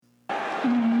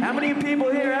How many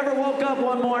people here ever woke up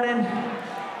one morning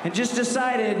and just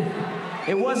decided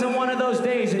it wasn't one of those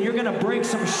days and you're gonna break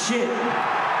some shit?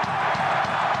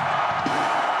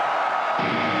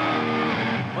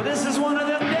 Well, this is one of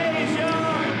them days, yo,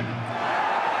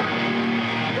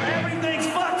 where everything's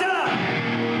fucked up.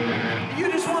 You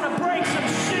just want to break some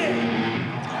shit.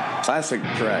 Classic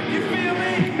track. You feel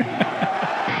me?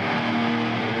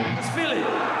 Let's feel it.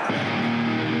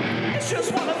 It's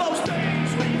just one of those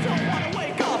days where you don't want to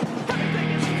wake up. Everything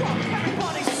is fucked.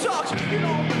 Everybody sucks. You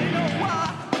don't really know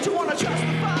why, but you want to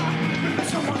justify. Ripping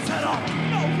someone's head off.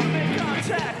 No human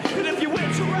contact. And if you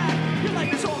interact, you're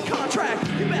like this on contract.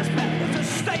 Your best bet is to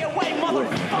stay away,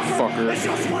 motherfucker. It's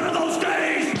just one of those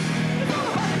days. It's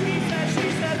all about the he said,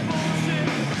 she said bullshit.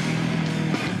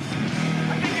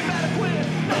 I think you better quit.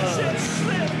 That shit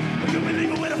slip. You can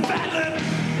leave it with a fat lip.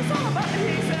 It's all about the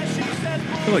he said, she said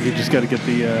bullshit. I feel like you just got to get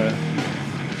the.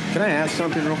 Can I ask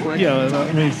something real quick? Yeah,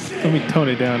 let me tone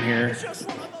it down here.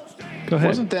 Go ahead.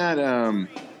 Wasn't that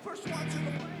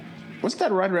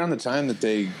right around the time that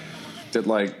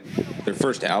like their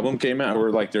first album came out,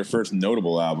 or like their first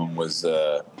notable album was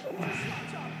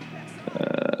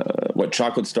what,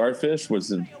 Chocolate Starfish?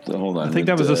 Hold on. I think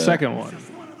that was the second one.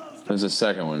 It was the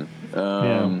second one.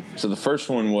 Yeah. So the first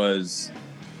one was,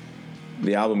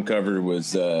 the album cover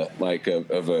was like a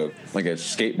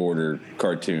skateboarder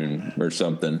cartoon or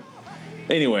something.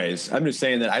 Anyways, I'm just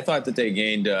saying that I thought that they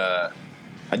gained. I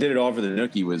Did It All for the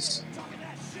Nookie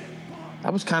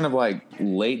that was kind of like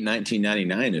late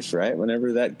 1999ish, right?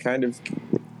 Whenever that kind of.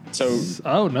 So.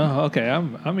 Oh no! Okay,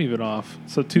 I'm even off.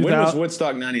 So 2000. When was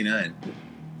Woodstock '99?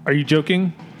 Are you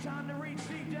joking?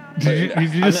 Did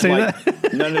you just say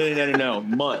that? No.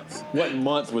 Month. What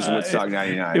month was Woodstock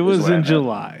 '99? It was in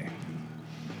July.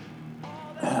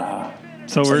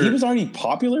 So he was already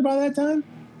popular by that time?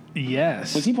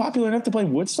 Yes. Was he popular enough to play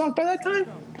Woodstock by that time?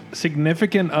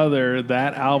 Significant Other,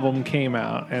 that album came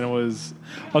out, and it was...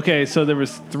 Okay, so there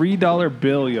was $3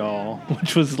 Bill, y'all,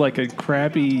 which was like a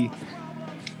crappy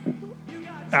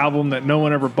album that no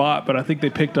one ever bought, but I think they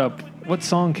picked up... What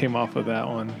song came off of that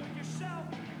one?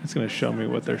 It's going to show me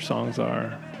what their songs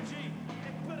are.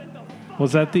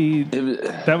 Was that the...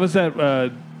 That was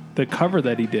the cover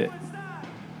that he did.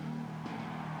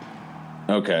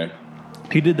 Okay.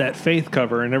 He did that Faith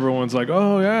cover, and everyone's like,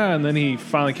 oh, yeah. And then he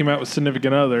finally came out with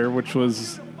Significant Other, which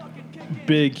was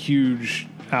big, huge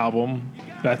album.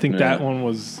 I think that one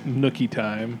was Nookie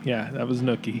time. Yeah, that was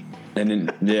Nookie. And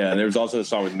then, yeah, there was also a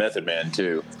song with Method Man,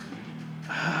 too.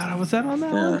 Was that on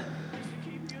that one?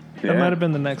 That might have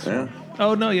been the next one.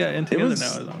 Oh, no, yeah, And Together Now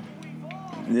is on.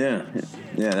 Yeah.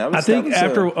 Yeah, that was... I think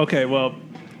after... Okay, well,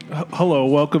 hello,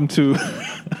 welcome to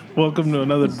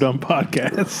another dumb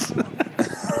podcast.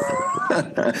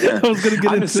 I was going to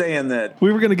get into saying that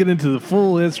we were going to get into the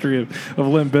full history of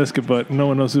Limp Bizkit, but no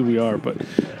one knows who we are. But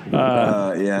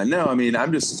no, I mean,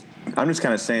 I'm just kind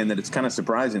of saying that it's kind of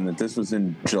surprising that this was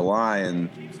in July, and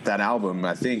that album,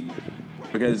 I think,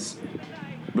 because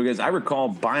I recall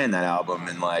buying that album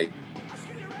and like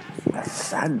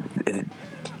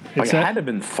it had to have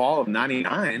been fall of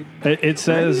 '99. It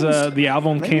says the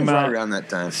album came out right around that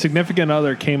time. Significant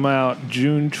Other came out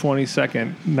June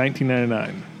 22nd,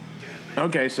 1999.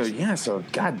 Okay, so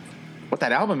God, what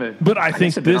that album is? But I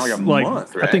think this, like a like,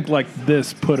 month, right? I think like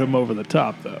this put him over the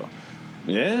top, though.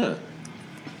 Yeah.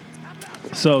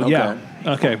 So yeah,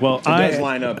 okay. Well, it does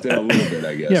line up there a little bit,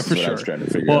 I guess. Yeah, for sure. I was trying to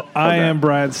figure out. I am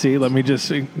Brad C. Let me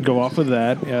just go off with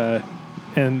that.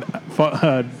 And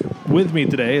with me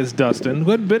today is Dustin.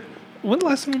 When the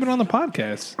last time you've been on the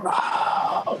podcast?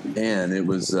 Oh, man, it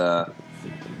was.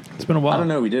 It's been a while. I don't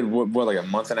know. We did what like a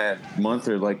month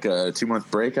or like a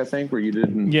 2-month break, I think, where you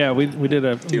didn't. Yeah, we did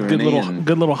a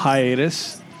good little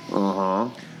hiatus.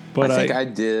 But I think I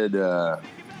did.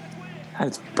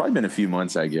 It's probably been a few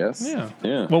months, I guess.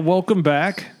 Yeah. Well, welcome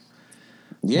back.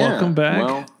 Yeah. Welcome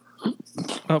back.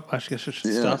 Well, I guess I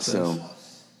should stop this.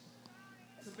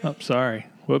 Oh, sorry.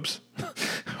 Whoops.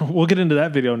 We'll get into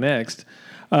that video next.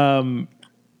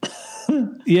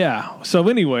 Yeah. So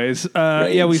anyways,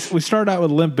 we started out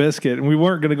with Limp Bizkit, and we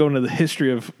weren't going to go into the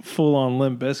history of full-on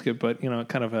Limp Bizkit, but, it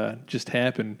kind of just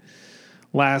happened.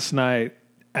 Last night,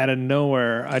 out of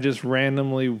nowhere, I just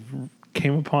randomly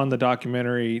came upon the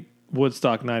documentary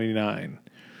Woodstock 99.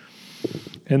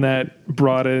 And that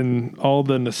brought in all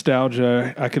the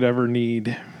nostalgia I could ever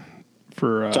need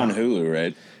for... it's on Hulu,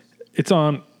 right? It's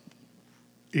on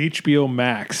HBO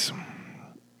Max.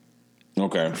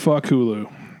 Okay. Fuck Hulu.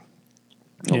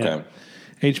 Okay. Yeah.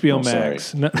 HBO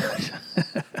Max. No.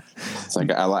 It's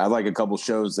like I like a couple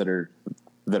shows that are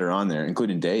on there,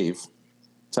 including Dave.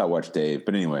 how I watch Dave.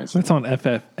 But anyways. It's on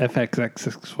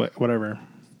FXX, whatever.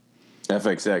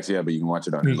 FXX, yeah, but you can watch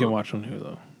it on Hulu. You can watch on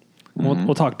Hulu.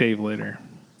 We'll talk Dave later.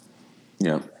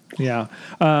 Yeah. Yeah.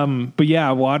 But yeah,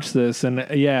 I watched this, and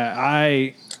yeah,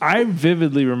 I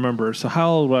vividly remember. So how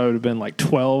old I would have been? Like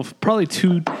 12, probably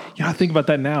two. Yeah, I think about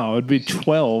that now. It would be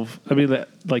 12. I mean,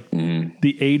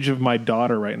 the age of my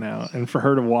daughter right now, and for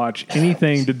her to watch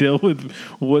anything to deal with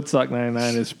Woodstock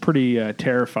 '99 is pretty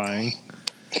terrifying.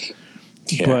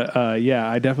 Yeah. But yeah,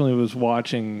 I definitely was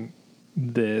watching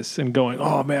this and going,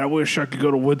 "Oh man, I wish I could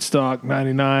go to Woodstock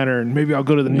 '99, or maybe I'll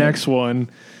go to the next one."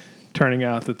 Turning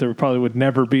out that there probably would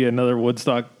never be another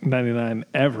Woodstock '99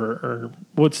 ever, or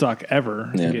Woodstock ever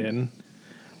again.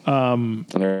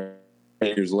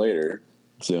 years later,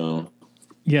 so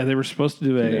yeah, they were supposed to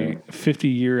do a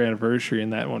 50-year anniversary,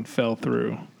 and that one fell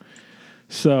through.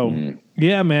 So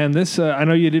yeah, man, this I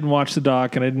know you didn't watch the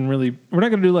doc, and I didn't really. We're not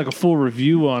going to do like a full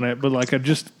review on it, but like I'm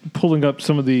just pulling up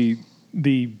some of the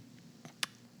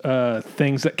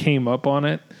things that came up on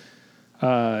it.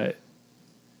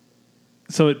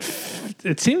 So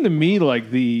it seemed to me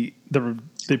like the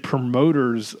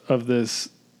promoters of this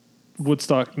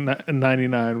Woodstock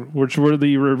 '99, which were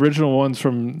the original ones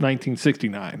from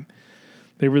 1969,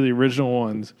 they were the original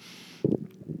ones.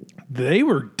 They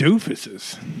were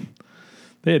doofuses.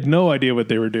 They had no idea what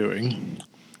they were doing,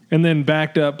 and then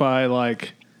backed up by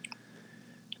like,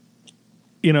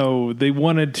 you know, they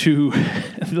wanted to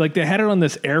like they had it on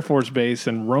this Air Force base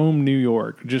in Rome, New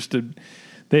York, just to.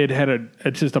 They had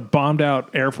just a bombed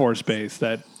out Air Force base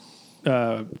that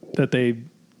they, you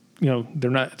know,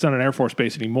 it's not an Air Force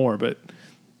base anymore, but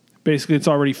basically it's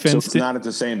already fenced. So it's not at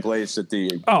the same place that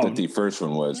the first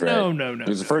one was, right? No.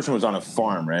 Because the first one was on a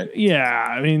farm, right? Yeah,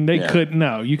 I mean you could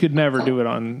never do it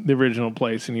on the original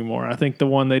place anymore. I think the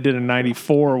one they did in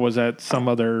 '94 was at some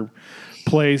other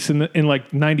place, and in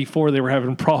like '94 they were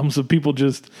having problems with people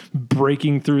just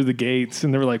breaking through the gates,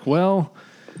 and they were like, well,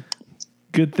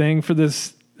 good thing for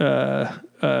this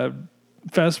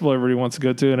festival everybody wants to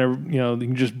go to, and you know, you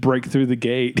can just break through the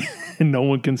gate and no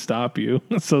one can stop you.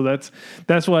 So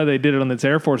that's why they did it on this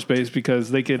Air Force base, because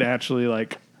they could actually,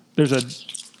 like, there's a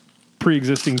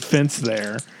pre-existing fence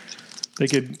there. They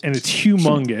could, and it's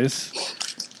humongous.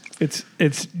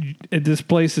 This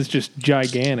place is just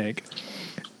gigantic,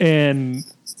 and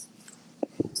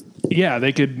yeah,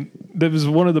 they could. That was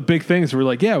one of the big things. We're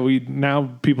like, yeah,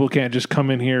 now people can't just come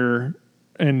in here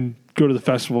and go to the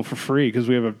festival for free because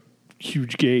we have a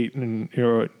huge gate, and you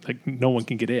know, like no one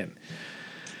can get in.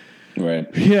 Right.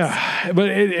 Yeah, but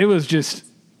it was just,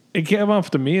 it came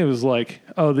off to me. It was like,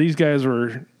 oh, these guys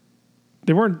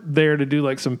they weren't there to do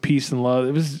like some peace and love.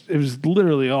 It was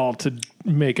literally all to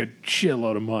make a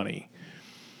shitload of money.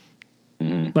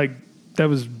 Mm-hmm. Like that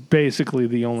was basically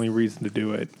the only reason to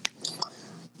do it.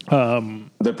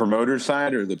 The promoter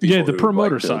side or the people? Yeah, the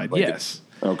promoter side. Yes.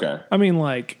 Okay. I mean,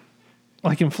 like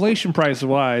inflation price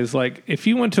wise, like if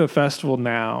you went to a festival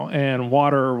now and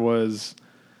water was,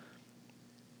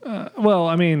 well,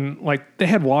 I mean, like they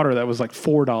had water that was like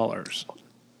 $4,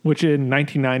 which in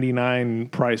 1999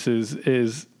 prices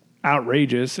is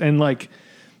outrageous. And like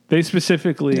they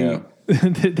specifically,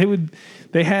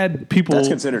 they had people. That's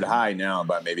considered high now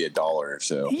by maybe $1 or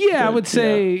so. Yeah, but I would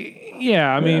say,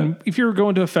 I mean, if you were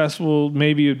going to a festival,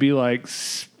 maybe it would be like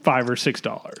 $5 or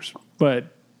 $6, but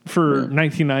for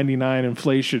 1999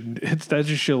 inflation, that's just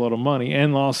a shitload of money.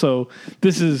 And also,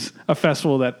 this is a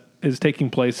festival that is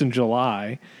taking place in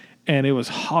July, and it was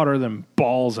hotter than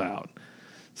balls out.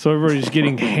 So everybody's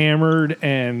getting hammered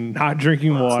and not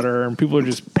drinking water, and people are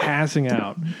just passing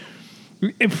out.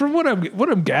 And from what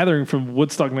I'm gathering from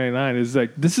Woodstock '99 is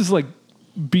like this is like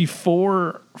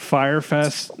before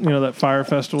Firefest, you know, that Fire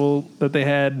Festival that they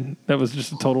had that was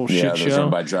just a total shit show. Yeah,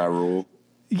 run by Ja Rule.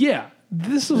 Yeah,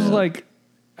 this was like.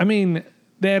 I mean,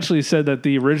 they actually said that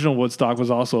the original Woodstock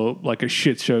was also like a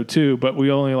shit show too, but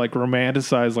we only like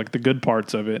romanticized like the good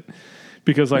parts of it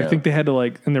because I think they had to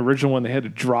like in the original one they had to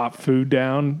drop food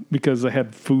down because they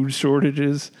had food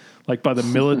shortages like by the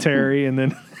military, and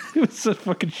then it was a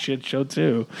fucking shit show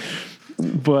too.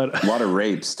 But a lot of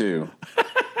rapes too.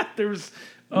 There was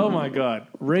my god,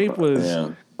 rape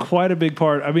was quite a big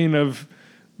part. I mean of.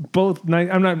 Both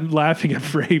night. I'm not laughing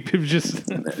at rape. It was just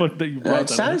fun that you brought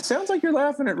that up. Sounds like you're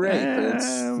laughing at rape.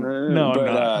 No.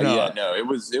 Yeah, no. It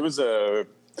was a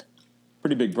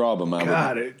pretty big problem.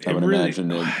 I would imagine.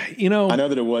 You know, I know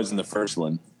that it was in the first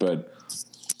one, but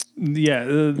yeah,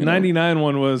 the '99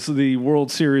 one was the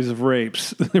World Series of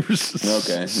rapes. There was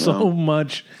so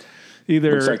much.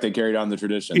 Either looks like they carried on the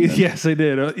tradition. Yes, they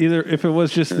did. Either if it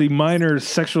was just the minor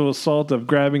sexual assault of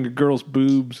grabbing a girl's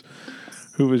boobs,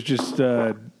 who was just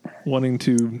wanting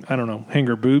to, I don't know, hang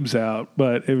her boobs out,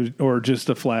 but it was, or just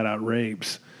a flat out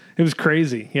rapes. It was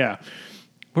crazy. Yeah.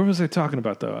 What was I talking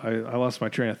about though? I lost my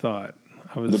train of thought.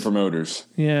 The promoters.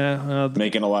 Yeah.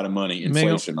 Making a lot of money.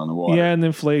 Inflation on the water. Yeah. And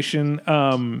inflation.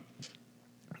 And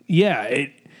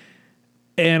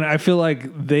I feel like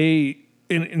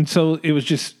and so it was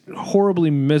just horribly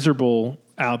miserable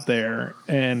out there.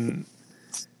 And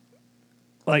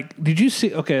like, did you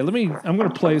see, okay, I'm going to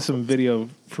play some video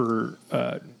for,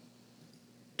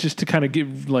 just to kind of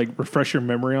give like refresh your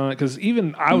memory on it. Cause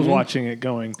even I was watching it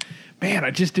going, man,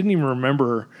 I just didn't even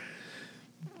remember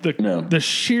the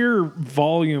sheer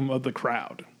volume of the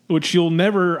crowd, which I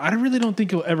really don't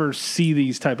think you'll ever see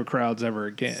these type of crowds ever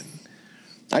again.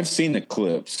 I've seen the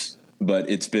clips, but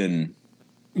it's been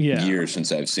years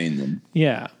since I've seen them.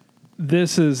 Yeah.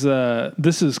 This is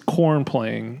Korn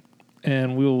playing,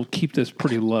 and we'll keep this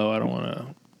pretty low. I don't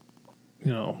want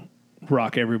to,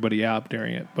 rock everybody out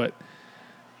during it, but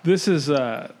this is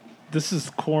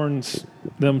Korn's,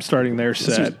 them starting their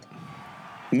set.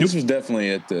 This was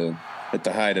definitely at the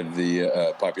height of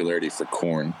the popularity for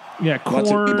Korn. Yeah, Korn.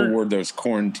 Lots of people wore those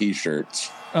Korn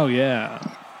T-shirts. Oh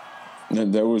yeah,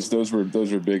 and those were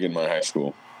big in my high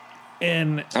school.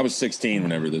 And I was 16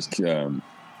 whenever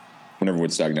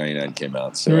Woodstock '99 came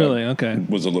out. So really, okay, I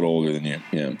was a little older than you.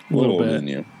 Yeah, a little older than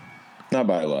you. Not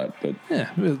by a lot, but yeah,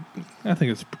 I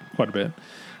think it's quite a bit.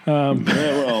 Yeah.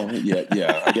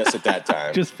 I guess at that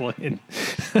time, just playing.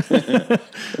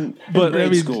 But I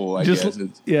mean, school, I guess.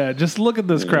 Just look at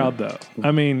this crowd, though.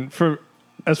 I mean, for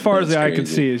as far as the eye can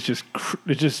see, it's just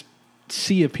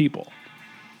sea of people.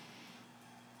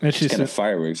 It's just kind of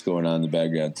fireworks going on in the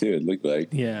background too. It looked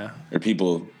like or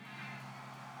people.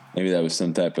 Maybe that was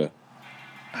some type of.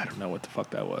 I don't know what the fuck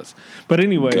that was, but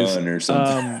anyways, gun or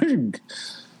something.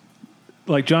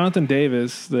 Like Jonathan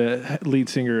Davis, the lead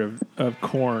singer of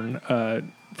Korn,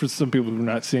 for some people who've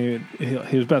not seen it,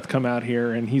 he was about to come out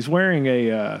here, and he's wearing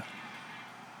is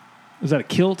that a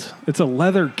kilt? It's a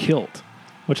leather kilt,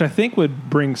 which I think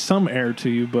would bring some air to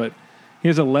you, but he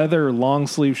has a leather long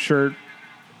sleeve shirt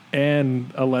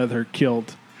and a leather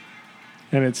kilt,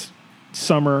 and it's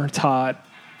summer, it's hot.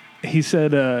 He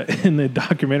said in the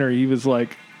documentary, he was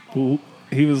like, I'm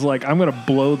going to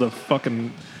blow the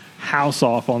fucking house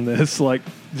off on this. Like,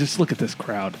 just look at this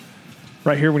crowd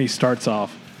right here when he starts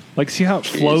off. Like, see how it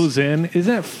flows in?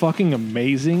 Isn't that fucking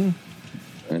amazing?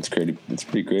 That's crazy. It's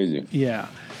pretty crazy. Yeah.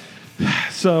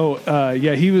 So,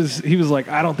 he was like,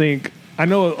 I don't think I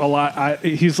know a lot.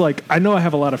 He's like, I know I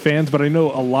have a lot of fans, but I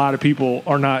know a lot of people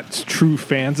are not true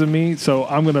fans of me. So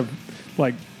I'm gonna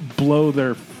like blow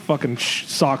their fucking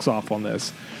socks off on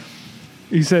this.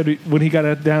 He said when he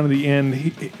got down to the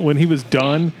end, when he was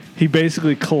done, he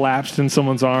basically collapsed in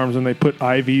someone's arms and they put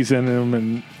IVs in him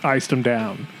and iced him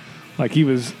down. Like he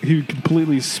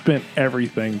completely spent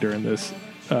everything during this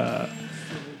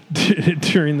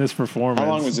during this performance. How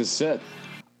long was this set?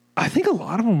 I think a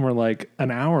lot of them were like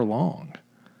an hour long.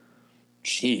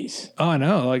 Jeez. Oh, I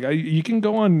know. Like you can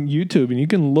go on YouTube and you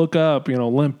can look up,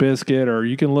 Limp Bizkit, or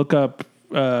you can look up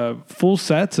full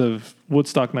sets of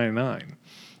Woodstock '99.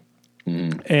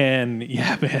 And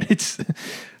yeah, man, it's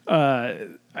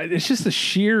just the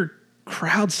sheer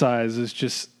crowd size is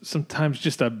just sometimes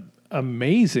just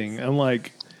amazing. I'm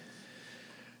like,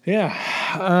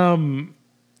 yeah,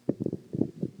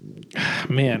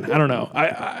 man, I don't know.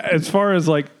 I as far as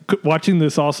like watching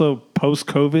this also post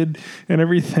COVID and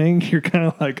everything, you're kind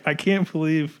of like, I can't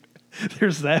believe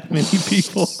there's that many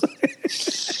people.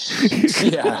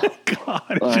 Yeah,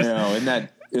 God, I know,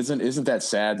 isn't that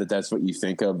sad that that's what you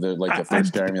think of the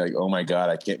first time you're like, oh my God,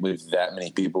 I can't believe that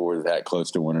many people were that close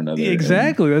to one another.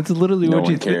 Exactly, that's literally what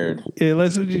you cared. Yeah,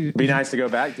 that's what you. Be nice to go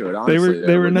back to it. Honestly,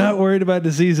 they were not worried about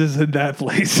diseases in that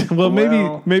place. Well,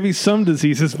 maybe some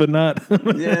diseases, but not.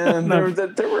 Yeah,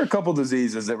 there were a couple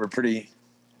diseases that were pretty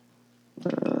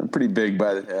big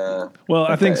by the. Well,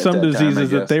 I think some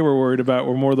diseases that they were worried about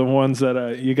were more the ones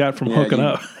that you got from hooking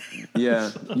up.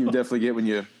 Yeah, you definitely get when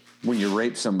you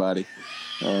rape somebody.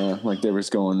 Like they was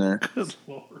going there. Good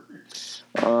Lord.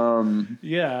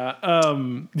 Yeah.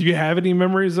 Do you have any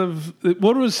memories of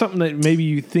what was something that maybe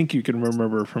you think you can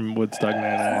remember from Woodstock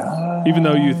 '99? Even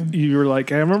though you were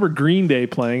like, I remember Green Day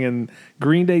playing, and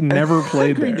Green Day never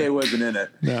played Green there. Day wasn't in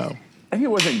it. No. I think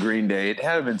it wasn't Green Day. It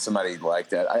had been somebody like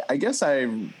that. I guess I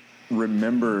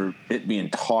remember it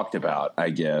being talked about. I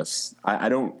guess I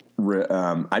don't.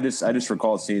 I just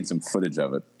recall seeing some footage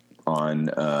of it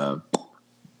on.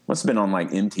 Must have been on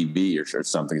like MTV or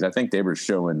something. 'Cause I think they were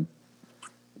showing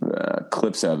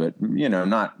clips of it.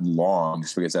 Not long,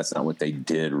 just because that's not what they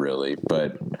did really.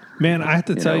 But man, I have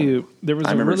to tell you, there was.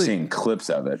 I remember seeing clips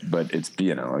of it, but it's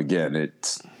again,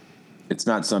 it's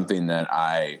not something that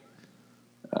I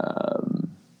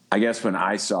guess when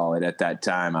I saw it at that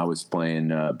time, I was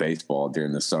playing baseball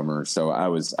during the summer, so I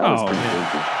was pretty busy.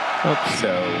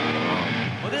 So,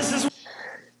 Well, this is.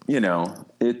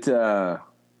 it.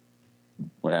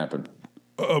 What happened?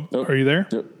 Are you there?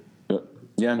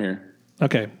 Yeah, I'm here.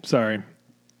 Okay, sorry.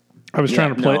 I was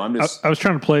trying to play. No, I was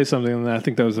trying to play something, and I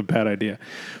think that was a bad idea.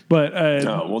 But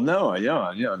no.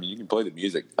 I mean, you can play the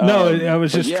music. No, I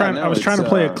was just trying. I was trying to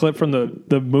play a uh, clip from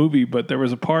the movie, but there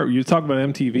was a part where you talk about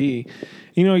MTV.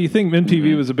 You think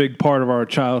MTV was a big part of our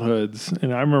childhoods,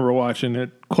 and I remember watching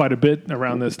it quite a bit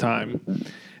around this time.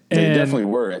 They definitely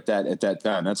were at that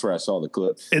time. That's where I saw the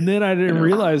clip. And then I didn't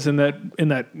realize in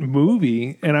that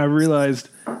movie, and I realized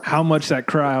how much that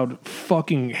crowd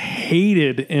fucking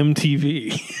hated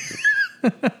MTV.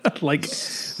 Like,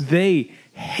 they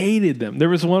hated them. There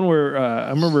was one where I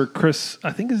remember Chris,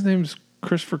 I think his name's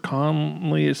Christopher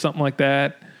Conley or something like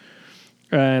that.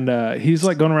 And he's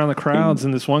like going around the crowds,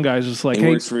 and this one guy's just like, He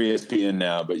 "Hey, works for ESPN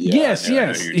now, but yeah, yes, I know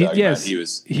yes, who you're talking about. he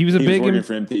was a big working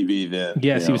for MTV then.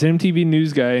 Yes, he was an MTV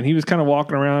news guy, and he was kind of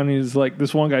walking around. And he's like,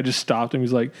 this one guy just stopped him.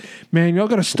 He's like, "Man, y'all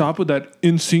got to stop with that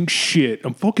NSYNC shit.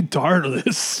 I'm fucking tired of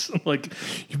this." Like,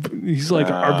 he's like,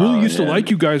 "I really used to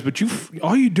like you guys, but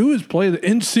all you do is play the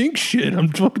NSYNC shit. I'm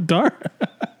fucking tired."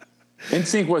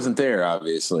 NSYNC wasn't there,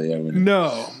 obviously.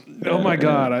 No. Oh my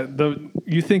God!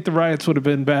 You think the riots would have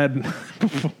been bad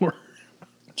before?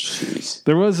 Jeez.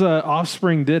 There was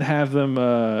Offspring did have them.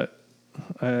 I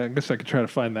guess I could try to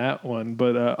find that one,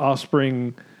 but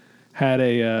Offspring had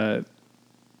a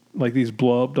like these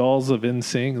blow up dolls of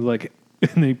NSYNC, like,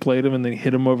 and they played them and they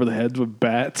hit them over the heads with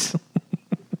bats.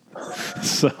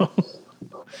 So,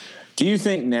 do you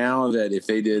think now that if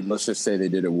they did, let's just say they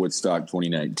did a Woodstock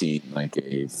 2019, like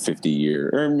a 50-year,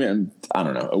 or I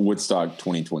don't know, a Woodstock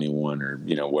 2021, or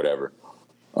whatever,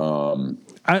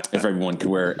 if everyone could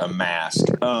wear a mask,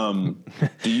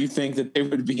 do you think that they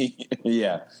would be?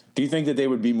 Yeah. Do you think that they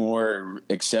would be more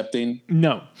accepting?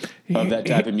 No. Of that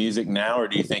type of music now, or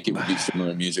do you think it would be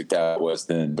similar music that it was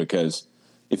then? Because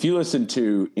if you listen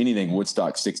to anything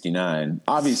Woodstock 69,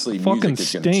 obviously music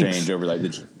is going to change over like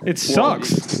the. It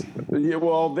sucks. Yeah,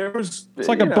 well, there was. It's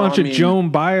like a bunch of Joan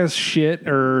Baez shit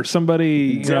or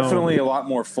somebody. Definitely a lot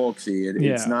more folksy.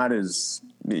 It's not as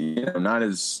not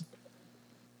as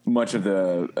much of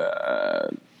the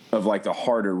of like the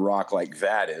harder rock like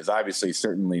that is. Obviously,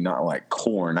 certainly not like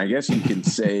Korn. I guess you can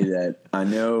say that. I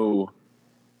know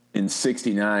in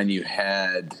 69 you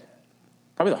had.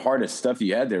 Probably the hardest stuff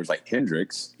you had there was like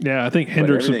Hendrix. Yeah, I think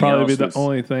Hendrix would probably be the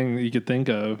only thing that you could think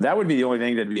of. That would be the only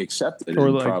thing that'd be accepted or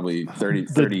in like probably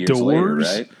 30 years later,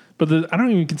 right? But I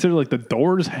don't even consider like the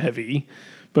Doors heavy,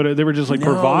 but they were just like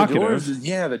provocative.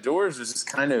 The Doors is just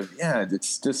kind of,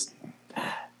 it's just,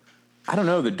 I don't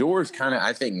know. The Doors kind of,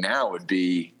 I think now would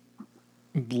be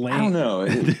lame. I don't know.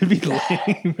 It'd be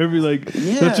lame. It'd be like,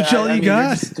 that's what y'all you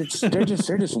got? They're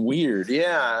just weird.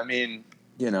 Yeah, I mean...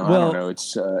 I don't know.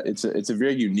 It's a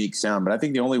very unique sound, but I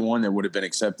think the only one that would have been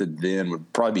accepted then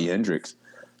would probably be Hendrix.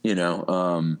 Like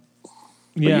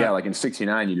in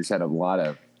 '69, you just had a lot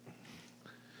of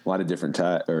different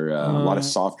a lot of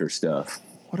softer stuff.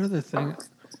 What other thing?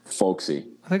 Folksy.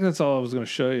 I think that's all I was going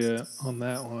to show you on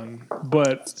that one,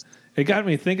 but it got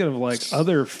me thinking of like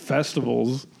other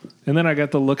festivals, and then I got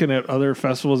to looking at other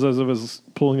festivals as I was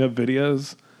pulling up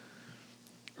videos.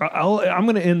 I'm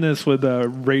going to end this with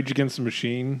Rage Against the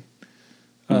Machine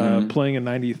playing in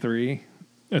 '93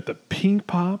 at the Pink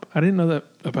Pop. I didn't know that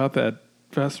about that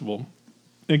festival.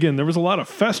 Again, there was a lot of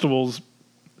festivals.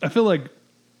 I feel like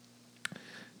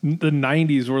the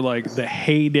 '90s were like the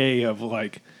heyday of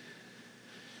like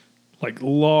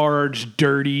large,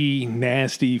 dirty,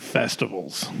 nasty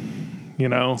festivals.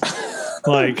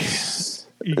 Like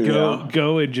you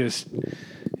go and just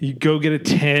you go get a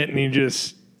tent and you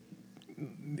just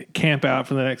camp out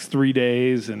for the next 3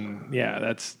 days, and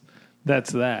that's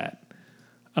that.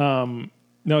 No,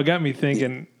 it got me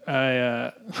thinking.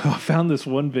 I found this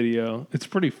one video. It's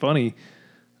pretty funny.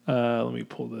 Let me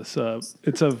pull this up.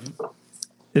 It's of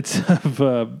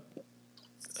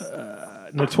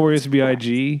Notorious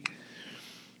B.I.G.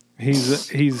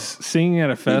 He's singing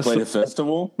at a festival. He played a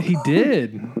festival? He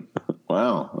did.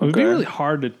 Wow. Okay. It would be really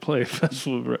hard to play a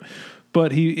festival.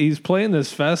 But he's playing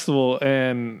this festival,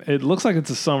 and it looks like it's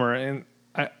a summer. And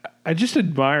I just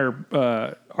admire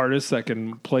artists that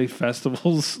can play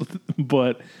festivals,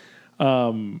 but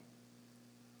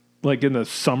like in the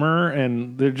summer,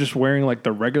 and they're just wearing like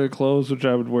the regular clothes, which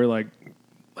I would wear like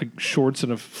shorts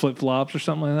and flip flops or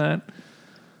something like that.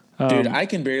 Dude, I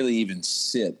can barely even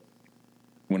sit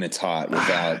when it's hot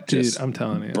without just I'm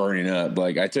telling you, burning up.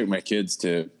 Like I took my kids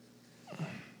to.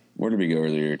 Where did we go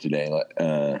earlier today?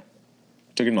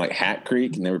 Took him to like Hat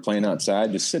Creek, and they were playing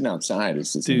outside. Just sitting outside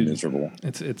is just miserable.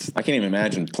 It's. I can't even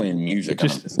imagine playing music on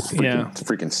a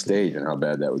freaking stage and how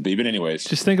bad that would be. But anyways,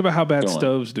 just think about how bad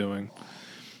Stove's doing.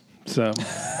 So,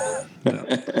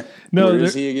 no, where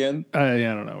is he again? I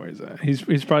don't know where he's at.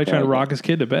 He's probably trying to rock his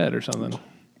kid to bed or something.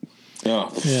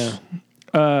 Oh,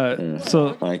 yeah.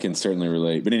 So I can certainly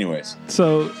relate. But anyways,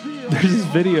 so there's this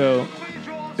video.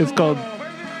 It's called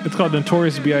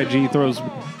Notorious B.I.G. throws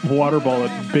water ball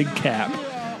at Big Cap,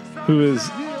 who is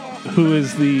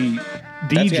the DJ.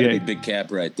 That's gotta be Big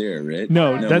Cap right there, right?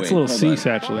 No, that's Lil Cease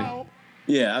actually.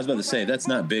 Yeah, I was about to say that's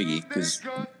not Biggie because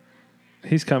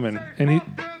he's coming and he.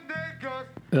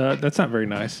 That's not very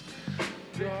nice.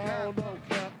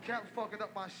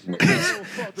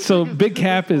 So Big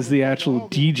Cap is the actual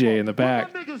DJ in the back,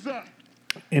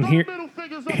 and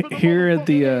here at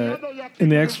the in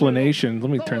the explanation.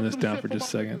 Let me turn this down for just a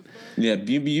second. Yeah,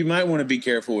 you might want to be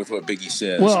careful with what Biggie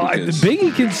says. Well,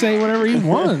 Biggie can say whatever he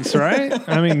wants, right?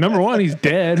 I mean, number one, he's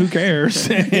dead. Who cares?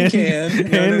 He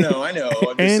can. No, I know.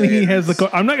 And he has the.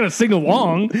 I'm not going to sing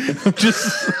along. I'm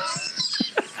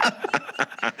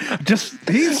just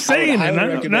he's saying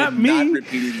it, not me. Not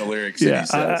repeating the lyrics. Yeah,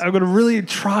 I'm going to really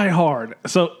try hard.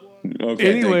 So,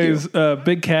 anyways,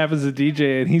 Big Cap is a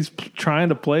DJ, and he's trying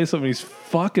to play something. He's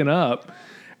fucking up,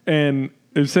 and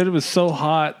it said it was so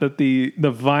hot that the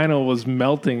vinyl was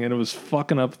melting, and it was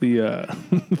fucking up the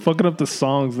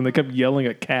songs, and they kept yelling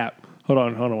at Cap. Hold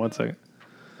on 1 second.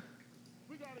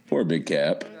 Poor Big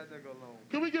Cap.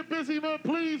 Can we get busy, man,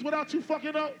 please, without you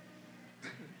fucking up?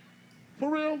 For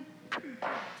real?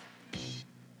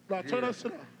 Nah, turn that shit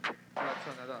up.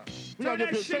 Turn that up. We gotta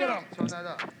get busy. Turn it up. Turn that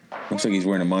up. Looks like he's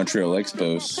wearing a Montreal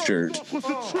Expos shirt. What's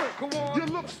the trick? Come on. You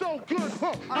look so good,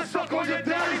 huh? I suck on your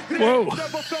daddy's dick. Whoa.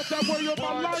 Never felt that way in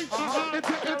my life.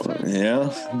 Yeah.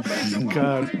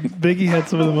 God, Biggie had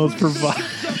some of the most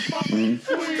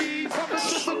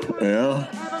Yeah.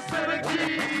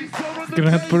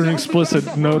 Gonna have to put an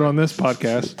explicit note on this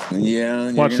podcast.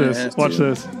 Yeah. Watch this. Watch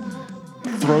this.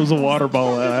 Throws a water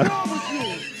ball at him.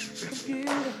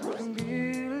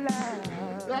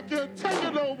 I can't take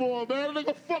it no more, man.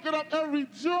 Nigga fucking up every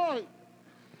joint.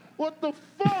 What the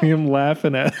fuck? Him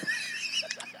laughing at.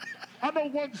 I know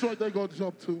one joint they gonna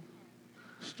jump to.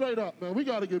 Straight up, man. We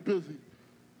gotta get busy.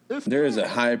 There is a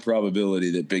high probability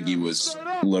that Biggie was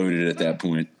loaded at that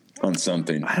point on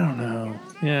something. I don't know.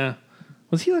 Yeah.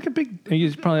 Was he like a big... He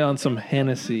was probably on some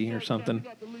Hennessy or something.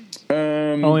 I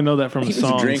only know that from the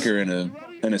songs. He was a drinker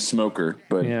and a smoker,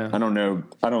 but yeah. I don't know.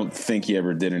 I don't think he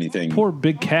ever did anything. Poor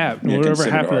Big Cap. Whatever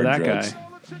happened to that drugs. guy?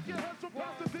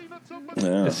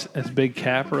 Yeah. Is Big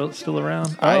Cap still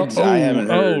around? I haven't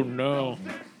heard. Oh, no.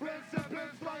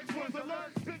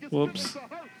 Whoops.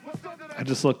 I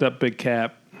just looked up Big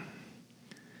Cap.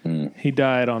 He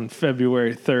died on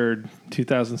February 3rd,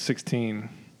 2016.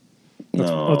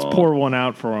 Let's pour one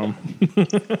out for him.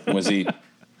 Was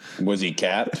he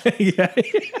capped? Yeah.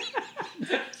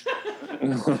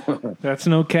 That's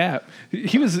no cap.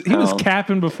 He was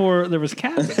capping before there was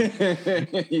capping.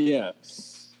 Yeah.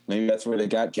 Maybe that's where they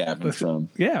got capping from.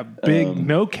 Yeah, big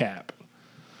no cap.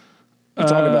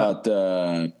 Talk about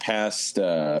past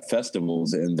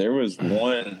festivals, and there was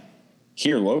one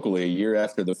here locally a year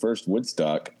after the first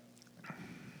Woodstock.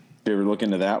 You ever look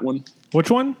into that one? Which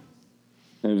one?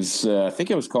 It was, I think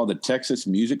it was called the Texas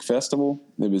Music Festival.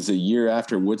 It was a year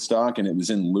after Woodstock, and it was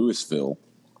in Louisville.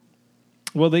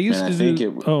 Well, they used to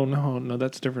do... no,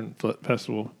 that's a different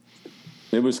festival.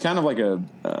 It was kind of like a...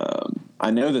 I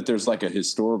know that there's like a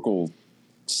historical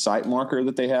site marker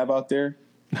that they have out there.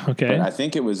 Okay. But I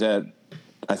think it was at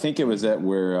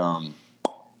where... I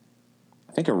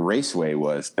think a raceway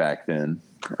was back then.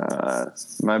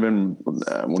 Might have been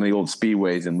one of the old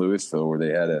speedways in Louisville where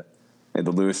they had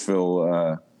the Louisville,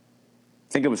 I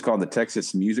think it was called the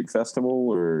Texas Music Festival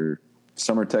or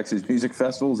Summer Texas Music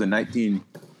Festivals in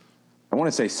I want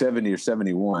to say 70 or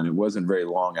 71. It wasn't very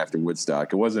long after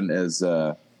Woodstock. It wasn't as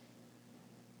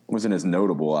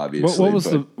notable, obviously. What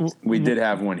was we did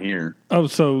have one here. Oh,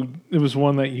 so it was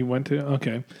one that you went to?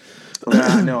 Okay.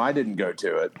 No, I didn't go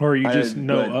to it. Or you just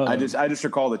know? I just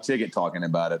recall the ticket talking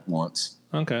about it once.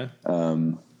 Okay.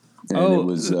 And it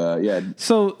was,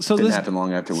 So didn't happen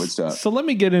long after Woodstock. So let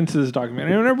me get into this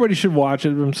documentary. And everybody should watch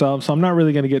it themselves, so I'm not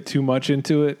really going to get too much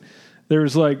into it.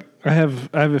 There's like, I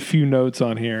have a few notes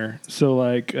on here. So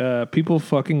like, people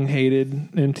fucking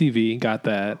hated MTV, got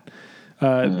that.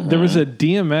 There was a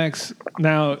DMX,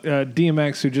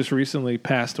 DMX who just recently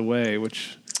passed away,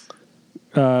 which,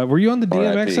 were you on the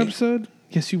DMX episode?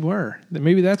 Yes, you were.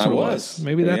 Maybe that's what it was.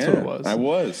 Maybe that's what it was. I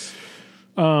was.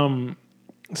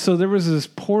 So there was this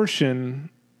portion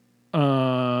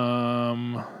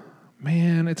Man,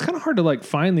 it's kind of hard to like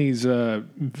find these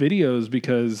videos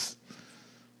because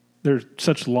they're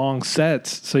such long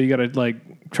sets. So you got to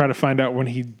like try to find out when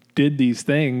he did these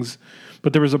things.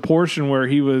 But there was a portion where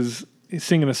he was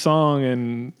singing a song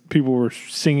and people were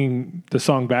singing the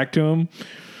song back to him.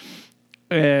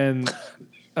 And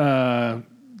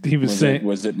he was saying...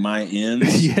 Was it My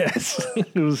Ends? Yes.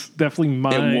 It was definitely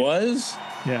mine. It was?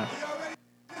 Yeah.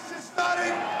 This is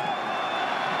starting.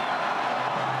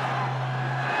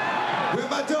 Where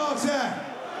my dogs at?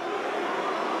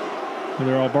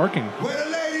 They're all barking. Where the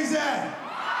ladies at?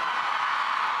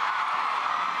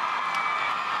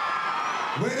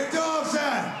 Where the dogs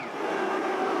at?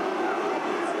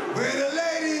 Where the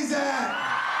ladies at?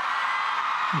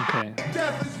 Okay.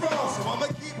 Death is wrong, so I'ma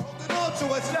keep holding on to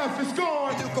what's left is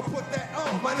gone. You can put that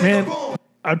on my Man, nigga boom.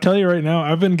 I'll tell you right now,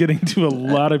 I've been getting to a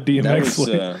lot of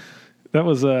DMX. That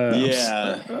was what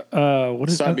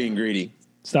is Stop that? Being Greedy.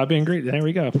 Stop Being Greedy. There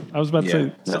we go. I was about to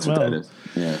say that's something what else.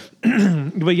 that is. Yeah.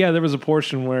 But yeah, there was a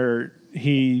portion where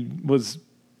he was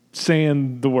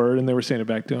saying the word and they were saying it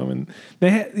back to him. And they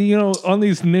had, on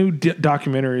these new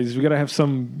documentaries, we got to have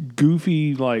some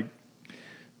goofy, like,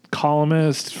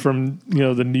 columnist from,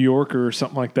 the New Yorker or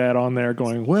something like that on there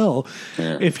going, well,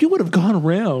 if you would have gone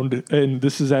around, and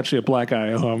this is actually a black guy,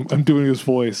 I'm doing his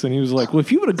voice, and he was like, well,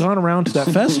 if you would have gone around to that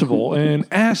festival and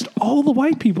asked all the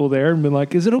white people there and been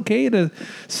like, is it okay to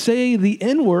say the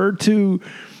N-word to,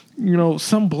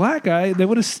 some black guy, they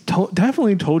would have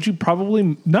definitely told you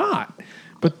probably not.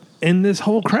 But in this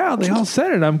whole crowd, they all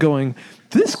said it. I'm going,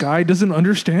 this guy doesn't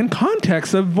understand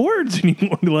context of words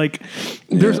anymore. Like,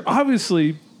 there's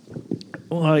obviously...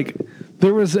 Like,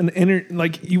 there was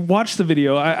like, you watch the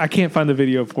video. I can't find the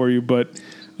video for you, but,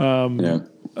 man,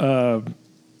 I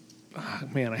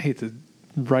hate to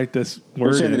write this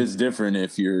word. I'm saying that it's different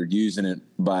if you're using it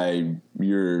by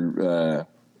your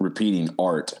repeating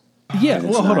art. Yeah, and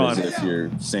it's well, hold not on. as if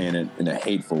you're saying it in a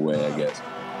hateful way, I guess.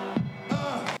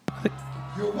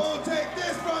 You won't take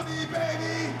this from me,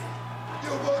 baby. You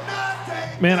will not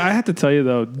take. Man, I have to tell you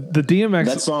though, the DMX.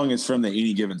 That song is from the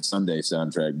Any Given Sunday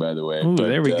soundtrack, by the way. Ooh,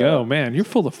 there we go, man. You're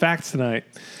full of facts tonight.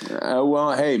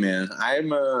 Well, hey, man,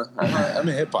 I'm a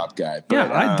hip hop guy. But,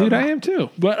 Yeah, I am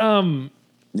too. But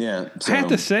yeah, I have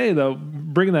to say though,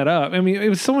 bringing that up, I mean, it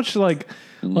was so much like,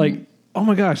 oh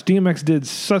my gosh, DMX did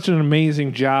such an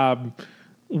amazing job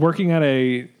working at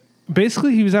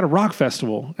basically he was at a rock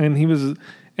festival, and he was.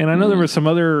 And I know there was some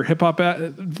other hip hop,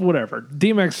 whatever.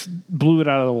 DMX blew it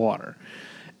out of the water.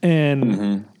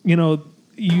 And,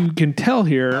 you can tell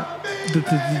here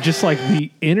that just like the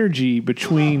energy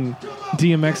between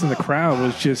DMX and the crowd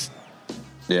was just.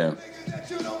 Yeah.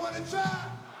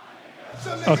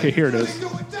 Okay, here it is.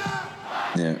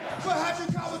 Yeah.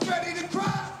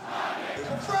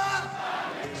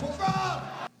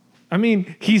 I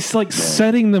mean, he's like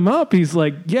setting them up. He's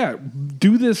like, yeah,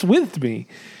 do this with me.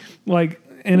 Like,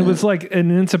 and it was like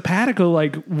an simpatico,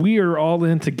 like, we are all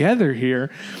in together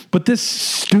here. But this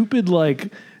stupid,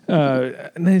 like, no,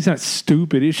 he's not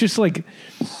stupid. It's just like,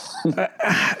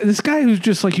 this guy who's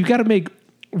just like, you got to make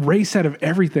race out of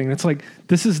everything. It's like,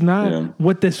 this is not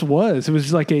what this was. It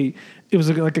was like a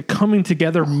coming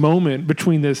together moment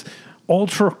between this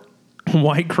ultra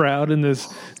white crowd and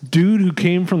this dude who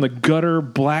came from the gutter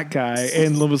black guy,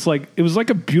 and it was like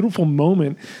a beautiful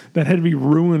moment that had to be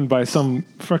ruined by some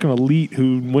fucking elite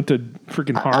who went to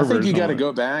freaking Harvard. I think you got to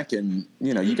go back and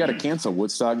you got to cancel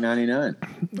Woodstock '99.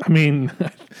 I mean,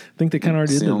 I think they kind of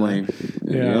already did that.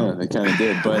 Yeah, they kind of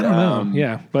did. But I don't know.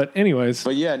 Yeah, but anyways.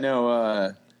 But yeah,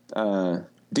 no.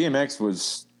 DMX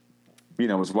was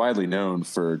widely known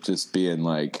for just being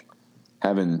like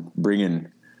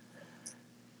bringing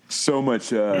so much,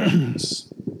 so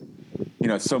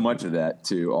much of that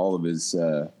to all of his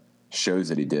shows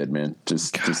that he did, man.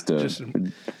 Just a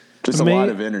lot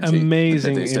of energy.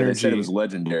 Amazing energy. They said it was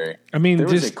legendary. I mean, there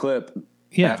was a clip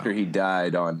after he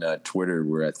died on Twitter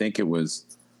where I think it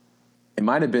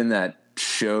might have been that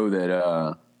show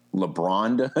that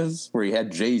LeBron does, where he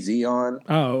had Jay-Z on.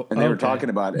 Oh, and they were talking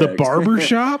about the X.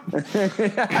 barbershop. I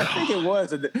think it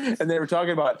was, and they were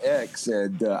talking about X,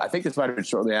 and I think this might have been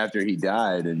shortly after he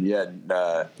died. And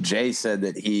Jay said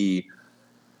that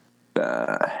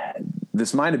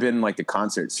this might have been like the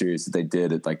concert series that they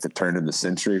did at like the turn of the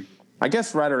century. I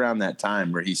guess right around that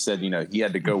time, where he said he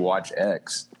had to go watch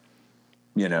X,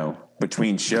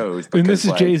 between shows. And this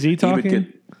is Jay-Z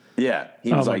talking. Yeah,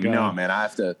 he was like, "No, man, I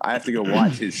have to go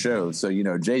watch his show." So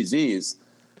Jay-Z is,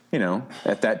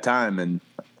 at that time, and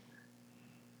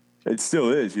it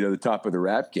still is, the top of the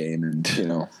rap game,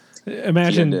 and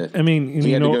Imagine,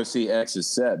 he had to go see X's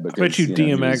set because I bet you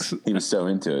DMX. He was so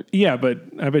into it. Yeah, but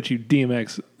I bet you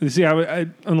DMX. You see, I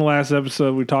on the last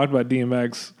episode we talked about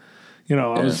DMX.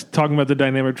 I was talking about the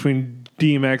dynamic between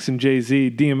DMX and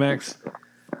Jay-Z. DMX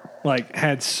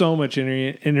had so much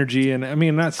energy, and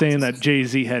I'm not saying that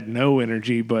Jay-Z had no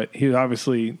energy, but he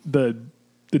obviously the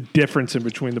difference in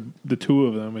between the two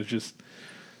of them is just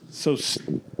so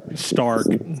stark.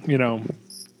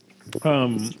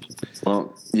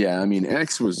 Well, yeah,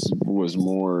 X was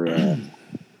more.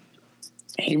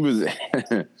 He was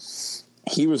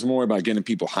he was more about getting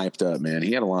people hyped up, man.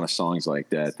 He had a lot of songs like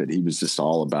that he was just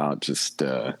all about just he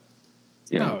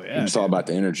was all about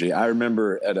the energy. I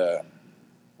remember at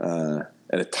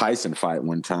a Tyson fight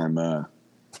one time,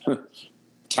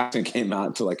 Tyson came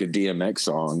out to a DMX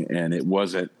song, and it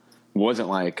wasn't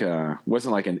like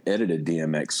an edited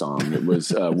DMX song. It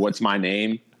was What's My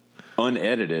Name,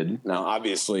 unedited. Now,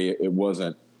 obviously, it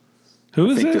wasn't. Who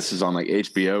is I think this? This is on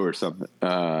HBO or something.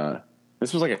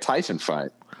 This was a Tyson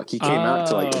fight. He came out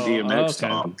to the DMX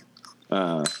song.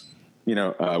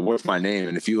 What's My Name?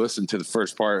 And if you listen to the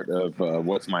first part of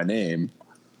What's My Name,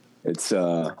 it's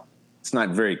not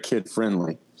very kid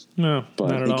friendly. No, but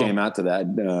not at he all. came out to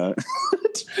that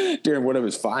during one of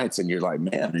his fights, and you're like,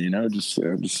 man, just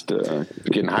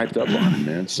getting hyped up on him,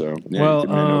 man. So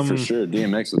for sure,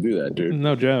 DMX will do that, dude.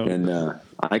 No joke. And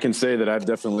I can say that I've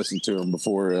definitely listened to him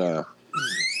before.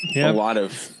 A lot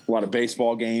of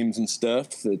baseball games and stuff.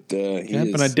 That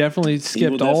and I definitely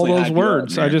skipped all those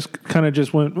words. I just kind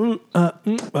of went.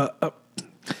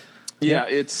 Yeah,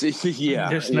 it's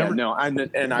no,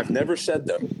 and I've never said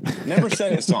them. Never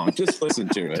said a song. Just listen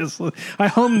to it. I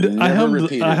hummed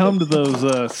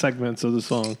those segments of the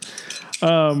song.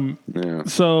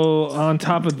 So on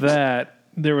top of that,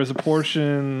 there was a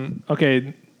portion.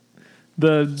 Okay,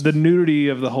 the nudity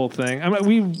of the whole thing.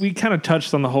 we kind of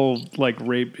touched on the whole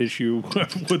rape issue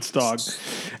of Woodstock,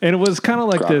 and it was kind of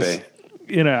like this.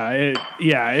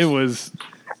 It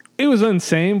was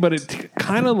insane, but it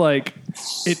kind of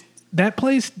it. That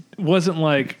place wasn't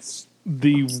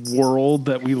the world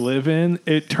that we live in.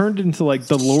 It turned into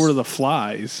the Lord of the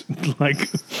Flies.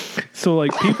 So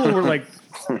people were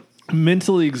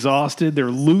mentally exhausted. They're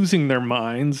losing their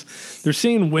minds. They're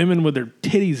seeing women with their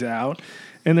titties out,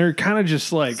 and they're kind of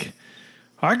just I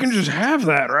can just have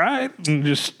that, right? And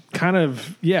just kind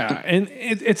of, yeah. And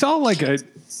it's all it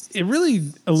really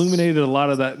illuminated a lot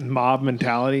of that mob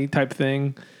mentality type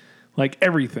thing.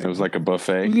 Everything. It was like a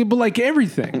buffet. Yeah, but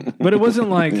everything. But it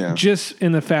wasn't just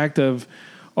in the fact of,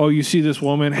 oh, you see this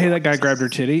woman, hey, that guy grabbed her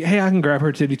titty. Hey, I can grab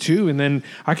her titty too. And then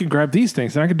I can grab these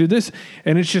things and I can do this.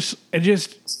 And it just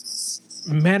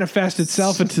manifests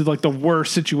itself into the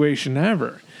worst situation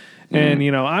ever. And,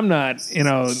 I'm not,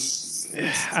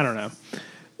 I don't know.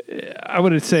 I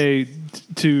would say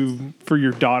for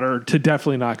your daughter to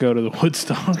definitely not go to the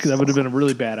Woodstock. That would have been a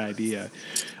really bad idea.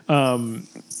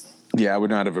 Yeah, I would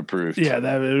not have approved. Yeah,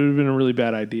 that would have been a really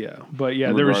bad idea. But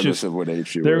yeah, regardless of what age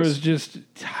she was. There was just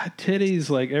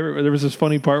titties everywhere. There was this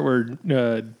funny part where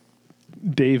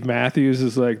Dave Matthews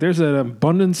is there's an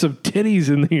abundance of titties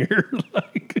in here.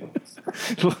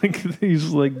 He's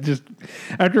just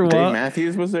after a while. Dave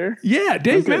Matthews was there? Yeah,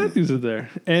 Dave Matthews was there.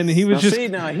 And he was he's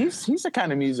the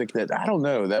kind of music that I don't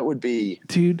know. That would be.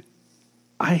 Dude,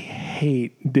 I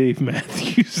hate Dave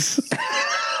Matthews.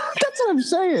 That's what I'm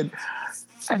saying.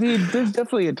 There's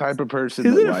definitely a type of person.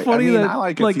 Isn't it funny that I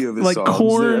like a few of his songs.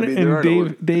 Korn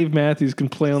and Dave Matthews can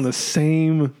play on the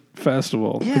same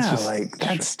festival. Yeah,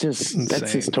 that's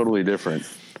just totally different.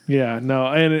 Yeah, no,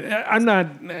 and I'm not.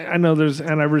 I know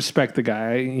and I respect the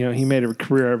guy. He made a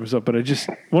career of himself, but I just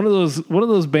one of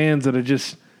those bands that I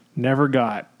just never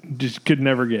could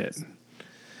never get.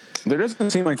 There doesn't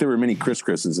seem like there were many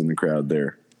Chris's in the crowd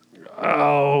there.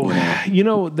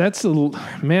 Oh, that's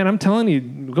man. I'm telling you,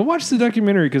 go watch the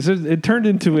documentary because it turned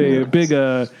into a big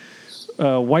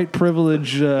white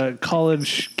privilege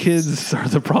college kids are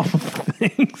the problem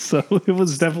thing. So it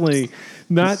was definitely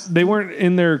not. They weren't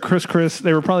in there Chris.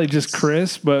 They were probably just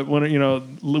Chris, but when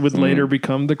would later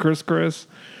become the Chris.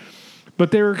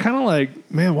 But they were kind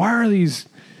of man, why are these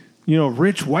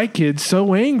rich white kids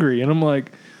so angry? And I'm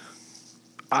like.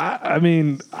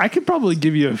 I could probably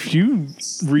give you a few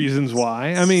reasons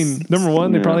why. Number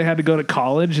one, they probably had to go to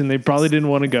college and they probably didn't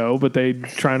want to go, but they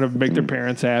trying to make their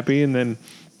parents happy. And then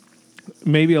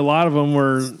maybe a lot of them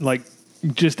were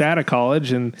just out of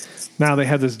college and now they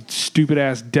have this stupid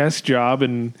ass desk job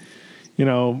and,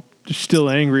 still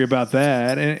angry about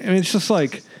that. And it's just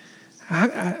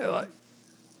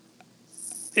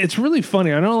it's really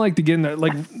funny. I don't like to get in there.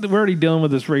 We're already dealing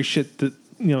with this race shit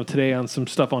today on some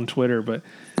stuff on Twitter, but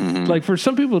like for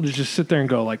some people to just sit there and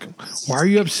go like, why are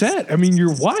you upset? I mean,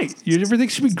 you're white. Everything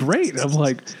should be great. I'm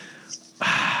like,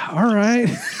 all right.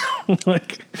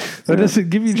 Like that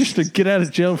doesn't give you just a get out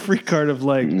of jail free card of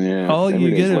like all you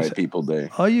get is white people day.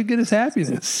 All you get is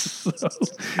happiness. So,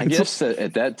 I guess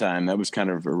at that time that was kind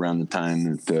of around the time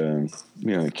that the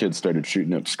kids started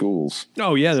shooting up schools.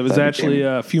 Oh yeah, that was actually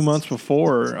a few months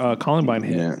before Columbine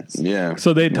hit. Yeah.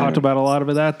 So they talked about a lot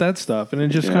of that stuff, and it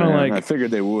just kind of like I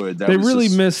figured they would. They really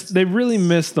missed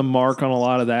the mark on a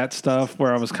lot of that stuff.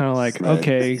 Where I was kind of like,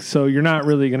 okay, so you're not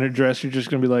really going to address. You're just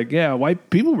going to be like, yeah, white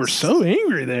people were so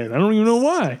angry then. I don't even know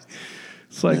why.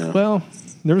 It's like, well,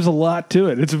 there was a lot to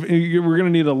it. We're going to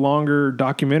need a longer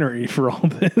documentary for all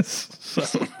this. So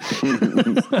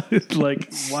it's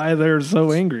like, why they're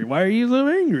so angry? Why are you so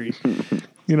angry?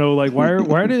 Like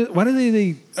why do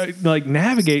they like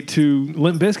navigate to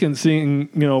Limp Bizkit and sing,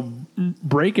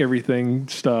 break everything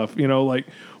stuff? Like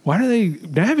why do they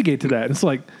navigate to that? It's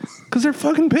like because they're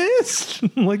fucking pissed.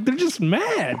 Like they're just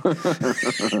mad. I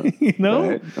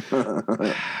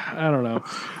don't know.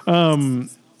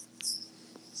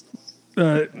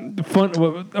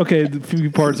 Fun. Okay, the few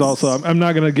parts also. I'm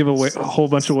not going to give away a whole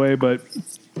bunch away, but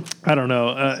I don't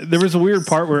know. There was a weird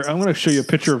part where I'm going to show you a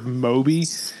picture of Moby.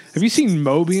 Have you seen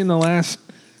Moby in the last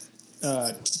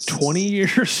 20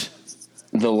 years?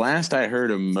 The last I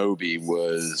heard of Moby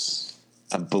was,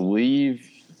 I believe,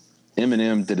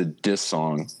 Eminem did a diss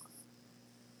song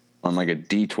on like a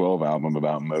D12 album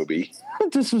about Moby.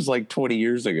 This was like 20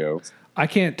 years ago. I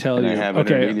can't tell and you. I haven't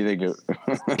heard anything.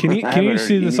 Can you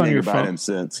see this on your phone? Him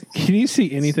since. Can you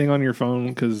see anything on your phone?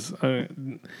 Because I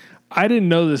didn't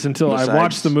know this until I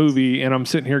watched the movie, and I'm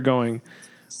sitting here going,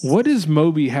 "What does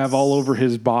Moby have all over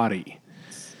his body?"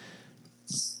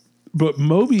 But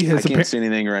Moby has. I can't see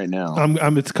anything right now.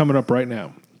 It's coming up right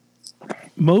now.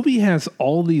 Moby has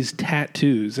all these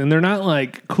tattoos, and they're not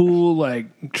like cool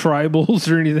like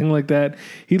tribals or anything like that.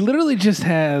 He literally just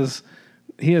has.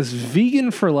 He has vegan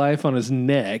for life on his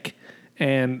neck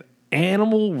and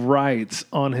animal rights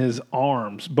on his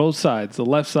arms, both sides. The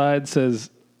left side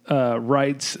says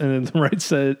rights, and then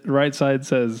the right side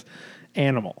says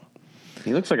animal.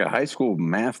 He looks like a high school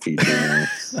math teacher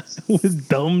with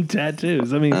dumb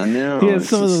tattoos. I mean, I know, he has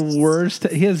some of the worst.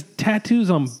 He has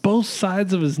tattoos on both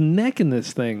sides of his neck in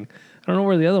this thing. I don't know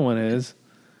where the other one is.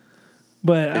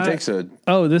 But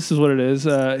this is what it is.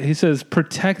 He says,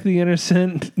 "Protect the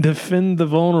innocent, defend the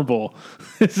vulnerable."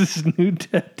 This is his new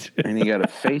tattoo, and he got a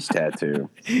face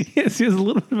tattoo. Yes, he has a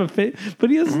little bit of a face,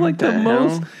 but he has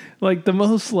the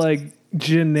most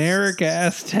generic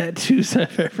ass tattoos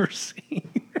I've ever seen.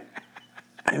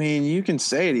 I mean, you can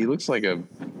say it. He looks like a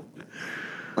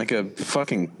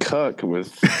fucking cuck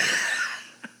with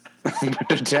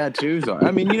tattoos on. I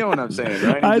mean, you know what I'm saying,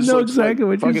 right? I know exactly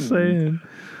what you're saying.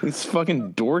 He's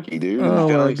fucking dorky, dude. Oh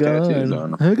my god! Tattoos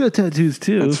on. I got tattoos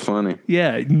too. That's funny.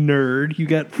 Yeah, nerd. You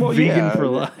got vegan for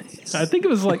life. I think it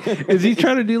was like, is he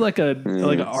trying to do like an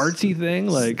artsy thing?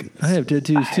 Like, I have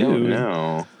tattoos too. I don't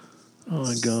know. Oh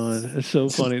my god, it's so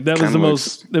funny. That was the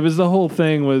most. It was the whole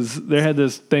thing. Was they had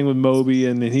this thing with Moby,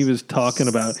 and he was talking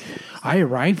about. I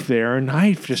arrived there, and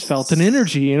I just felt an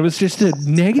energy, and it was just a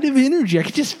negative energy. I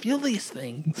could just feel these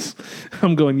things.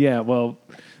 I'm going, yeah, well.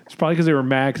 It's probably because they were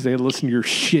mad because they had listened to your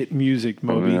shit music,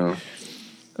 Moby. You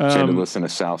had to listen to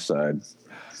Southside.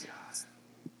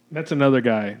 That's another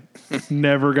guy.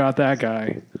 Never got that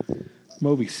guy.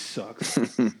 Moby sucks.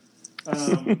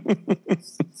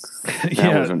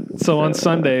 So on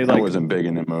Sunday, I wasn't big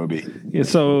into Moby. Yeah,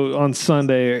 so on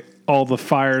Sunday, all the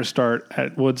fires start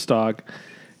at Woodstock,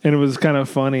 and it was kind of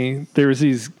funny. There was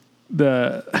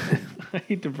I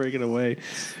hate to break it away,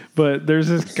 but there's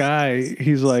this guy.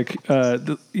 He's like,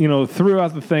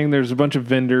 throughout the thing, there's a bunch of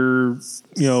vendor,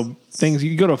 things.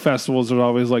 You go to festivals, there's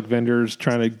always like vendors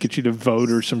trying to get you to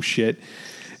vote or some shit.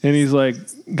 And he's like,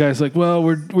 guys, like, well,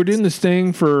 we're doing this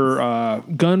thing for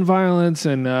gun violence,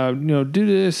 and do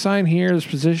this, sign here,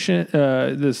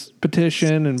 this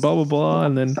petition, and blah blah blah.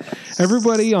 And then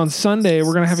everybody on Sunday,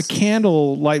 we're gonna have a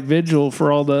candle light vigil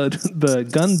for all the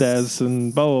gun deaths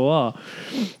and blah blah blah.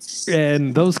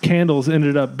 And those candles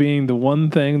ended up being the one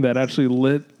thing that actually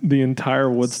lit the entire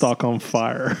Woodstock on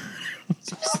fire.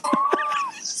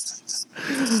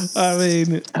 I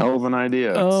mean, hell of an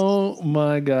idea. Oh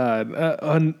my god!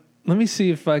 Let me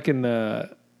see if I can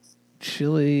Red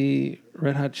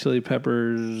Hot Chili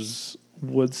Peppers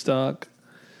Woodstock.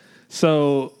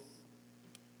 So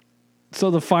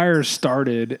the fire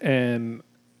started, and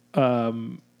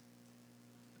and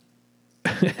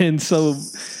so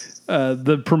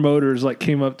the promoters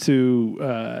came up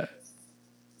to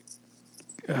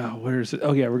where is it?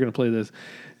 Oh yeah, we're gonna play this.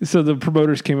 So the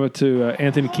promoters came up to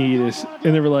Anthony Kiedis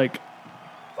and they were like,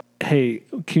 "Hey,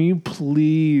 can you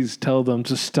please tell them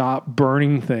to stop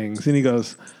burning things?" And he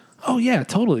goes, "Oh yeah,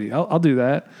 totally. I'll do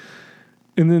that."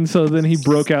 And then he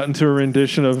broke out into a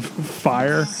rendition of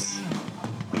Fire.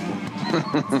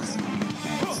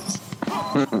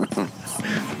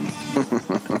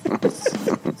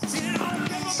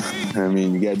 I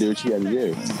mean, you gotta do what you gotta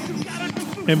do.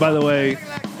 And by the way,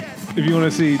 if you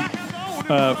want to see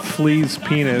Flea's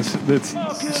penis that's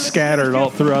scattered all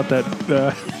throughout that,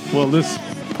 this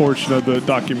portion of the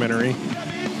documentary.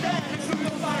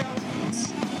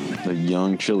 The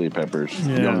young chili peppers.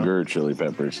 Yeah. Younger chili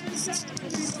peppers.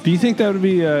 Do you think that would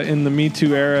be, in the Me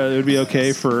Too era, it would be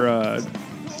okay for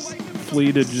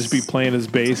Flea to just be playing his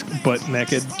bass butt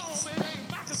naked?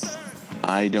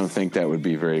 I don't think that would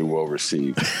be very well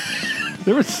received.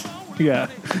 Yeah.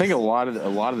 I think a lot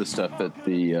of the stuff that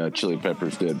the Chili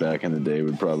Peppers did back in the day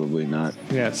would probably not.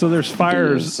 Yeah. So there's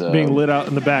fires being lit out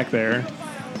in the back there.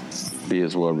 Be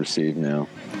as well received now.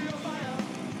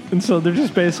 And so they're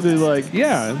just basically like,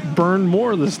 yeah, burn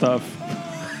more of the stuff.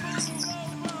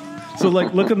 So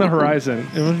like, look in the horizon.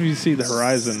 And what if you see the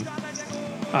horizon?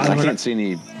 I can't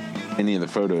see any of the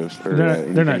photos. Or,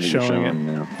 they're not showing it.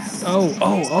 Now.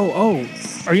 Oh.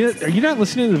 Are you not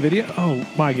listening to the video? Oh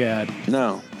my God.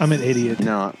 No. I'm an idiot.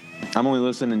 No. I'm only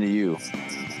listening to you.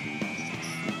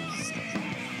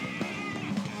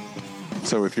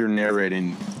 So if you're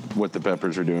narrating what the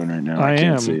Peppers are doing right now, I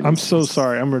can't see them. I'm so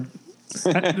sorry. This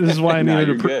is why I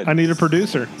need a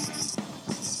producer.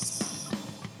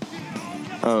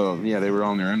 Oh, yeah, they were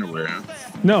all in their underwear, huh?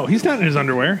 No, he's not in his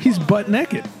underwear. He's butt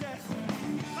naked.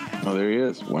 Oh, there he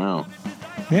is. Wow.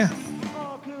 Yeah.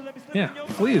 Yeah.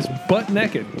 Flea is butt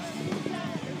naked.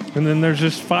 And then there's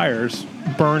just fires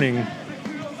burning.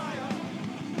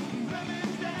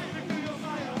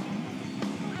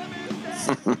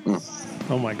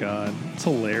 Oh my God. It's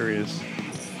hilarious.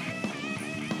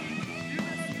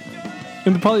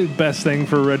 And probably the best thing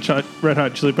for Red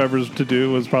Hot Chili Peppers to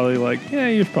do was probably like, yeah,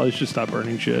 you probably should stop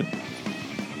burning shit.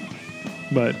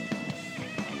 But.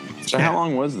 So how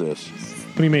long was this?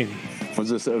 What do you mean? Was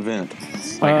this event?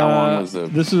 Like how long was the...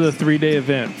 This is a 3-day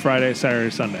event, Friday,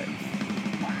 Saturday, Sunday.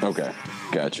 Okay,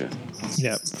 gotcha.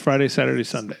 Yeah, Friday, Saturday,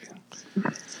 Sunday.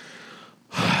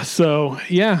 So,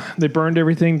 yeah, they burned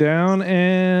everything down,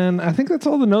 and I think that's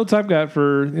all the notes I've got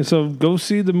for... So go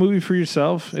see the movie for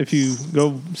yourself. If you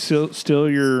go steal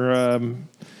your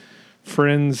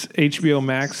friend's HBO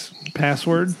Max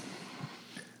password.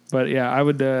 But, yeah, I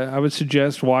would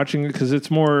suggest watching it because it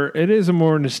is a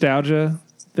more nostalgia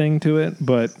thing to it,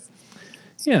 but,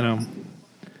 you know.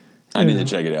 I need to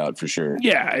check it out for sure.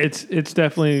 Yeah, it's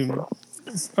definitely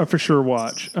a for sure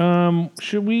watch.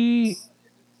 Should we...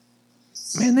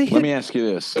 Man, Let me ask you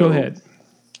this. So go ahead.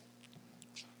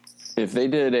 If they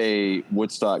did a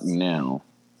Woodstock now...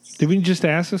 Did we just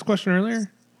ask this question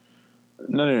earlier?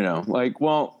 No. Like,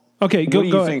 well... Okay, go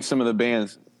ahead. Think some of the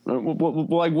bands...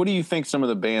 Like, what do you think some of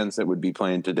the bands that would be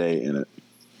playing today in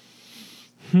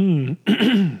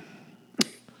it?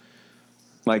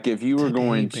 Like, if you were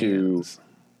going to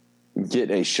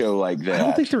get a show like that... I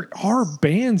don't think there are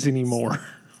bands anymore.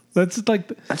 That's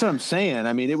what I'm saying.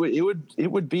 I mean, it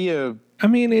would be a... I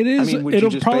mean, it is... would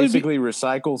you just basically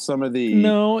recycle some of the...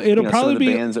 No, it'll probably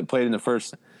be... bands that played in the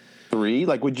first 3?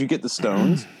 Like, would you get the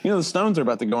Stones? The Stones are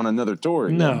about to go on another tour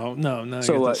again. No.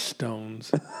 So, the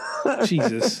Stones.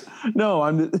 Jesus. No,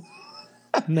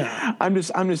 No. I'm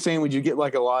just saying, would you get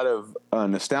like a lot of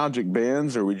nostalgic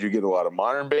bands, or would you get a lot of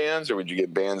modern bands, or would you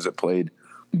get bands that played,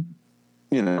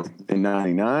 in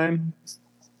 99?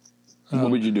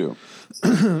 What would you do?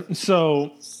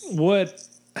 So what?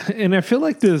 And I feel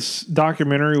like this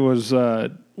documentary was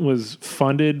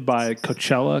funded by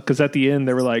Coachella, because at the end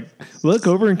they were like, "Look,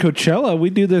 over in Coachella, we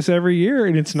do this every year,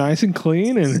 and it's nice and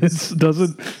clean, and it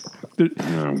doesn't it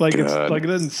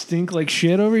doesn't stink like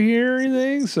shit over here or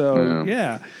anything." So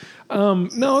yeah.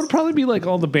 No, it'd probably be like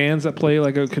all the bands that play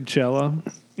like a Coachella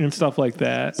and stuff like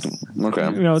that.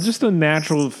 Okay, just the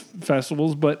natural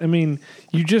festivals. But I mean,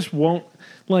 you just won't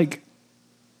like.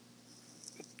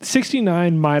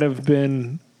 69 might have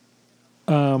been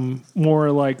more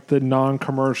like the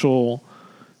non-commercial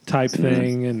type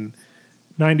thing, and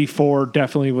 94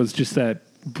 definitely was just that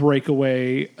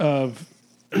breakaway of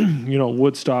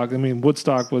Woodstock. I mean,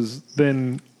 Woodstock was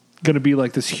then going to be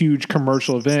like this huge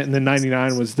commercial event, and then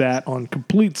 99 was that on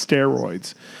complete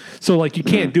steroids. So like you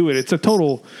can't do it. It's a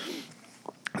total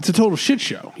shit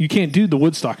show. You can't do the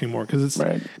Woodstock anymore because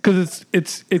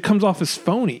it comes off as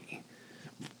phony.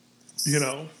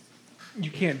 You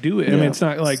can't do it. I mean, it's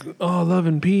not like, oh, love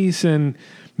and peace and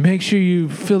make sure you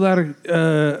fill out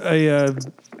an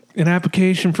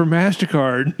application for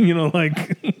MasterCard.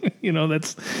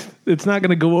 It's not going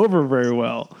to go over very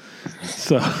well.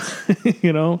 So,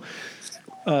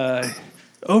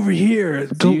 over here.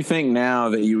 Do you think now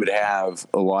that you would have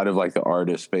a lot of like the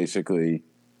artists basically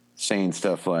saying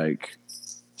stuff like,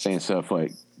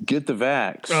 get the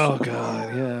vax? Oh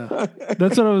God, yeah.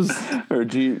 That's what I was. Or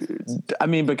do you? I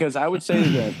mean, because I would say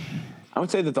that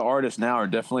the artists now are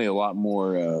definitely a lot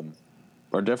more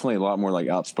like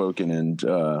outspoken and.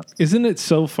 Isn't it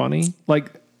so funny?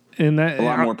 Like in that a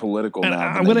lot more political now.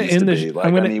 I'm going to end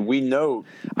the. We know.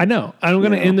 I know. I'm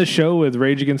going to end the show with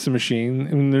Rage Against the Machine,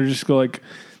 and they're just go like,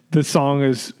 the song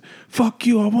is "Fuck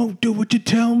you, I won't do what you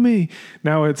tell me."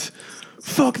 Now it's.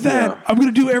 Fuck that! Yeah. I'm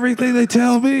gonna do everything they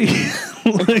tell me.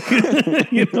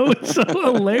 It's so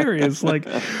hilarious. Like,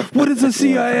 what is the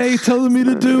CIA telling me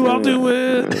to do? I'll do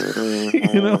it.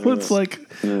 It's like,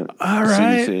 all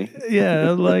right,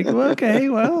 yeah. Like, okay,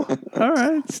 well, all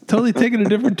right. It's totally taking a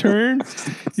different turn.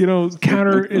 It's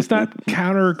not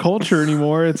counterculture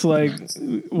anymore. It's like,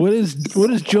 what is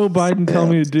Joe Biden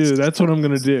telling me to do? That's what I'm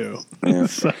gonna do. Yeah.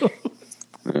 So,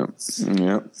 yeah.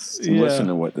 Listen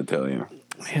to what they tell you.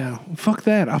 Yeah, fuck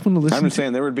that. I'm going to listen. I'm just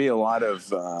saying there would be a lot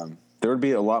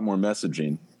more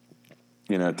messaging,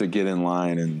 to get in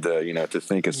line and to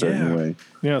think a certain way.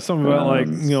 Yeah, something about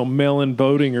mail-in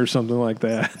voting or something like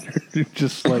that.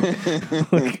 Just like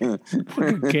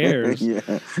who cares?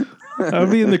 Yeah. I'd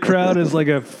be in the crowd as like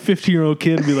a 15-year-old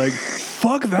kid and be like,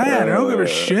 "Fuck that! I don't give a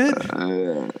shit."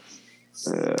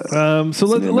 So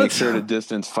let's make sure to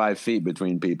distance 5 feet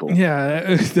between people.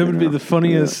 Yeah, that would be the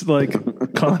funniest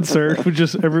concert with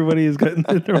just everybody has gotten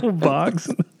in their own box.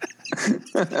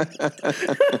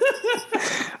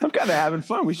 I'm kind of having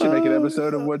fun. We should make an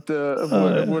episode of what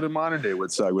a modern day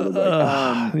would suck.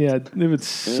 Yeah, it would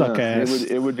suck ass.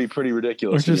 It would be pretty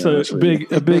ridiculous. Or just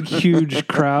a big, huge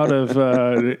crowd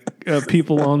of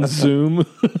people on Zoom,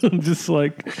 just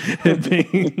like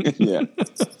hitting. Yeah,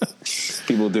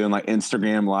 people doing like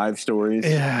Instagram live stories.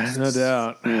 Yeah, no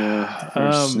doubt. Yeah,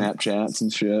 Snapchats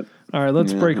and shit. All right,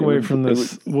 let's break away from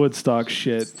this Woodstock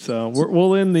shit. So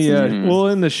we'll end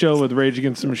the show with Rage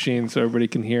Against the Machine, so everybody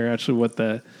can hear actually what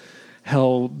the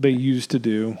hell they used to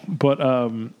do. But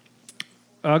I'm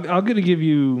going to give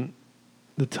you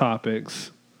the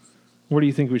topics. Where do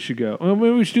you think we should go? Well,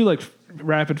 maybe we should do like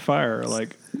rapid fire.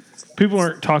 Like people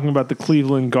aren't talking about the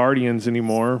Cleveland Guardians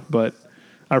anymore, but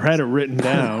I've had it written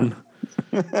down.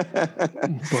 But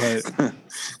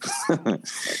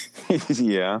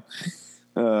yeah.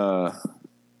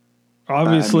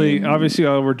 Obviously,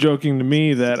 we're joking to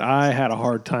me that I had a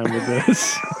hard time with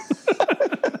this.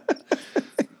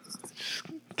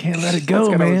 Can't let it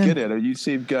go, man. Get it. You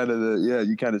seem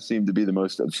you kind of seem to be the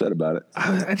most upset about it.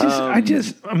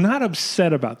 I'm not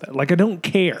upset about that. Like, I don't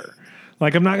care.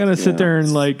 Like, I'm not going to sit there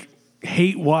and like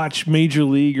hate watch Major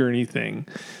League or anything.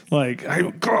 Like,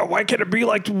 God, why can't it be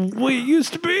like the way it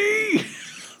used to be?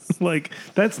 Like,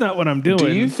 that's not what I'm doing.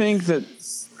 Do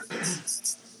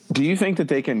you think that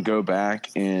they can go back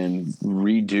and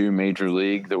redo Major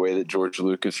League the way that George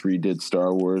Lucas redid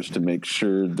Star Wars to make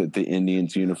sure that the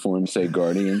Indians' uniforms say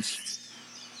Guardians?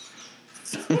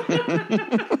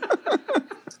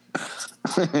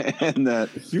 and that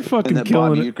you're fucking and that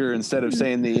killing Bob it. Uecker, instead of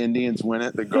saying the Indians win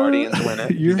it, the Guardians win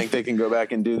it. You think they can go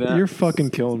back and do that? You're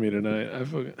fucking killing me tonight.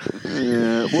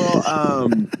 Yeah. Well,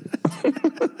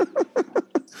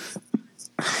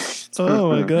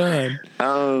 oh my God!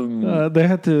 They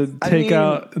had to take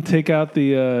out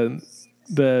the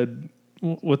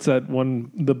what's that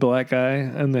one, the black guy,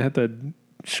 and they had to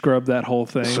scrub that whole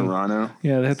thing. Serrano.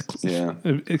 Yeah, they had to.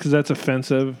 Because that's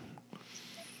offensive.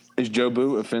 Is Joe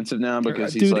Boo offensive now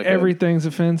because he's dude? Like everything's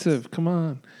offensive. Come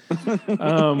on.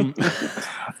 How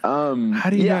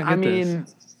do you not get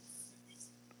this?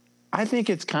 I think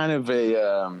it's kind of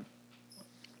a.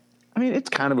 It's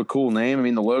kind of a cool name. I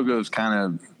mean, the logo's kind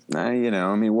of.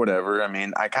 Whatever. I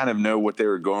mean, I kind of know what they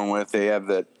were going with. They have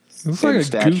that. It looks like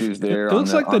statues there. It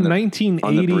looks like the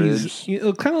 1980s.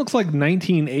 It kind of looks like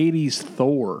 1980s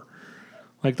Thor,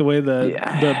 like the way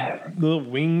the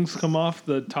wings come off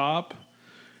the top.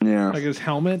 Yeah, like his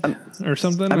helmet or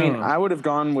something. I would have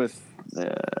gone with.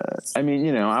 I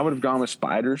would have gone with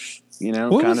spiders.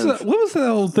 What was the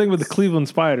whole thing with the Cleveland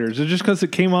Spiders? Is it just because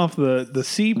it came off the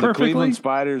sea perfectly? The Cleveland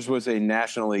Spiders was a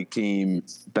National League team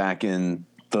back in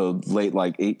the late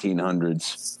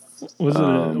 1800s. Was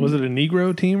it a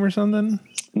Negro team or something?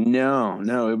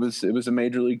 No, it was a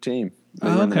Major League team. They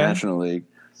were in the National League,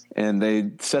 and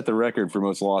they set the record for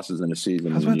most losses in a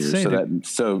season.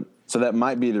 So that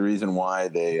might be the reason why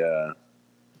they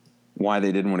why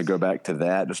they didn't want to go back to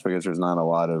that, just because there's not a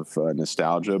lot of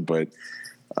nostalgia. But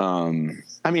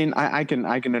I mean, I can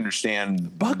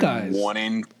understand Buckeyes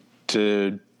wanting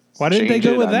to. Why didn't they change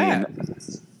go it. with I that?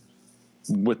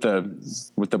 mean, with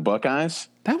the Buckeyes?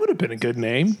 That would have been a good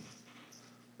name.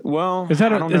 Well, Is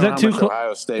that I don't know how too much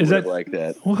Ohio State would like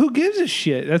that. Well, who gives a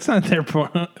shit? That's not their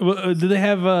point. Do they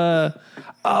have I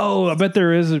bet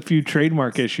there is a few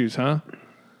trademark issues, huh?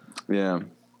 Yeah.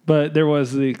 But there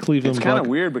was the Cleveland. It's kind of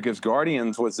weird because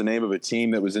Guardians was the name of a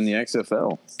team that was in the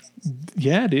XFL.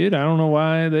 Yeah, dude. I don't know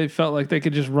why they felt like they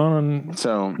could just run.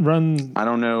 I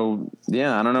don't know.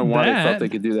 Yeah, I don't know why they felt they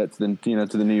could do that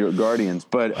to the New York Guardians.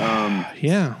 But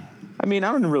yeah. I mean,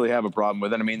 I don't really have a problem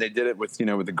with it. I mean, they did it with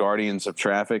the Guardians of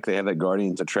Traffic. They have that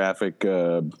Guardians of Traffic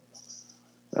bridge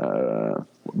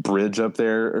up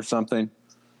there or something.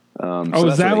 So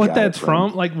is that what that's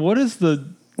from? Like, what is the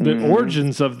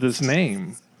origins of this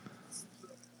name?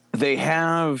 They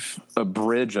have a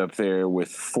bridge up there with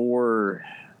 4,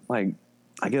 like,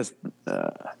 I guess.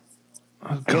 I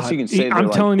guess you can say. I'm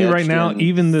telling you right now,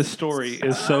 even this story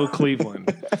is so Cleveland.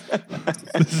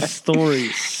 This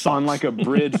story on like a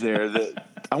bridge there. That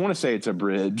I want to say it's a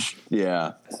bridge.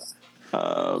 Yeah.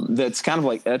 That's kind of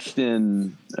like etched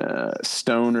in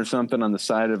stone or something on the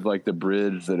side of like the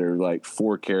bridge that are like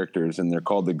 4 characters, and they're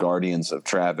called the Guardians of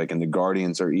Traffic, and the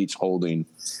Guardians are each holding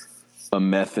a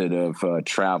method of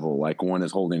travel. Like one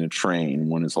is holding a train,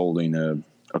 one is holding a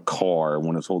car,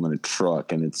 one is holding a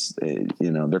truck, and it's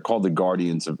they're called the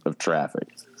Guardians of Traffic.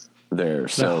 There,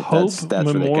 so that's Memorial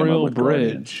what they came up with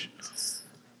Bridge.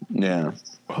 Yeah.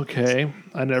 Okay,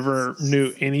 I never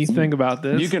knew anything about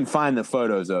this. You can find the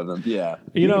photos of them. Yeah,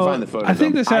 you can find the photos. I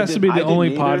think this has to be the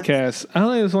only either. podcast. I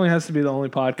don't think this only has to be the only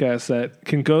podcast that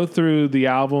can go through the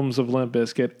albums of Limp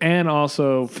Bizkit and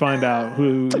also find out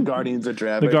who the Guardians of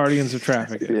Traffic. The Guardians of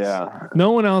Traffic is. Yeah,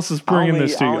 no one else is bringing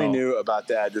this to you. I only knew about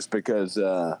that just because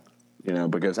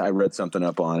because I read something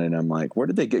up on it, and I'm like, where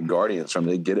did they get Guardians from?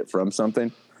 Did they get it from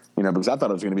something? Because I thought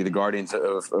it was going to be the Guardians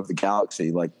of the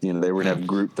Galaxy. Like, they were going to have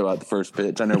Groot throw out the first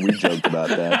pitch. I know we joked about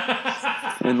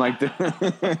that. And like, they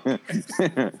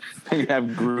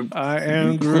have Groot. I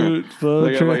am Groot.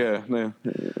 Like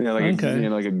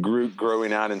a Groot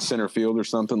growing out in center field or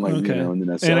something. Like, and then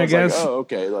I guess, like, oh,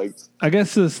 okay. Like, I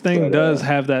guess this thing does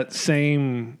have that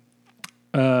same.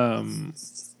 The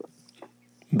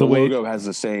logo has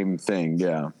the same thing.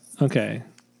 Yeah. Okay.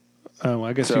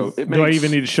 I guess so do I even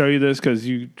need to show you this? Because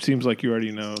seems like you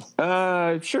already know.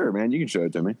 Sure, man. You can show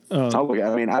it to me. I'll look.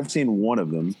 I mean, I've seen one of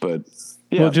them, but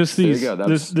yeah. Well, just these. There you go.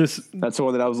 That's the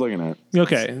one that I was looking at.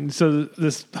 Okay, so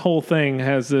this whole thing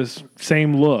has this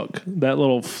same look that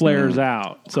little flares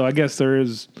out. So I guess there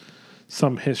is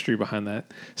some history behind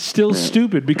that. Still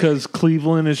stupid because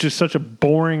Cleveland is just such a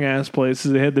boring ass place.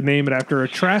 They had to name it after a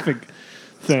traffic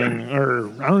thing, or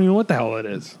I don't even know what the hell it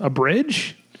is. A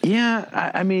bridge.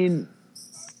 Yeah, I mean,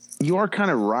 you are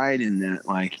kind of right in that.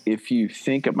 Like, if you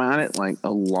think about it, like a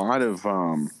lot of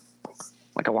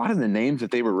the names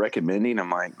that they were recommending, I'm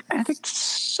like, I think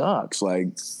sucks. Like,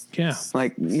 yeah,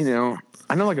 like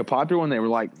I know like a popular one. They were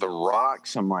like The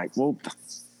Rocks. I'm like, well,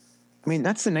 I mean,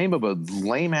 that's the name of a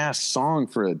lame ass song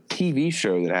for a TV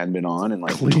show that hadn't been on in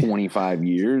like 25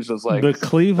 years. I was like, the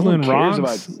Cleveland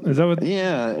Rocks. Is that what?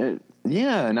 Yeah.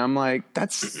 Yeah, and I'm like, I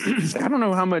don't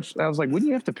know how much. I was like, wouldn't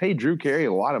you have to pay Drew Carey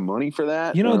a lot of money for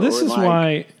that?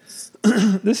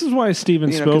 This is why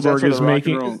Steven Spielberg is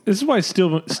making. This is why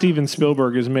Steven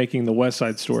Spielberg is making the West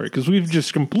Side Story, because we've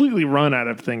just completely run out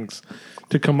of things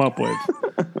to come up with.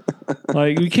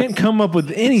 Like, we can't come up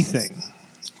with anything.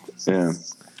 Yeah,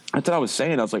 that's what I was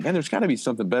saying. I was like, man, there's got to be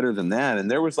something better than that. And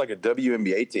there was like a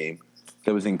WNBA team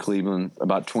that was in Cleveland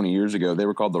about 20 years ago. They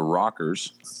were called the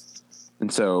Rockers. And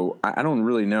so I don't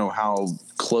really know how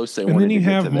close they wanted to get to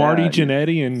that. And then you have Marty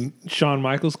Jannetty and Shawn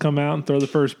Michaels come out and throw the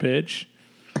first pitch.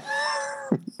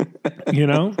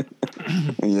 Yeah.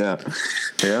 Yeah.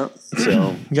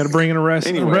 So you got to bring in a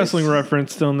wrestling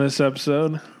reference on this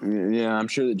episode. Yeah, I'm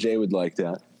sure that Jay would like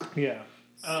that. Yeah.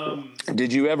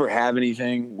 Did you ever have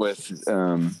anything with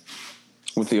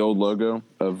the old logo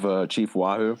of Chief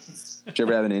Wahoo? Did you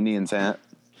ever have an Indians hat?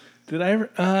 Did I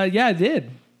ever? Yeah, I did.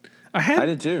 I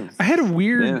did too. I had a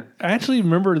weird. Yeah. I actually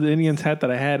remember the Indians hat that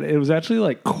I had. It was actually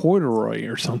like corduroy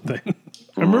or something. I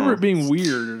remember it being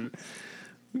weird.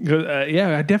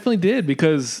 Yeah, I definitely did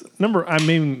because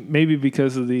maybe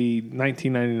because of the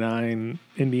 1999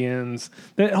 Indians,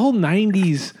 that whole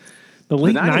 90s, the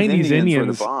late 90s Indians.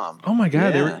 Were the bomb. Oh my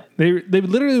god, yeah. they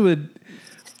literally would.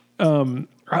 The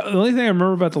only thing I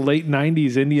remember about the late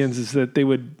 90s Indians is that they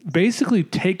would basically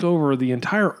take over the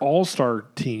entire All-Star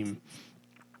team.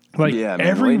 Like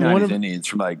every late one 90s of Indians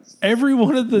from like every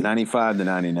one of the 95 to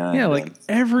 99. Yeah, like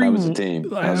every that was a team.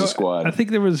 That was a squad. I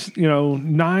think there was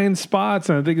 9 spots,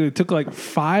 and I think they took like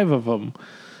 5 of them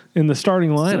in the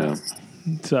starting lineup.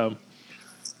 Yeah. So,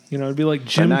 it'd be like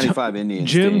Jim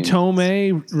Indians Jim team.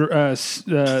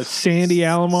 Tomei, Sandy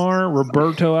Alomar,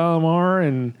 Roberto Alomar,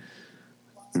 and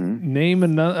name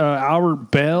another Albert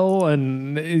Bell,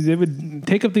 and they would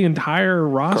take up the entire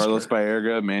roster. Carlos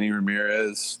Baerga, Manny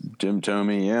Ramirez, Jim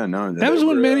Tomey. Yeah, no, that was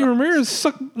when Manny Ramirez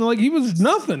sucked. Like he was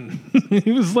nothing.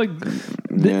 He was like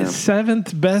the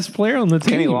 7th best player on the team.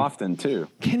 Kenny Lofton too.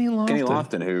 Kenny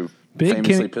Lofton, who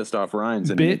famously pissed off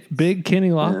Ryans. Big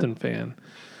Kenny Lofton fan.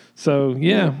 So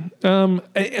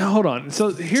hold on.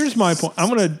 So here's my point.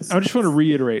 I just want to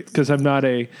reiterate because I'm not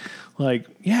a. Like,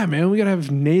 yeah, man, we got to have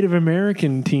Native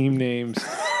American team names.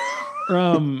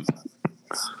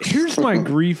 Here's my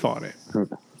grief on it.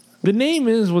 The name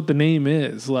is what the name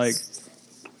is. Like,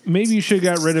 maybe you should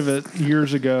have got rid of it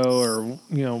years ago or,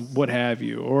 what have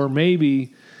you. Or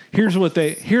maybe here's what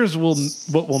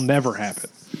will never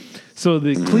happen. So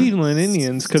the Cleveland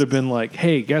Indians could have been like,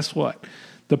 hey, guess what?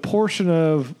 The portion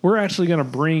of, we're actually going to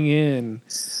bring in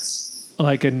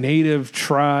like a native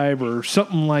tribe or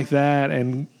something like that.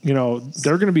 And,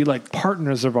 they're going to be like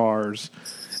partners of ours.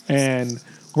 And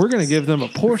we're going to give them a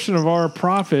portion of our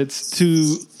profits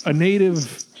to a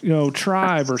native,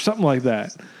 tribe or something like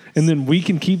that. And then we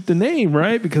can keep the name,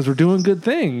 right? Because we're doing good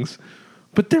things.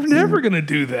 But they're never going to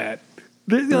do that.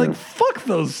 They're like, fuck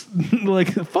those,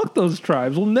 fuck those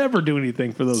tribes. We'll never do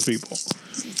anything for those people,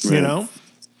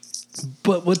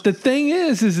 But what the thing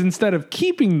is instead of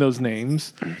keeping those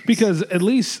names, because at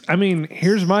least,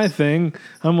 here's my thing.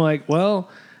 I'm like, well,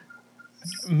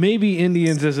 maybe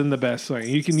Indians isn't the best thing.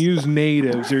 You can use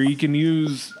natives or you can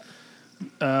use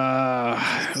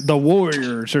the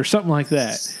Warriors or something like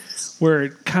that, where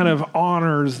it kind of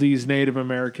honors these Native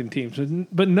American teams.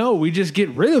 But no, we just get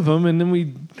rid of them and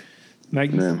then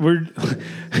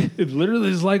it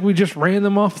literally is like we just ran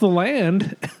them off the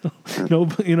land,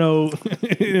 in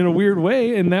a weird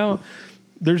way. And now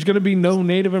there's going to be no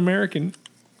Native American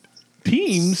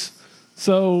teams.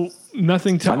 So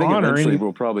nothing to honor. I think eventually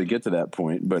we'll probably get to that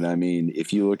point. But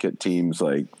if you look at teams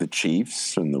like the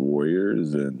Chiefs and the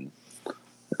Warriors and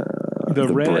the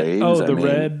Braves. Oh,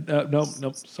 Red.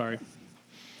 Nope. Sorry.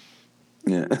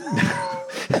 Yeah.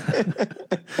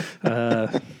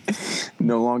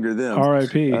 No longer them.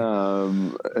 R.I.P.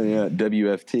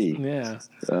 WFT. Yeah.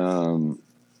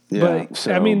 But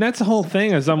so, that's the whole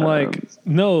thing. Is I'm like,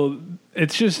 no,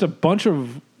 it's just a bunch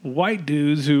of white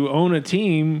dudes who own a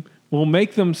team will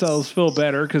make themselves feel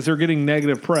better because they're getting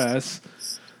negative press,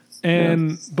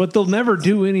 but they'll never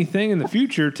do anything in the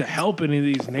future to help any of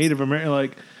these Native American.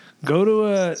 Like, go to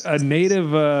a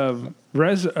native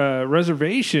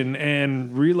reservation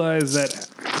and realize that,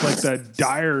 like, the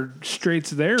dire straits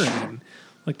they're in,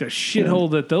 like the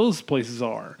shithole that those places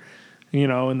are,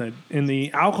 in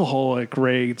the alcoholic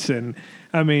rates. And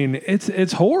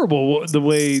it's horrible the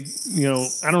way,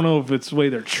 I don't know if it's the way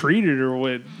they're treated or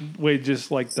what way just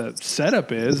like the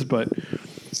setup is, but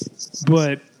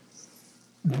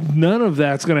none of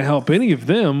that's going to help any of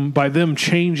them by them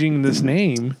changing this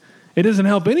name. It doesn't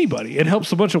help anybody. It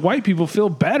helps a bunch of white people feel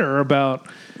better about,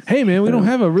 hey, man, we don't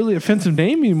have a really offensive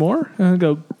name anymore. And I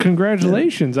go,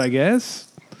 congratulations, I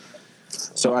guess.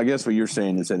 So I guess what you're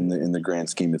saying is that in the grand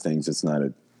scheme of things, it's not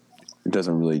it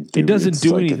doesn't really do, it doesn't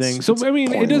do anything.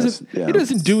 It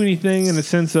doesn't do anything in the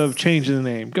sense of changing the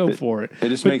name. Go for it. It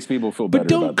just makes people feel better. But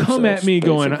don't come at me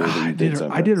going, I did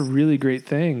a really great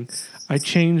thing. I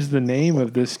changed the name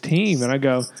of this team. And I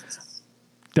go,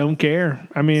 don't care.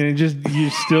 You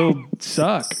still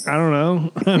suck. I don't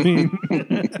know.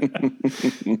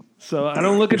 So I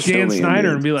don't look at Dan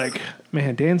Snyder and be like,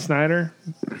 man, Dan Snyder,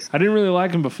 I didn't really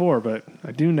like him before, but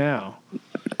I do now.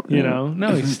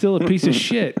 No, he's still a piece of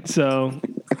shit. So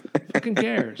fucking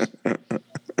cares.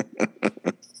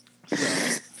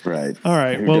 Right. All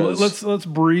right. Let's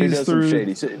breeze through.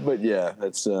 Some shady, but yeah,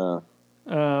 that's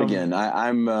again.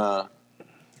 I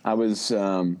was.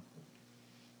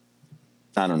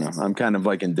 I don't know. I'm kind of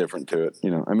like indifferent to it.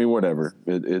 Whatever.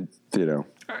 It.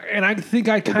 And I think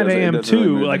I kind of am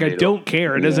too. Really like I don't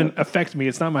care. It doesn't affect me.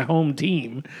 It's not my home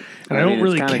team, and I don't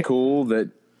really. It's kind of cool that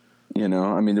we're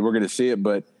going to see it,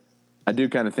 but I do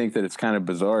kind of think that it's kind of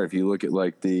bizarre if you look at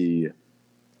like the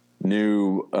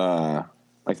new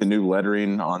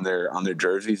lettering on their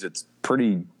jerseys. It's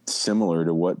pretty similar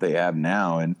to what they have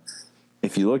now, and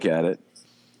if you look at it,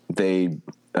 they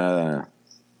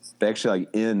actually like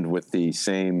end with the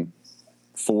same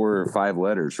 4 or 5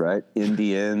 letters, right?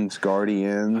 Indians,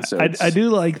 Guardians. So I do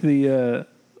like the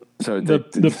So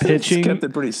the pitching kept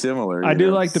it pretty similar. I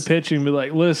do like the pitching, but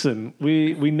like, listen,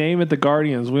 we name it the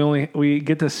Guardians. We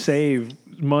get to save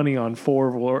money on four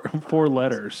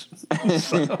letters.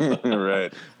 So,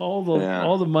 right.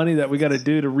 All the money that we got to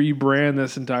do to rebrand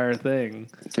this entire thing,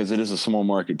 because it is a small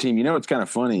market team. You know what's kind of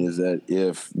funny is that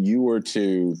if you were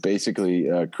to basically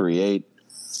create,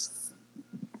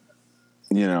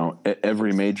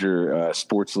 every major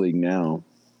sports league now,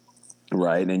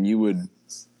 right, and you would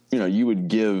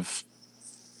give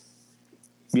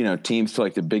teams to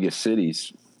like the biggest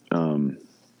cities.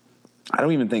 I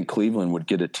don't even think Cleveland would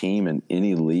get a team in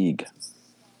any league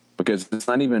because it's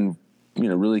not even,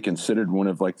 really considered one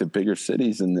of like the bigger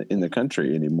cities in the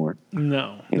country anymore.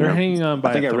 No, they're hanging on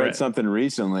by a thread. I read something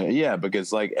recently. Yeah,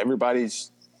 because like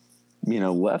everybody's,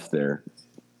 left there.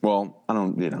 Well, I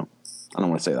don't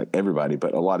want to say like everybody,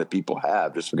 but a lot of people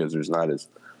have, just because there's not as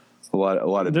a lot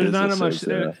of there's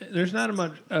businesses. There's not a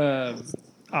much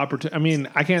opportunity. I mean,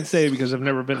 I can't say because I've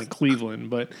never been to Cleveland,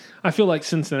 but I feel like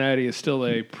Cincinnati is still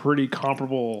a pretty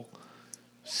comparable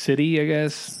city, I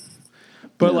guess.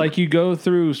 But like you go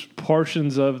through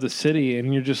portions of the city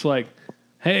and you're just like,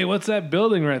 hey, what's that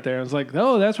building right there? And it's like,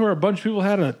 oh, that's where a bunch of people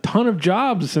had a ton of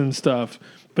jobs and stuff.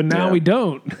 But now we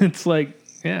don't. It's like,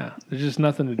 there's just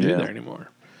nothing to do there anymore.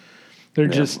 They're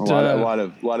just a lot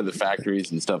of the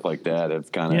factories and stuff like that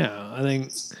have kind of I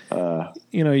think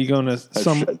you go into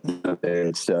some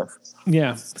and stuff.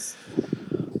 Yeah.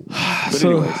 But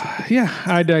So anyways.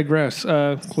 I digress.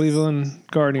 Cleveland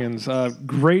Guardians,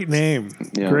 great name.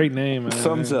 Yeah. Great name.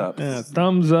 Thumbs up. Yeah,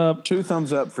 thumbs up. 2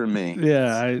 thumbs up for me.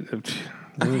 Yeah,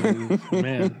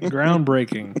 man,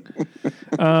 groundbreaking.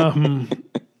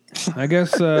 I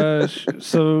guess.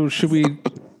 So should we?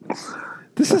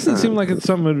 This doesn't seem like it's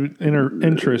something that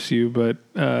interests you, but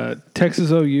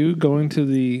Texas OU going to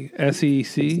the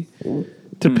SEC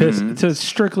to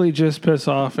strictly just piss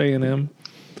off A&M.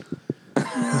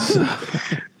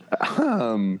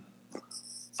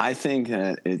 I think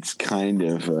that it's kind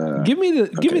of give me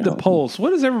the pulse. What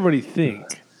does everybody think?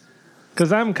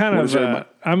 Because I'm kind of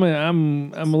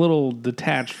I'm a little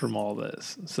detached from all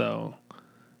this, so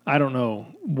I don't know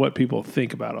what people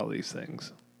think about all these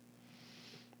things.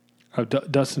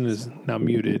 Dustin is now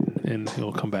muted, and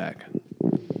he'll come back.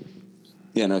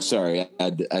 Yeah, no, sorry, I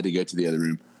had to go to the other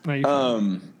room. No, you're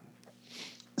fine.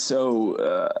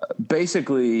 So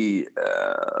basically,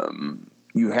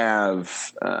 you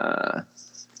have,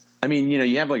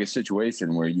 you have like a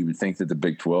situation where you would think that the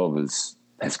Big 12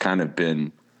 has kind of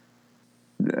been,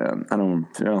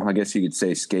 I guess you could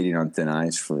say skating on thin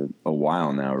ice for a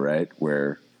while now, right?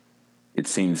 Where it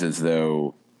seems as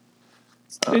though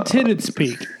it's hit its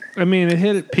peak. I mean, it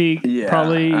hit its peak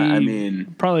probably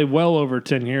probably well over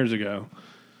 10 years ago.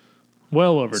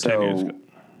 Well over 10 years ago.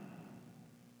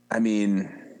 I mean,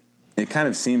 it kind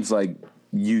of seems like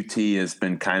UT has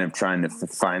been kind of trying to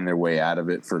find their way out of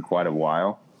it for quite a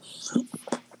while.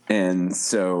 And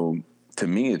so to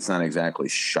me, it's not exactly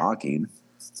shocking.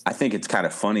 I think it's kind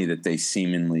of funny that they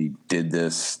seemingly did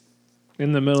this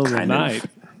in the middle of the night.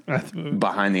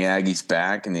 Behind the Aggies'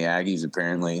 back, and the Aggies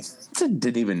apparently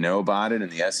didn't even know about it, and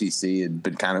the SEC had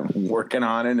been kind of working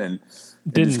on it and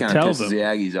didn't just kind tell of pisses them. the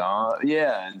Aggies off.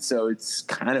 Yeah, and so it's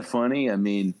kind of funny. I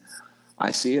mean,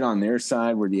 I see it on their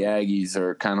side where the Aggies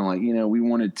are kind of like, we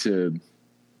wanted to,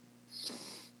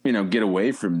 get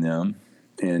away from them,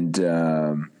 and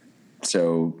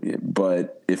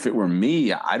but if it were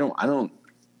me, I don't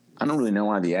really know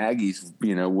why the Aggies,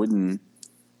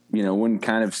 wouldn't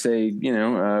kind of say,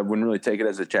 wouldn't really take it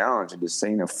as a challenge and just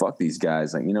say, fuck these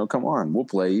guys. Like, come on, we'll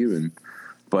play you.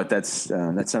 But that's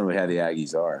not really how the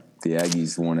Aggies are. The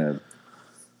Aggies want to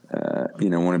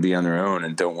be on their own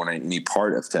and don't want any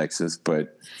part of Texas.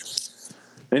 But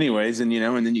anyways, and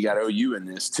then you got OU in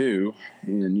this too.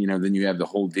 And, then you have the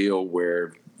whole deal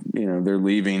where, they're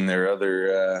leaving their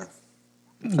other,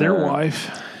 their wife.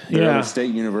 Their other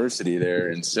state university there.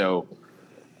 And so,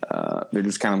 they're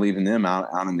just kind of leaving them out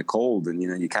in the cold, and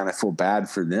you kind of feel bad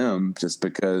for them just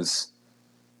because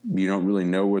you don't really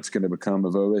know what's going to become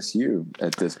of OSU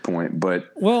at this point.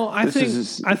 But I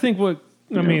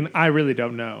really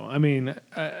don't know. I mean,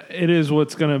 it is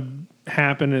what's going to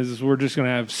happen is we're just going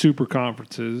to have super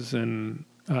conferences, and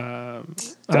that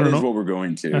is what we're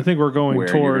going to. I think we're going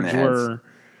towards where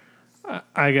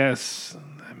I guess.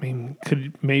 I mean,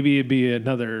 could maybe it be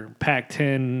another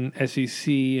Pac-10, SEC,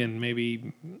 and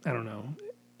maybe, I don't know,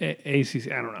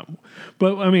 ACC, I don't know.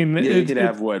 But, I mean... you could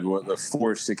have, the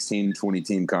 4, 16,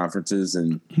 20-team conferences,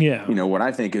 and, what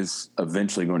I think is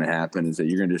eventually going to happen is that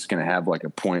you're just going to have, like, a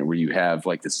point where you have,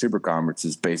 like, the super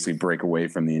conferences basically break away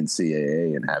from the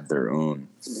NCAA and have their own...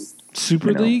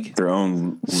 Super League? Their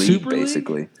own league, Super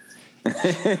basically. League?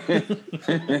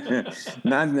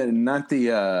 not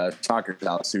the Soccer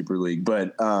South Super League,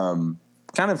 but kind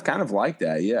of like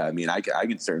that. Yeah, I mean, I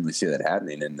can certainly see that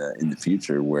happening in the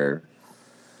future, where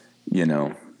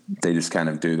they just kind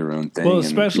of do their own thing. Well,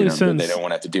 especially since they don't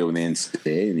want to have to deal with the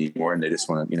NCAA anymore, and they just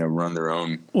want to run their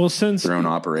own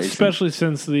operation. Especially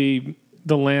since the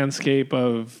landscape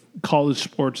of college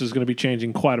sports is going to be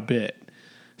changing quite a bit.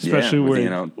 Especially with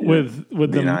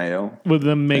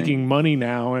them making money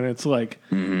now, and it's like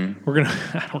we're gonna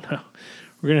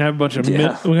have a bunch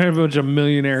of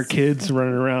millionaire kids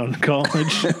running around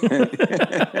college.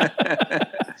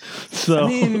 So I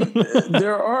mean,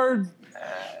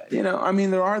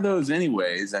 there are those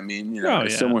anyways. I mean,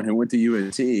 as someone who went to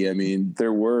UNT, I mean,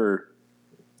 there were,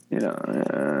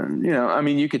 I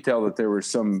mean, you could tell that there were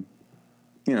some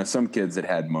kids that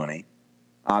had money.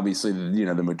 Obviously,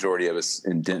 the majority of us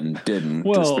in Denton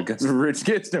didn't, just because rich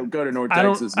kids don't go to North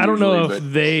Texas. I don't know if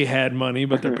they had money,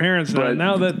 but their parents did.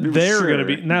 Now that they're going to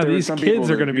be, these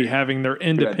kids are going to be having their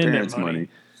independent money.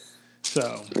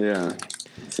 So yeah,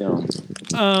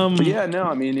 but yeah, no,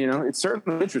 I mean, it's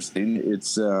certainly interesting.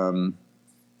 It's going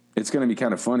to be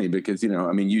kind of funny because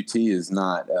I mean, UT is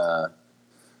not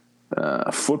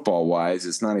football wise,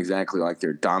 it's not exactly like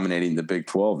they're dominating the Big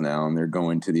 12 now, and they're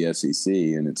going to the SEC,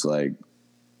 and it's like.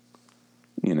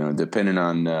 Depending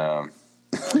on,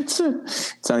 it's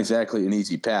not exactly an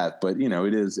easy path, but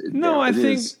it is.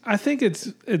 I think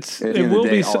it will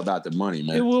be all about the money,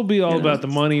 man. It will be all about the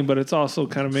money, but it's also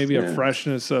kind of maybe a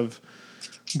freshness of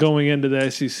going into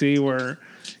the SEC where,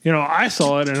 I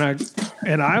saw it and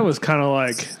I was kind of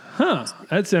like, huh,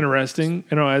 that's interesting.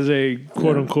 As a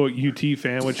quote unquote UT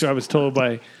fan, which I was told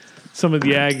by some of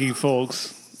the Aggie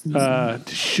folks to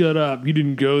shut up, you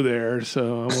didn't go there,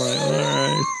 so I'm like, all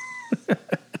right.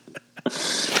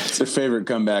 It's a favorite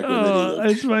comeback.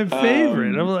 It's my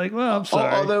favorite. I'm like, well, I'm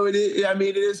sorry. Although it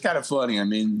is kind of funny. I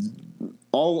mean,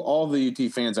 all the UT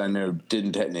fans I know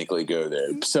didn't technically go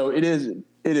there, so it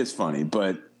is funny,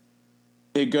 but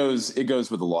it goes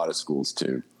with a lot of schools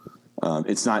too.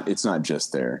 It's not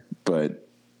just there, but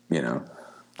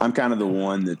I'm kind of the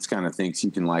one that's kind of thinks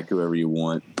you can like whoever you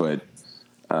want, but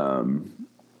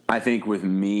I think with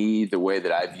me, the way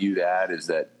that I view that is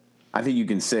that I think you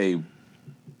can say,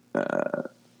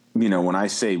 when I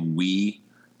say we,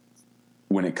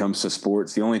 when it comes to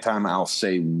sports, the only time I'll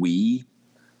say we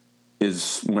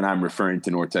is when I'm referring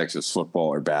to North Texas football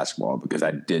or basketball, because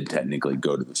I did technically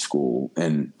go to the school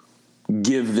and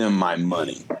give them my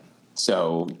money.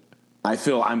 So I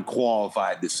feel I'm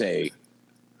qualified to say,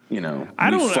 we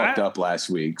fucked up last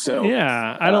week. So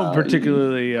yeah, I don't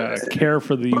particularly care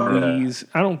for the we's.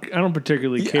 I don't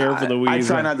particularly care for the we's. I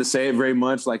try not to say it very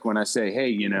much. Like when I say,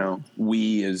 hey,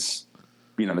 we is,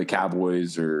 the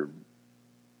Cowboys or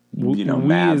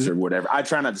Mavs or whatever. I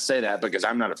try not to say that because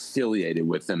I'm not affiliated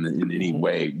with them in any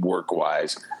way work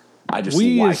wise. I just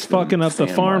is fucking up the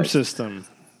farm system.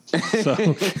 So.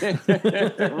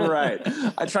 Right.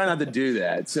 I try not to do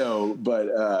that. So, but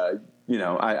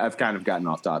I've kind of gotten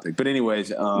off topic. But anyways,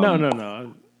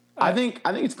 no. I think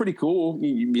it's pretty cool.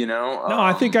 No,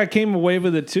 I think I came away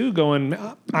with it too. Going,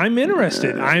 I'm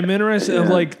interested.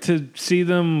 Like to see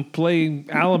them play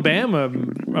Alabama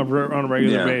on a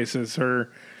regular basis.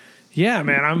 Or,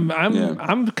 man,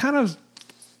 I'm kind of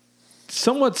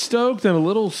somewhat stoked and a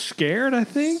little scared. I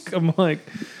think I'm like.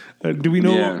 Do we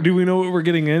know what we're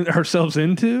getting ourselves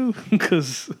into?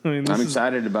 Because I'm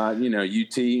excited about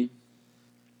UT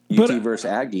versus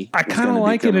Aggie. I kind of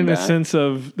like it in a sense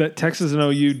of that Texas and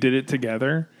OU did it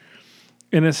together.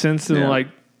 In a sense that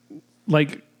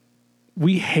like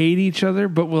we hate each other,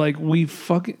 but we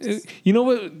fucking. You know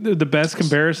what? The best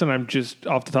comparison I'm just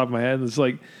off the top of my head is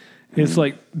like it's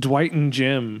like Dwight and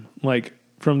Jim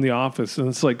from The Office, and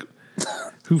it's like.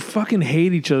 Who fucking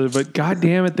hate each other, but god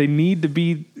damn it, they need to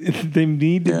be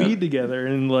together,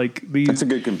 and that's a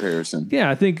good comparison. Yeah,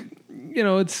 I think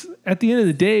it's at the end of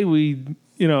the day we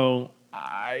you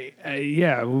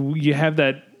have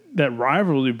that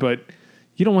rivalry, but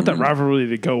you don't want that rivalry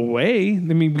to go away. I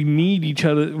mean, we need each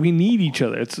other.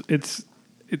 It's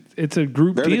a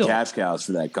group deal. They're the cash cows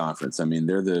for that conference. I mean,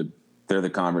 they're the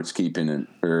conference keeping it,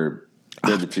 or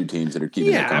they're the two teams that are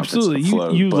keeping the conference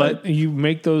afloat. You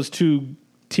make those two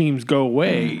teams go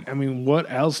away. I mean, what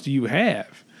else do you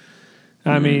have?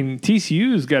 I mean,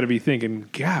 TCU's got to be thinking,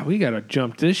 God, we got to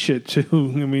jump this shit too.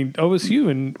 I mean,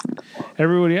 OSU and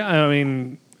everybody else. I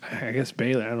mean, I guess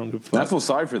Baylor. I don't give a fuck. I feel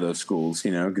sorry for those schools,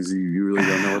 because you really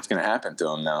don't know what's going to happen to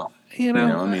them now.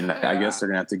 I mean, I guess they're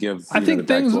going to have to give I think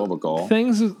the Pac-12 a call.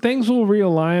 Things will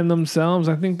realign themselves.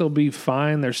 I think they'll be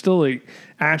fine. They're still a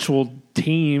actual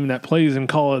team that plays in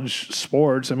college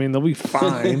sports. I mean, they'll be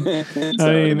fine.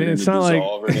 It's not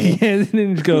like they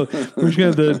didn't just go, we're just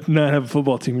going to not have a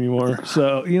football team anymore.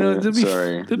 So,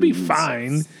 they'll be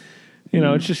fine.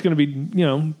 It's just going to be,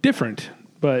 different.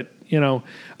 But, have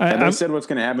they said what's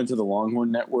going to happen to the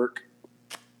Longhorn Network?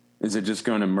 Is it just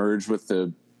going to merge with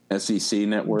the SEC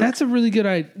network? That's a really good.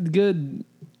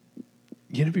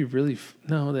 It'd be really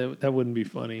no. That wouldn't be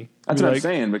funny. That's what I'm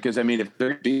saying, because if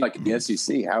they're be like the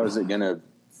SEC, how is it gonna?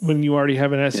 When you already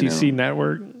have an SEC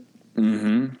network.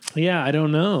 Mm-hmm. Yeah, I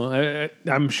don't know.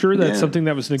 I'm sure that's something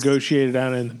that was negotiated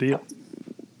out in the deal.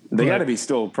 They got to be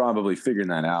still probably figuring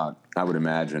that out, I would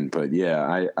imagine. But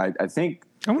yeah, I think.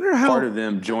 I wonder how part of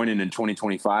them joining in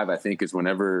 2025. I think is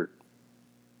whenever,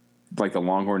 like, the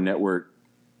Longhorn Network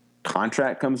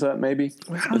contract comes up, maybe.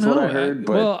 That's what I heard.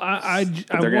 But I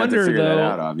they're wonder figure though.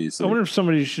 That out, obviously. I wonder if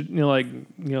somebody should,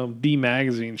 D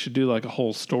Magazine should do like a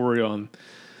whole story on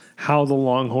how the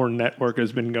Longhorn Network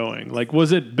has been going. Like,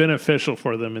 was it beneficial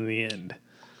for them in the end?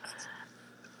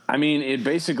 It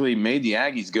basically made the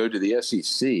Aggies go to the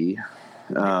SEC.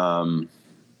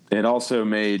 It also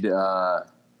made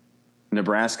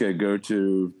Nebraska go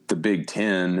to the Big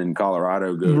Ten and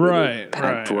Colorado go to the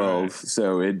Pac-12. Right.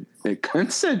 So it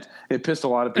pissed a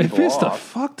lot of people off. It pissed a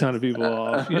fuck ton of people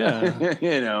off. Yeah. It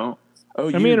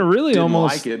really didn't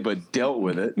almost like it, but dealt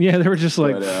with it. Yeah, they were just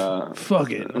like,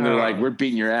 fuck it. And they're like, we're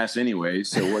beating your ass anyway,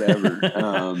 so whatever.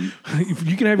 If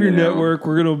you can have your network,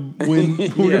 we're gonna win.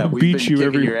 We're gonna beat you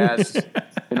every your ass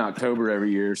in October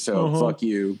every year. So fuck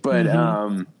you. But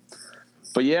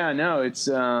but yeah, no, it's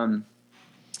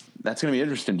that's gonna be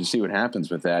interesting to see what happens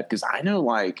with that, because I know,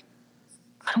 like,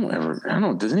 I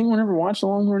don't. Does anyone ever watch the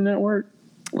Longhorn Network?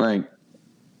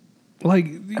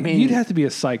 You'd have to be a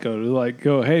psycho to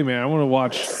go, hey man, I want to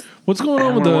watch what's going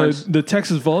on with the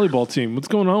Texas volleyball team. What's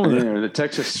going on with it? The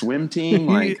Texas swim team.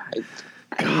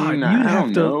 God, I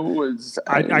don't know.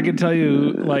 I can tell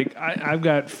you, I've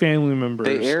got family members.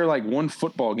 They air one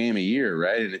football game a year,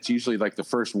 right? And it's usually the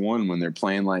first one when they're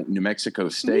playing New Mexico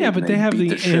State. Yeah, but they have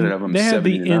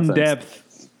the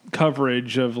in-depth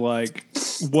coverage of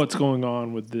what's going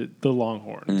on with the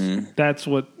Longhorns. Mm-hmm. That's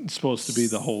what's supposed to be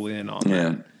the whole in on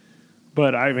that.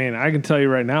 But I can tell you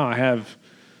right now, I have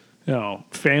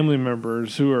family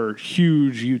members who are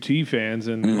huge UT fans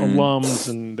and alums,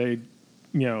 and they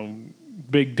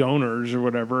big donors or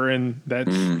whatever, and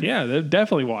that's they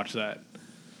definitely watch that.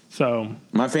 So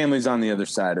my family's on the other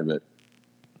side of it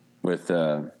with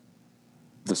the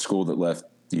school that left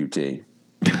UT.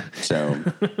 So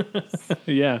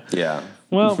yeah.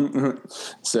 Well,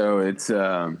 so it's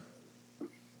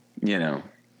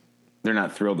they're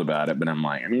not thrilled about it, but I'm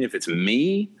like, if it's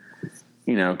me,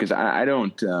 because I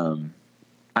don't,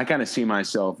 I kind of see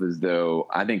myself as though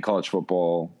I think college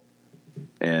football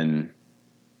and,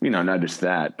 not just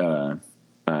that,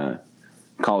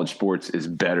 college sports is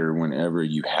better whenever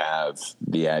you have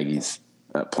the Aggies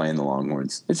playing the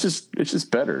Longhorns. It's just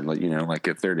better.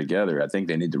 If they're together, I think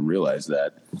they need to realize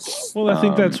that. Well, I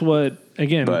think that's what,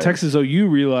 again, Texas OU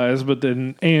realized, but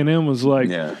then A&M was like,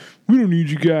 we don't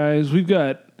need you guys.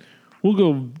 We'll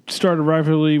go start a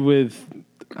rivalry with,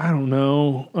 I don't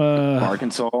know.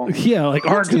 Arkansas? Yeah,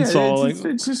 Arkansas.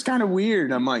 It's just kind of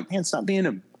weird. I'm like, man, stop being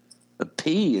a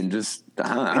P and just,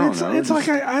 I don't know. It's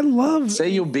I love. Say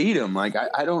you'll beat them. I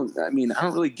don't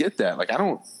really get that. I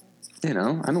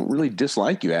don't really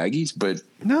dislike you, Aggies, but.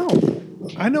 No.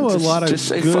 I know a lot of just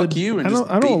say good. Fuck you and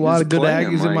I know a lot of good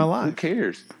Aggies in my life. Who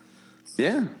cares?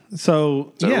 Yeah.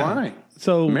 So do I.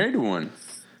 So I'm married to one.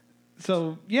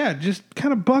 So, yeah, just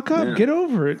kind of buck up, get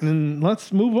over it, and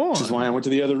let's move on. Which is why I went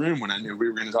to the other room when I knew we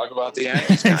were going to talk about the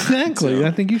Aggies. Exactly. So, I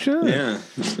think you should. Yeah.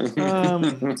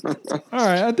 All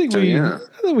right. I think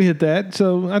we hit that.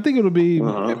 So, I think it'll be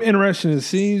interesting to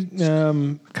see.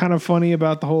 Kind of funny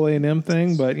about the whole A&M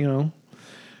thing, but,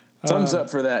 thumbs up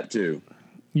for that, too.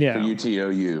 Yeah. For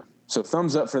UTOU. So,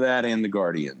 thumbs up for that and the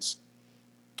Guardians.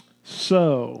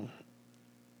 So,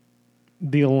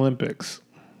 the Olympics.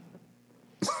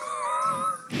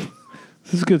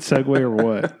 Is this a good segue or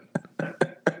what?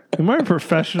 Am I a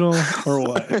professional or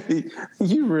what?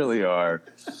 You really are.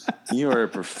 You are a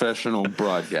professional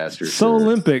broadcaster. So sir.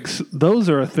 Olympics, those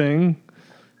are a thing.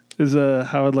 Is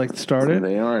how I'd like to start it.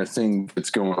 They are a thing that's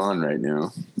going on right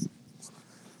now.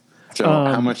 So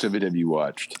how much of it have you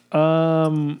watched?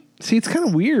 See, it's kind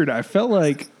of weird. I felt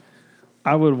like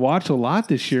I would watch a lot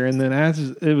this year, and then as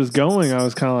it was going, I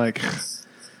was kind of like,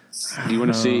 Do you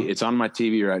want to see? It's on my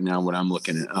TV right now. What I'm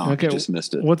looking at. Oh, Okay, I just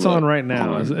missed it. What's Look, on right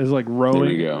now? Is like rowing. There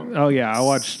we go. Oh yeah, I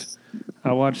watched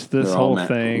this whole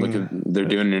thing. They're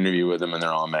doing an interview with them, and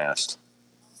they're all masked.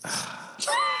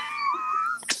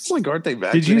 It's like, aren't they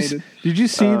vaccinated? Did you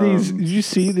see these? Did you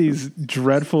see these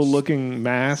dreadful looking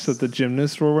masks that the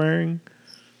gymnasts were wearing?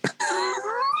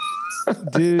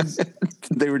 Dude,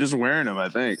 they were just wearing them, I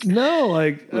think. No,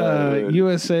 like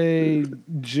USA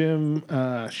Gym.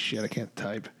 Shit, I can't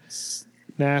type.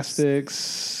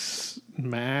 Gymnastics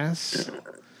masks.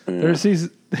 There's these.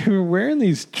 They were wearing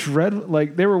these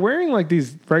they were wearing like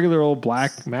these regular old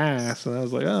black masks, and I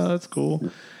was like, oh, that's cool.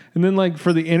 And then like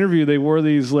for the interview, they wore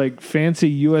these like fancy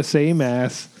USA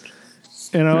masks.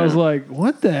 And I was like,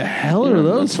 what the hell are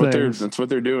those things? That's what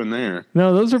they're doing there.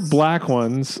 No, those are black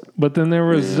ones. But then there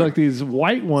was like these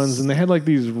white ones, and they had like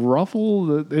these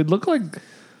ruffles. It looked like,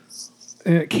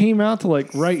 and it came out to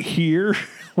like right here.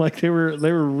 Like they were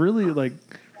really like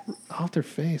off their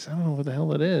face. I don't know what the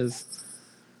hell it is.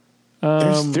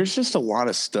 There's just a lot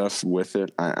of stuff with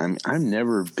it. I've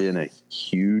never been a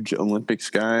huge Olympics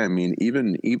guy. I mean,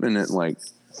 even at like,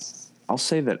 I'll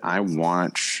say that I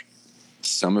watch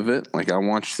some of it. Like I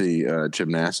watch the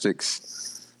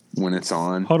gymnastics when it's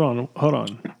on. Hold on.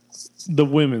 The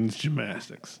women's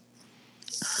gymnastics.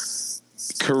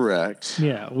 Correct.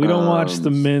 Yeah, we don't watch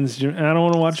the men's gym. I don't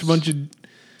want to watch a bunch of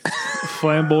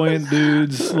flamboyant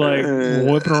dudes like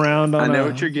whipping around on. I know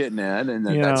what you're getting at, and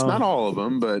that's not all of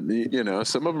them, but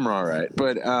some of them are all right.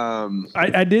 But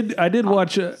I did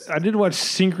watch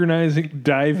synchronizing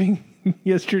diving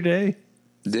yesterday.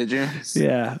 Did you?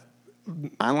 Yeah.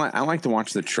 I like to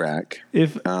watch the track.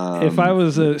 If I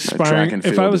was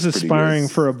aspiring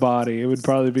for a body, it would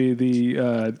probably be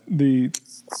the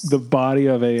body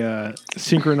of a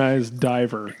synchronized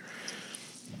diver.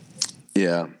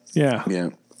 Yeah.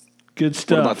 Good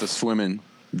stuff. What about the swimming?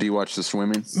 Do you watch the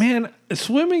swimming? Man,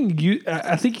 swimming.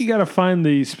 I think you got to find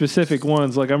the specific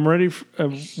ones. Like I'm ready for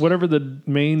whatever the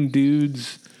main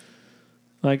dudes.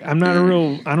 Like I'm not I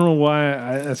don't know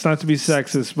why. It's not to be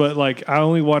sexist, but like I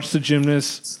only watch the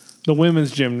gymnasts, the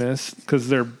women's gymnasts,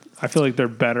 because I feel like they're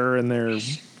better and they're.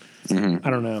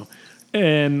 I don't know,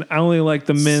 and I only like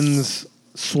the men's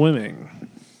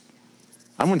swimming.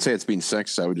 I wouldn't say it's being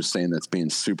sexist. I would just saying that's being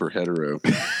super hetero.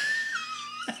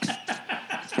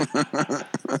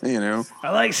 I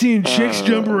like seeing chicks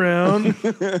jump around.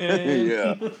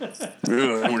 Yeah.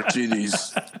 I want to see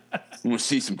these. I want to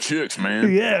see some chicks,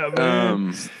 man. Yeah,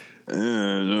 man. I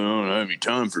don't have any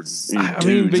time for sausage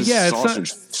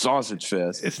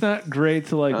fest. It's not great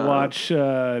to like watch.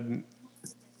 I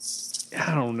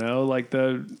don't know, like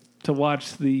to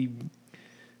watch the,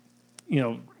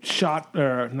 shot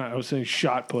or not. I was saying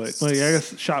shot put. Like I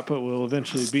guess shot put will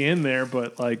eventually be in there,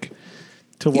 but like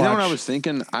to watch. You know what I was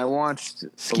thinking? I watched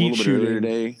skeet a little bit shooting. earlier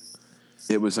today.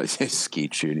 It was like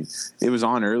skeet shooting. It was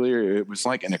on earlier. It was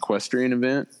like an equestrian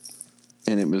event.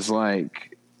 And it was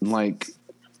like, it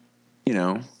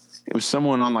was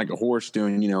someone on like a horse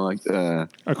doing,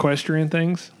 equestrian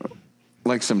things,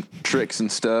 like some tricks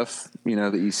and stuff,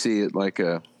 that you see at like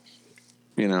at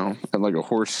like a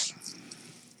horse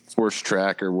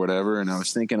track or whatever. And I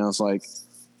was like,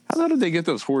 how the hell did they get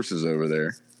those horses over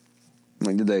there?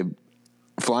 Like, did they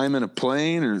fly them in a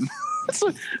plane or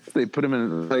they put them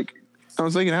in like? I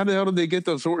was thinking, how the hell did they get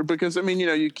those horses? Because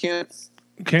you can't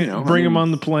bring them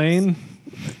on the plane.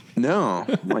 No,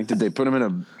 like did they put them in a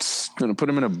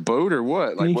boat or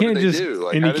what? Like what did they do?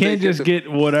 Like, and you can't just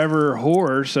get whatever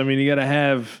horse. I mean, you got to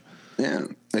have. Yeah,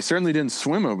 they certainly didn't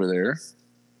swim over there,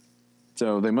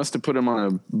 so they must have put them on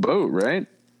a boat, right?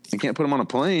 You can't put them on a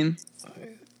plane.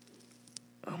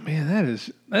 Oh man, that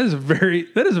is a very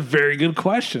good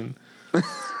question.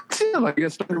 Yeah, like I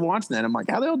started watching that. I'm like,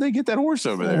 how the hell did they get that horse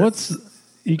over there?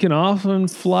 You can often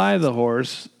fly the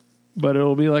horse, but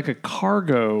it'll be like a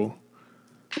cargo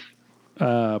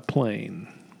plane.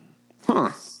 Huh.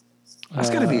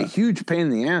 That's got to be a huge pain in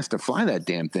the ass to fly that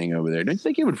damn thing over there. Don't you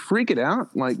think it would freak it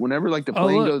out? Like whenever like the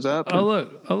plane goes up?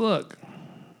 Look.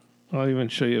 I'll even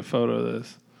show you a photo of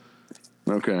this.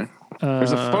 Okay.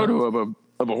 There's a photo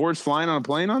of a horse flying on a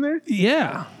plane on there?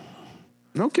 Yeah.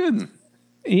 No kidding.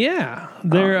 Yeah.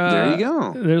 There you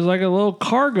go. There's like a little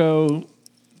cargo.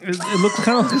 It looks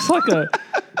kind of like a...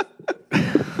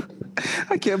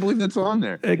 I can't believe that's on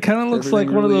there. It kind of looks like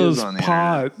one of those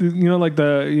pods. Like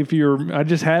I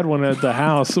just had one at the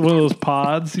house. One of those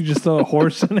pods. You just throw a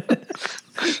horse in it.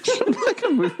 Like a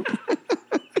movie.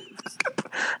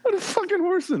 What a fucking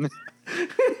horse in there.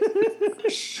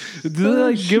 Do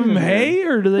they give them hay,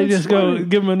 or do they just go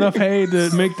give them enough hay to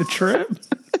make the trip?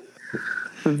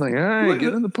 It's like, all right,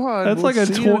 get in the pod. That's We'll like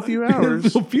see you in a few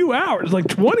hours. a few hours, like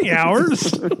 20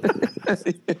 hours.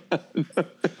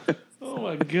 Oh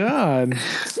my God.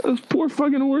 Those poor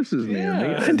fucking horses,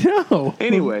 man. Yeah, I know.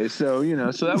 Anyway, so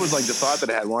so that was like the thought that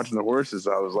I had watching the horses.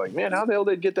 I was like, man, how the hell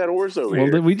did they get that horse over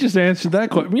here? Well, we just answered that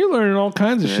question. You're learning all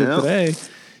kinds of shit today.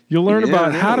 You'll learn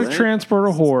about how to transport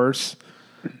a horse,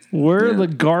 where the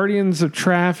Guardians of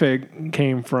Traffic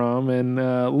came from, and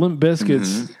Limp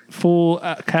Bizkit's full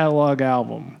catalog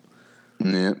album.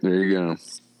 Yeah, there you go.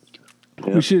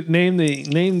 Yep. We should name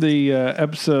the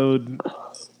episode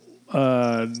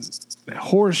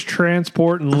Horse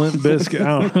Transport and Limp Bizkit.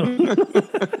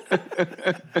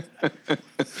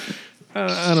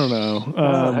 I don't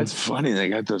know. That's funny. They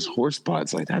got those horse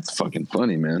pots. Like, that's fucking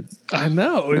funny, man. I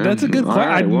know. That's a good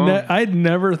question. Right, I'd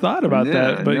never thought about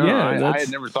that. But I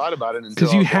had never thought about it until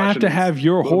because you have to have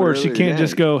your horse. You can't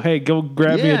just go, hey, go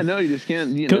grab me. No, you just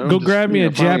can't. Go grab me a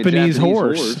Japanese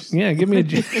horse. Yeah, give me a.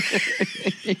 Just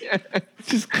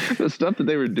the stuff that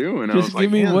they were doing. I was like,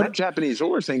 man, that Japanese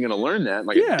horse ain't gonna learn that in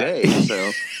like a day.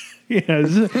 So. Yeah,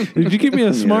 did you give me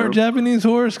a smart Japanese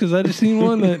horse? Because I just seen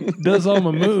one that does all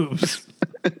my moves.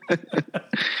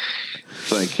 It's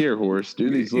like, here, horse, do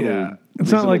these little,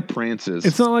 it's not like prances.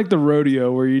 It's not like the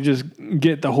rodeo where you just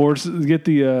get the horse, get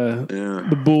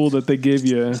the bull that they give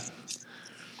you.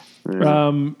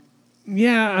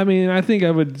 Yeah. I mean, I think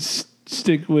I would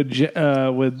stick with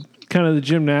kind of the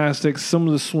gymnastics, some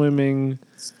of the swimming.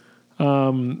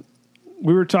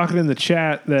 We were talking in the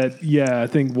chat that, I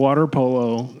think water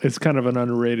polo is kind of an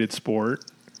underrated sport.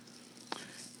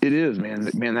 It is, man.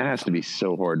 Man, that has to be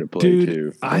so hard to play,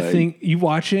 dude, I think you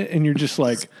watch it and you're just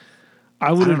like,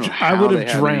 I would have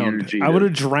drowned. I would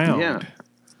have drowned. Yeah.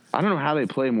 I don't know how they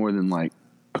play more than like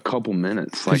a couple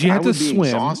minutes. Like, you have to swim.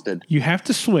 Exhausted. You have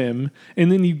to swim,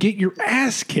 and then you get your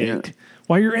ass kicked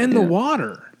while you're in the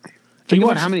water. Think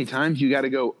about how many times you got to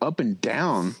go up and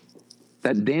down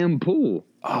that damn pool.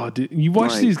 Oh, dude, you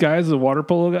watch these guys, the water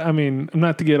polo guy. I mean,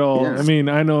 not to get all. I mean,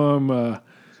 I know I'm.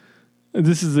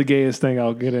 This is the gayest thing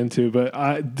I'll get into, but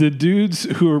the dudes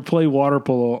who play water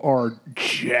polo are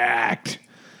jacked.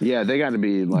 Yeah, they got to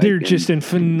be like. They're just in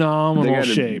phenomenal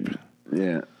shape.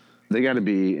 Yeah, they got to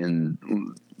be in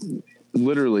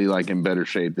literally like in better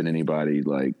shape than anybody.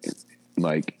 Like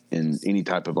in any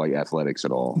type of like athletics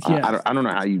at all. Yeah. I don't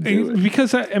know how you do it.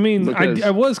 Because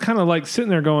I was kind of like sitting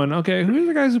there going, okay, who are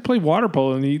the guys who play water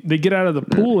polo? And they get out of the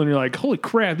pool and you're like, holy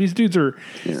crap, these dudes are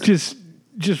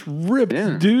just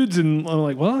ripped dudes. And I'm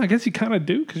like, well, I guess you kind of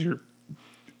do because you're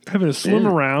having to swim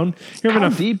around. You're how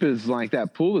deep is like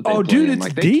that pool that they play dude, in? it's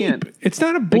like, deep. It's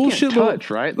not a bullshit touch,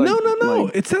 right? Like, no.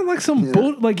 Like, it's not like some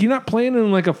like you're not playing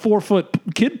in like a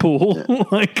 4-foot kid pool.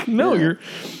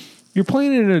 You're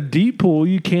playing in a deep pool.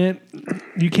 You can't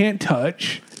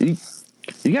touch.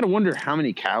 You got to wonder how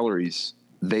many calories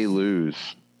they lose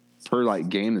per like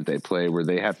game that they play, where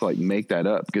they have to like make that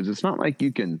up, because it's not like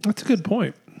you can. That's a good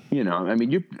point. I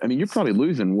mean, you're probably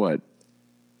losing what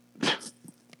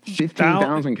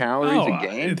 15,000 calories a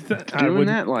game doing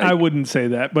that. Like, I wouldn't say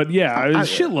that, but yeah, it's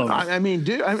shitload. I mean,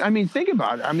 dude. I mean, think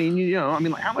about it. I mean,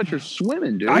 like how much you're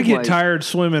swimming, dude. I get tired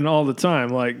swimming all the time.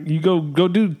 Like you go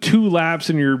do 2 laps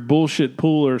in your bullshit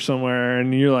pool or somewhere,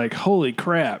 and you're like, holy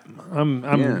crap, I'm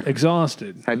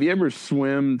exhausted. Have you ever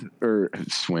swam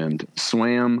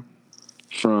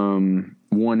from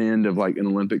one end of like an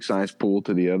Olympic sized pool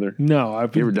to the other? No, I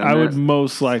would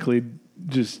most likely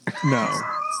just no.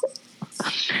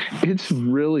 It's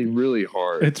really, really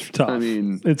hard. It's tough. I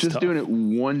mean, it's just tough. doing it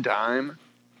one time,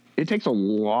 it takes a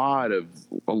lot of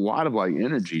like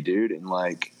energy, dude. And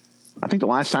like, I think the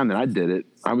last time that I did it,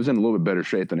 I was in a little bit better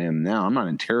shape than I am now. I'm not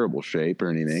in terrible shape or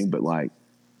anything, but like,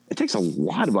 it takes a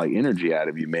lot of like energy out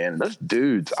of you, man. And those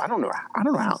dudes, I don't know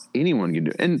how anyone can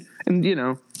do it. And and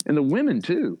the women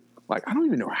too. Like, I don't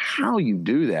even know how you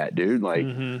do that, dude. Like,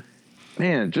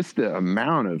 man, just the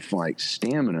amount of like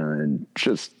stamina and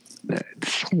just.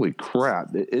 Holy crap!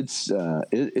 It's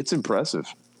impressive.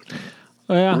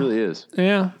 Yeah, it really is.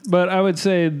 Yeah, but I would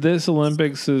say this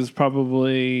Olympics is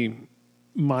probably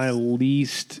my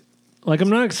least. Like, I'm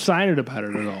not excited about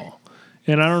it at all.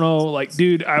 And I don't know, like,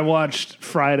 dude, I watched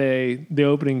Friday the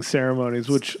opening ceremonies,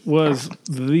 which was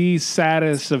the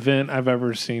saddest event I've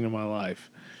ever seen in my life.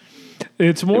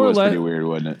 It's more or less pretty weird,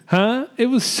 wasn't it? Huh? It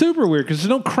was super weird because there's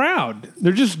no crowd.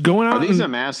 They're just going out. Are these the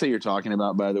masks that you're talking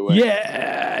about, by the way?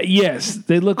 Yeah. Yes.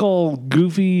 They look all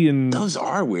goofy and those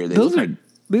are weird.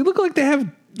 They look like they have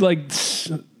like it's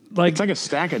like a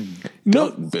stack of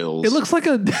duck bills. It looks like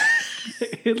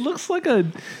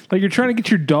like you're trying to get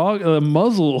your dog a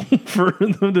muzzle for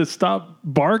them to stop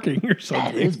barking or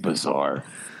something. That is bizarre.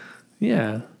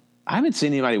 Yeah. I haven't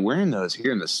seen anybody wearing those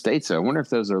here in the States. I wonder if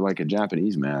those are like a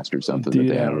Japanese mask or something. Dude,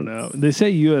 that they I have. don't know. They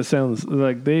say U.S. sounds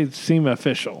like they seem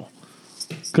official.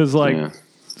 Because, like,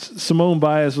 Simone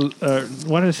Biles was,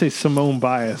 why did I say Simone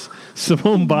Biles?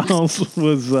 Simone Biles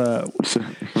was,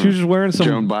 she was just wearing some.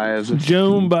 Joan Baez.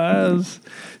 Joan Baez.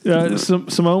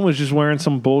 Simone was just wearing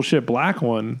some bullshit black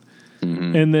one.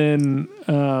 Mm-hmm. And then,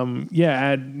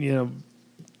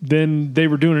 then they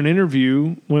were doing an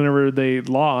interview whenever they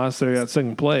lost. They got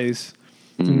second place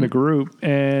in the group,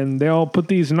 and they all put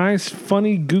these nice,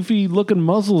 funny, goofy-looking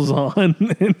muzzles on.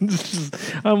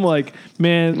 And I'm like,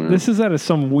 man, this is out of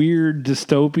some weird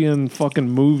dystopian fucking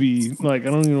movie. Like, I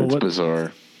don't even know what. It's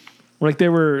bizarre. Like they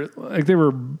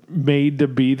were made to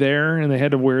be there, and they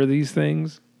had to wear these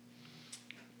things.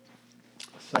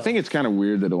 I think it's kind of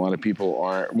weird that a lot of people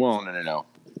aren't. Well, no.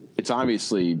 It's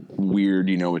obviously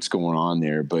weird, what's going on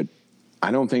there, but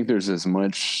I don't think there's as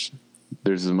much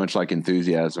like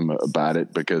enthusiasm about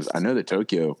it, because I know that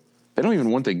Tokyo, they don't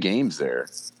even want the games there.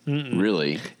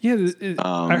 Really. Yeah,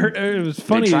 I heard it was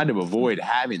funny. They tried to avoid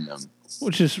having them,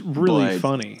 which is really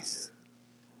funny.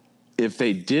 If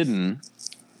they didn't,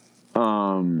 they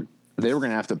were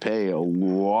going to have to pay a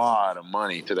lot of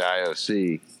money to the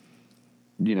IOC.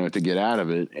 To get out of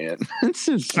it, and it's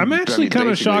just. I'm actually kind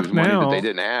of shocked now. That they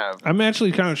didn't have. I'm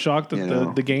actually kind of shocked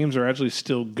that the games are actually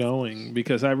still going,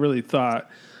 because I really thought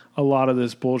a lot of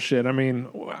this bullshit. I mean,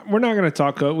 we're not going to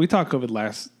talk. We talked COVID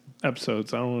last episode,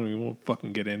 so I don't even want to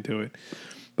fucking get into it.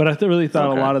 But I really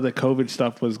thought a lot of the COVID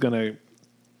stuff was going to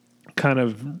kind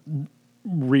of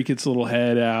wreak its little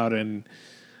head out, and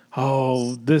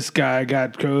this guy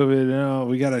got COVID.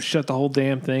 We got to shut the whole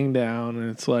damn thing down,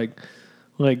 and it's like.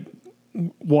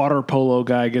 Water polo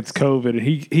guy gets COVID, and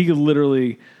he could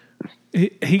literally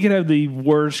he could have the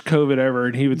worst COVID ever,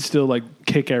 and he would still like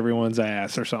kick everyone's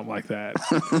ass or something like that.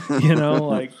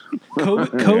 Like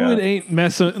COVID ain't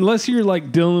messing unless you're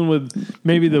like dealing with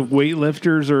maybe the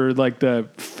weightlifters or like the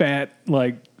fat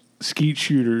like skeet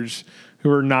shooters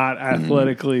who are not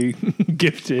athletically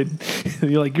gifted.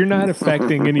 You're not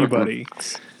affecting anybody.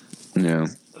 Yeah.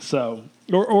 So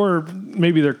or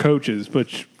maybe they're coaches, but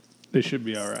they should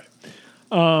be all right.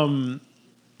 Do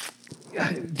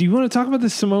you want to talk about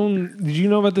this Simone? Did you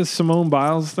know about this Simone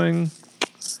Biles thing?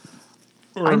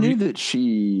 I knew that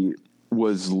she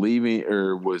was leaving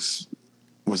or was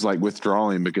like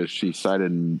withdrawing because she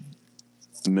cited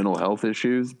mental health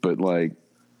issues, but like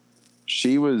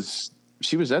she was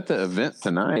at the event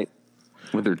tonight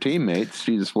with her teammates.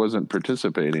 She just wasn't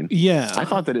participating. Yeah. I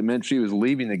thought that it meant she was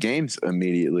leaving the games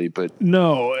immediately, but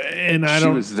no, and I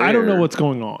don't know what's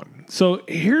going on. So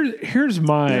here is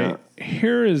my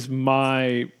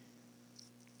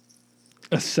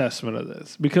assessment of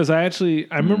this, because I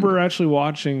remember actually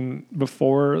watching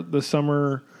before the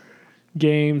summer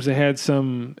games. They had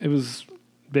it was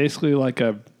basically like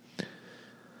I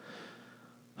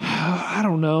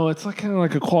don't know. It's like kind of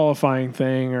like a qualifying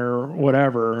thing or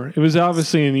whatever. It was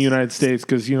obviously in the United States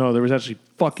because, there was actually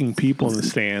fucking people in the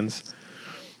stands.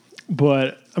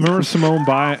 But I remember Simone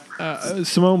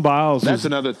Biles. That's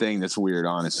another thing that's weird,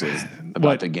 honestly,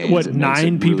 about the games.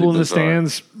 9 people in the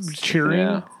stands cheering?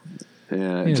 Yeah.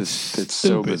 It's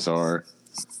so bizarre.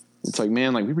 It's like,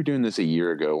 man, like we were doing this a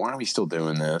year ago. Why are we still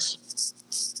doing this?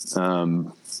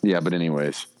 But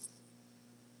anyways.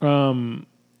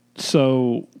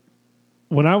 So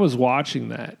when I was watching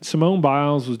that, Simone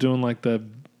Biles was doing like I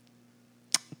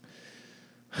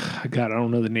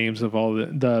don't know the names of all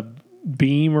the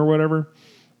beam or whatever.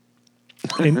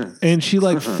 And she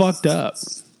like fucked up.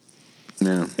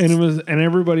 Yeah. And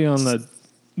everybody on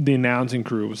the announcing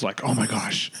crew was like, "Oh my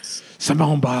gosh,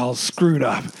 Simone Biles screwed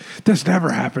up. This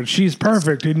never happened. She's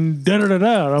perfect." And da da da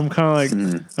da. And I'm kind of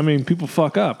like, I mean, people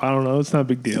fuck up. I don't know. It's not a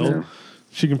big deal. Yeah.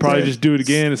 She can probably just do it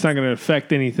again. It's not going to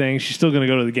affect anything. She's still going to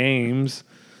go to the games.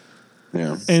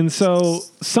 Yeah. And so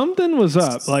something was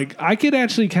up. Like I could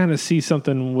actually kind of see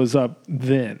something was up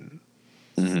then,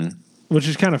 which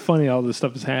is kind of funny. All this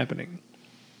stuff is happening.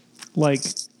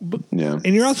 And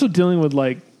you're also dealing with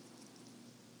like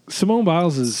Simone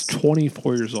Biles is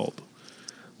 24 years old,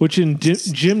 which in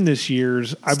gymnast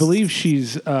years, I believe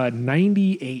she's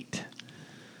 98.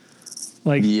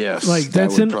 Like, yes, like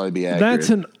that would probably be accurate. That's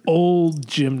an old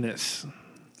gymnast.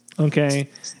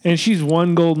 Okay. And she's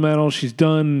won gold medal. She's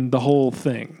done the whole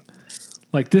thing.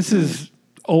 Like this is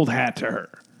old hat to her.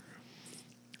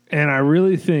 And I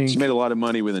really think she made a lot of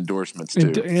money with endorsements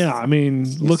too. I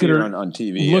mean, look at her on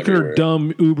TV. Look at her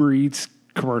dumb Uber Eats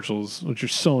commercials, which are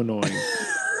so annoying.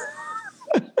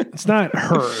 It's not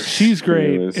her. She's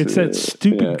great. It's that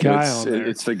stupid guy on there.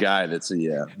 It's the guy that's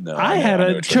no. I had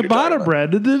a ciabatta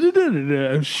bread.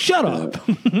 Shut up.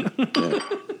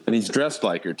 And he's dressed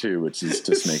like her too, which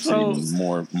just makes it even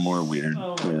more weird.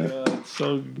 Oh my god!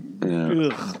 So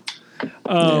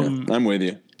I'm with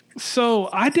you. So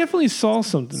I definitely saw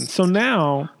something. So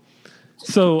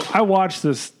I watched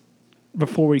this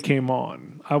before we came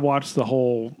on. I watched the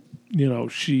whole.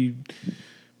 She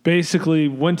basically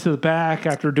went to the back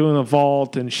after doing a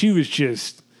vault, and she was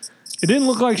just. It didn't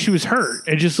look like she was hurt.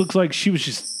 It just looked like she was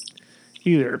just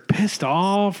either pissed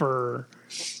off or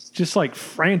just like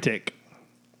frantic.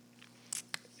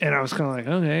 And I was kind of like,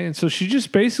 okay. And so she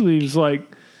just basically was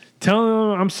like telling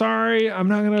them, I'm sorry, I'm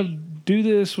not going to do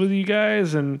this with you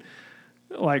guys. And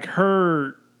like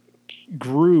her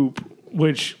group,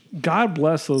 which God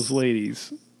bless those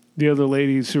ladies, the other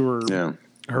ladies who were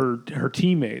her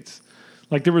teammates.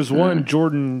 Like there was one,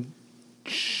 Jordan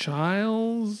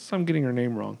Childs. I'm getting her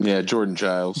name wrong. Yeah, Jordan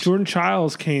Childs. Jordan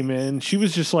Childs came in. She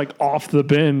was just like off the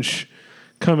bench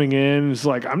coming in. It's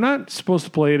like, I'm not supposed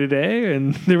to play today.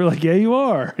 And they were like, yeah, you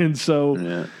are. And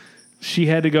so she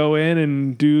had to go in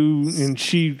and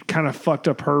she kind of fucked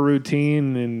up her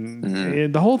routine.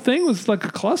 And the whole thing was like a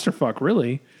clusterfuck,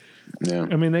 really. Yeah.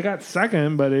 I mean, they got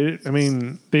second, but they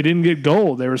didn't get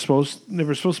gold. They were supposed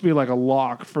to be like a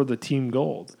lock for the team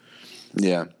gold.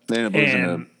 Yeah. They ended up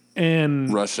losing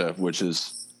to Russia, which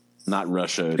is not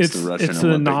Russia. It's the Russian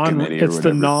Olympic Committee or whatever. It's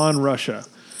the non-Russia.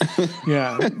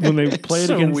 Yeah, when they played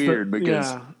so against weird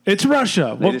because it's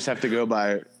Russia. They just have to go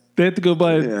by. They have to go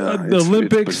by the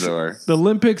Olympics. It's bizarre. The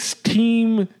Olympics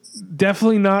team,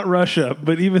 definitely not Russia,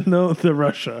 but even though they're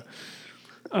Russia,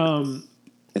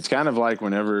 it's kind of like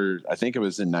whenever I think it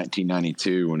was in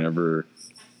 1992, whenever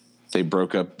they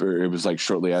broke up, or it was like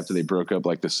shortly after they broke up,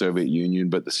 like the Soviet Union,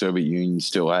 but the Soviet Union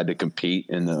still had to compete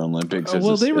in the Olympics.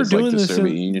 They were doing this.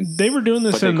 They were doing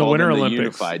this in the Winter Olympics. The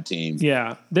unified team.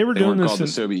 Yeah, they were doing this called the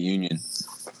Soviet Union.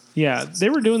 Yeah, they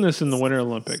were doing this in the Winter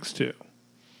Olympics too.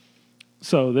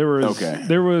 So there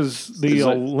was the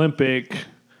Olympic.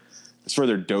 It's for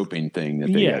their doping thing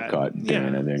that they got caught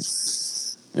doing. I think.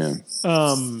 Yeah.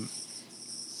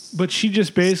 But she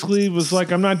just basically was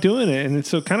like, I'm not doing it, and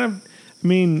so kind of. I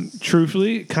mean,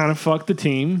 truthfully, kind of fucked the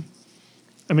team.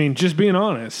 I mean, just being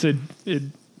honest, it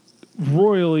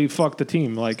royally fucked the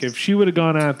team. Like, if she would have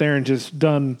gone out there and just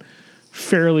done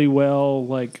fairly well,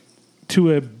 like,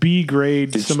 to a B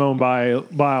grade Simone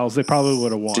Biles, they probably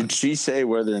would have won. Did she say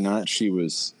whether or not she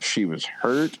was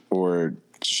hurt, or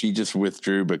she just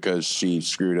withdrew because she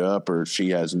screwed up, or she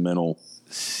has mental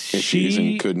issues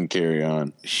and couldn't carry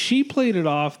on? She played it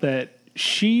off that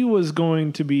she was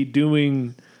going to be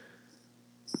doing...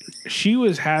 She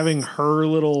was having her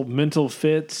little mental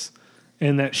fits,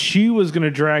 and that she was going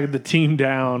to drag the team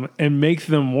down and make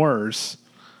them worse.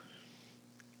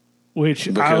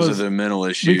 Because of the mental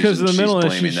issues. Because of the mental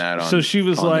issues. So she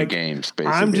was like, games,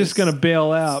 I'm just going to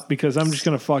bail out because I'm just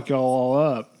going to fuck y'all all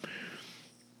up.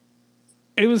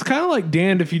 It was kind of like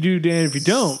damned if you do, damned if you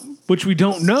don't, which we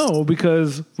don't know,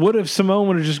 because what if Simone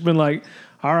would have just been like,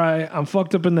 all right, I'm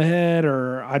fucked up in the head,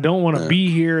 or I don't want to be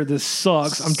here. This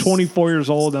sucks. I'm 24 years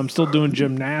old. I'm still doing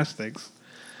gymnastics.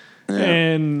 Yeah.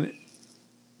 And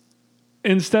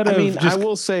instead of I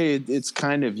will say it's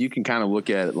kind of, you can kind of look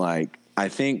at it like, I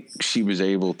think she was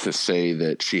able to say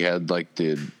that she had like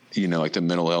the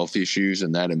mental health issues,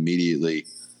 and that immediately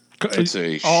puts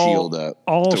a shield up.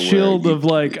 All shield of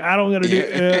like, I don't got to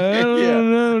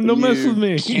do, don't mess with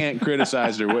me. You can't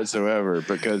criticize her whatsoever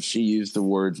because she used the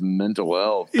words mental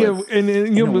health. Yeah, and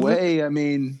in a way, I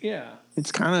mean,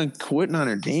 it's kind of quitting on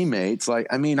her teammates. Like,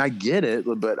 I mean, I get it,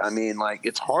 but I mean, like,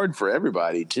 it's hard for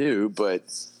everybody too. But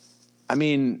I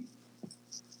mean,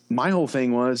 my whole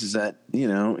thing is that,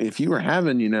 if you were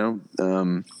having,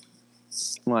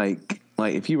 like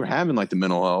if you were having like the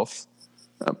mental health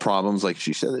problems, like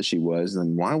she said that she was,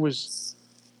 then why was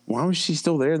she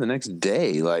still there the next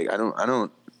day? Like, I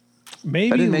don't.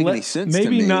 Maybe that didn't make any sense.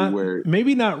 Maybe to me, not.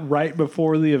 Maybe not right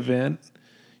before the event.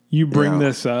 You bring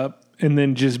this up and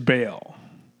then just bail.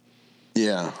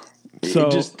 Yeah. So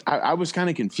I was kind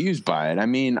of confused by it. I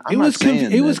mean, it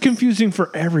was confusing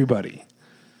for everybody.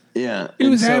 Yeah, it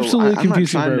was absolutely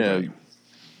confusing for everybody.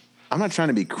 I'm not trying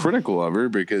to be critical of her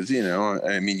because,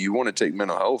 I mean, you want to take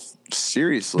mental health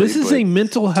seriously. This is a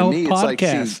mental health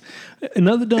podcast. Like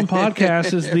Another Dumb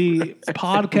Podcast is the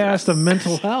podcast of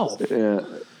mental health. Yeah.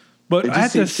 But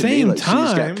at the same time, she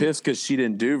just got pissed because she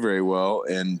didn't do very well,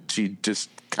 and she just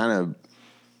kind of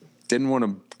didn't want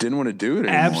to do it anymore.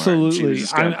 Absolutely.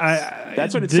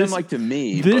 That's what it seemed like to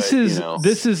me. This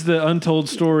is the untold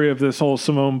story of this whole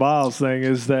Simone Biles thing,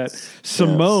 is that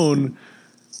Simone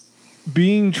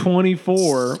being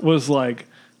 24 was like,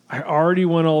 I already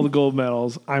won all the gold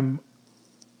medals. I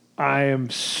am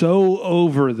so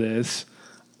over this.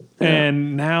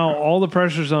 And now all the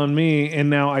pressure's on me, and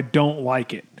now I don't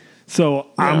like it. So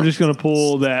I'm just going to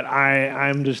pull that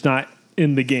I'm just not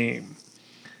in the game.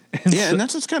 And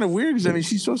that's what's kind of weird, because, I mean,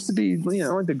 she's supposed to be,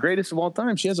 like the greatest of all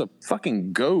time. She has a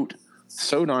fucking goat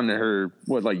sewed onto her,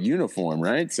 uniform,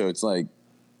 right? So it's like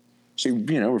she,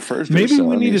 refers to maybe herself.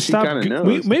 we need to stop.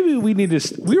 Maybe we need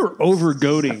to. We were over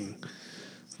goating.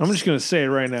 I'm just going to say it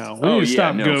right now. We need to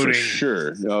stop goating. For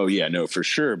sure. Oh, yeah, no, for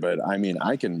sure. But, I mean,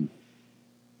 I think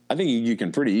you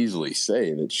can pretty easily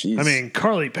say that she's. I mean,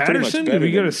 Carly Patterson. Did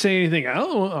we got to say anything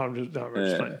else? I'm just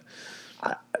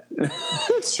playing.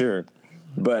 Sure.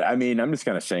 But I mean, I'm just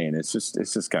kind of saying it's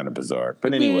just kind of bizarre.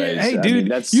 But anyways, hey, dude,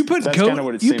 that's you put that's goat, kind of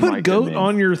what it you seemed put like goat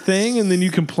on your thing, and then you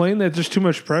complain that there's too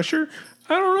much pressure.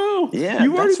 I don't know. Yeah,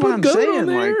 you already that's what put I'm goat saying. on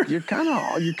there. Like you're kind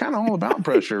of all about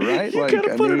pressure, right? You like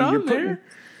gotta put it on there.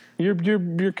 You're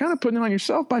kind of putting it on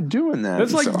yourself by doing that.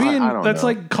 That's like so being. I don't That's know.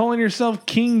 like calling yourself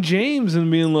King James and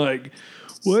being like,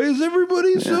 "Why is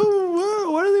everybody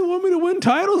so? Why do they want me to win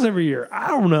titles every year? I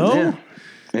don't know." Yeah.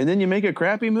 And then you make a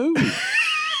crappy movie.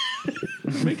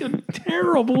 Make a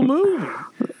terrible movie.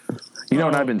 You know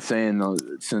what I've been saying though,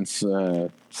 since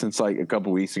like a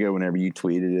couple weeks ago, whenever you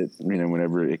tweeted it,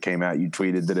 whenever it came out, you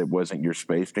tweeted that it wasn't your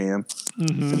Space Jam,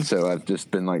 and so I've just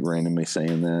been like randomly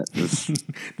saying that.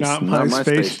 Not my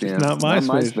Space Jam. Not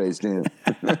my Space Jam.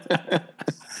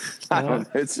 I don't know.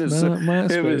 It's just not my it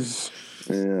Space. was.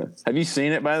 Yeah. Have you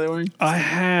seen it, by the way? I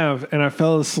have, and I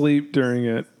fell asleep during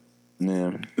it.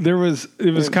 Yeah. It was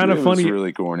kind of funny. It was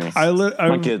really corny.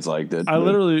 My kids liked it.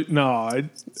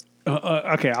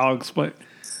 Okay, I'll explain.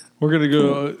 We're gonna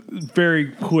go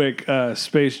very quick.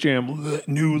 Space Jam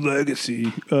New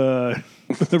Legacy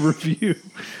review.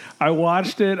 I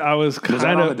watched it. I was kind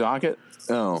that of on the docket.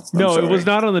 Oh no, sorry. it was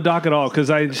not on the dock at all because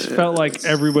I just felt like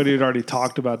everybody had already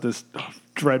talked about this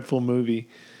dreadful movie.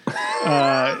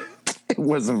 It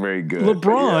wasn't very good.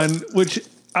 LeBron, which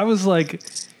I was like.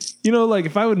 Like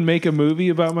if I would make a movie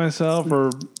about myself or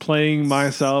playing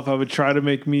myself, I would try to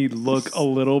make me look a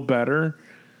little better,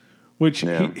 which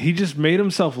he just made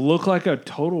himself look like a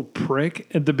total prick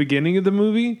at the beginning of the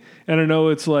movie. And I know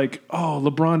it's like, oh,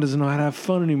 LeBron doesn't know how to have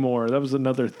fun anymore. That was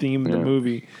another theme of the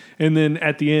movie. And then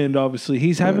at the end, obviously,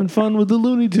 he's having fun with the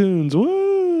Looney Tunes.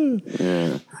 Woo!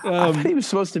 Yeah. I thought he was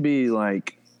supposed to be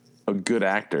like a good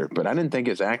actor, but I didn't think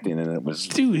his acting in it was.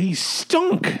 Dude, he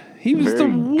stunk. He was the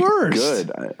worst.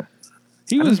 Good.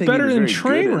 He was better than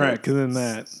Trainwreck than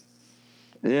that.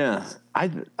 Yeah, I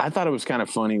thought it was kind of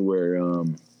funny where,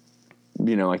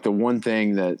 like the one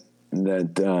thing that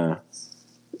that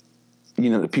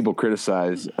people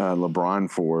criticize LeBron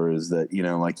for is that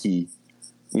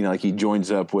he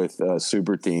joins up with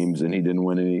super teams and he didn't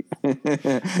win any.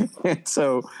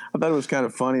 So I thought it was kind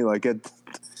of funny. Like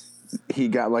he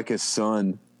got like his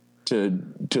son to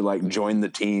like join the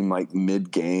team like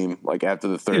mid game, like after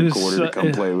the third quarter to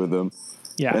come play with him.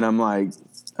 Yeah. And I'm like,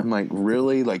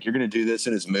 really? Like, you're going to do this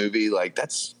in his movie? Like,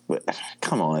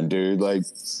 come on, dude. Like,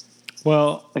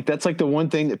 well, like that's like the one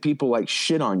thing that people like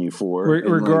shit on you for.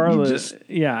 Regardless.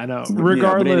 I know.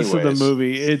 Regardless of the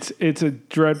movie, it's a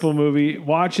dreadful movie.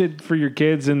 Watch it for your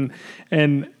kids. And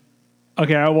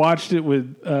okay, I watched it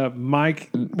with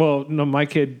Mike. Well, no, my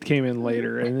kid came in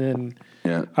later and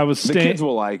then I was staying. The kids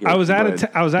will like it. I was out of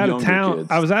town.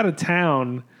 Kids. I was out of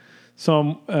town.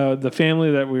 So the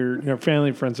family that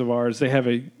family friends of ours, they have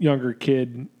a younger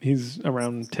kid. He's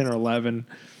around 10 or 11.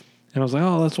 And I was like,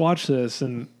 oh, let's watch this.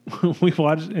 And we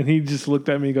watched, and he just looked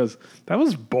at me and goes, that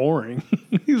was boring.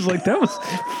 He was like, that was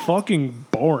fucking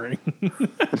boring.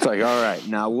 It's like, all right,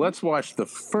 now let's watch the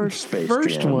first Space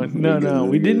Jam. One. No,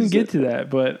 we didn't get to that.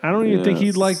 But I don't even think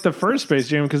he'd like the first Space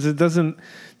Jam because it doesn't,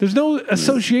 there's no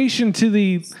association to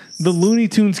the Looney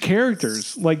Tunes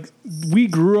characters. Like, we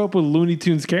grew up with Looney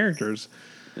Tunes characters.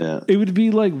 Yeah. It would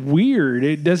be like weird.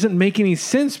 It doesn't make any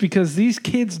sense because these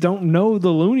kids don't know the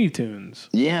Looney Tunes.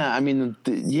 Yeah, I mean,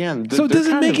 so it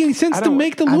doesn't make any sense to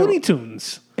make the Looney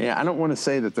Tunes. Yeah, I don't want to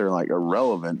say that they're like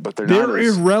irrelevant, but they're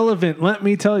irrelevant. Let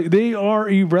me tell you, they are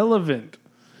irrelevant.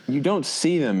 You don't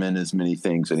see them in as many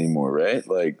things anymore, right?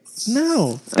 Like,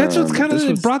 no, that's what's kind of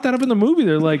they brought that up in the movie.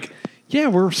 They're like, yeah,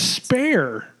 we're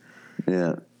spare.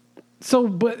 Yeah. So,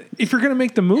 but if you're gonna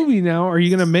make the movie now, are you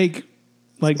gonna make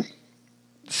like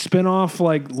spin off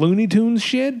like Looney Tunes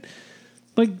shit?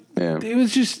 Like it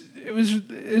was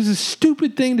a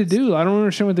stupid thing to do. I don't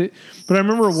understand but I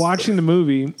remember watching the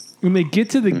movie when they get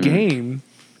to the game.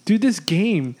 Dude, this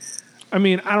game, I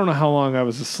mean, I don't know how long I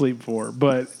was asleep for,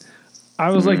 but I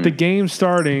was like the game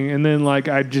starting, and then like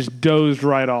I just dozed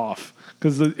right off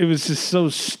because it was just so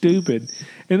stupid.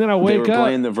 And then I wake up. They were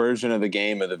playing the version of the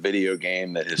game of the video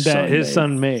game that his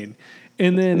son made.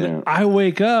 And then I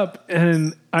wake up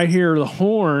and I hear the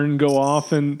horn go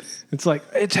off, and it's like,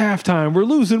 it's halftime. We're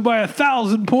losing by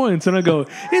 1,000 points. And I go,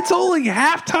 it's only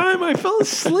halftime? I fell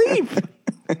asleep.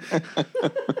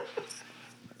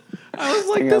 I was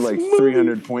like, this like movie,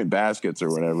 300-point baskets or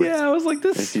whatever. Yeah, I was like,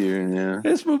 this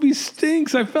movie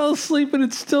stinks. I fell asleep, and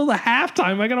it's still the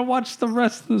halftime. I got to watch the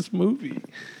rest of this movie.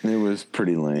 It was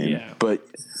pretty lame. Yeah. But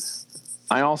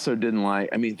I also didn't like,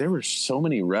 I mean, there were so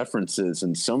many references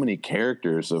and so many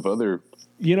characters of other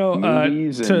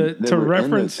movies to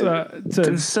reference. It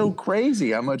was so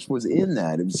crazy how much was in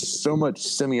that. It was so much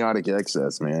semiotic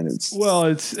excess, man. It's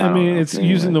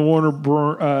using the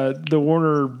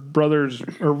Warner Brothers,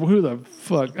 or who the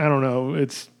fuck, I don't know.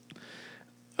 It's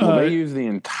they use the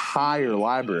entire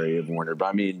library of Warner. But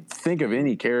I mean, think of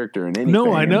any character in any.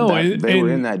 No, I know they were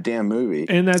in that damn movie,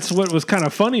 and that's what was kind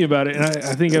of funny about it. And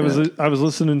I think I was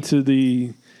listening to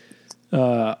the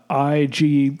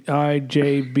IJB,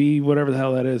 whatever the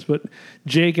hell that is. But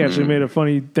Jake actually made a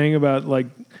funny thing about, like,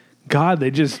 God,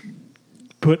 they just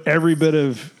put every bit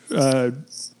of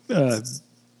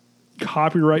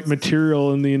copyright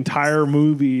material in the entire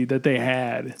movie that they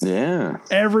had. Yeah.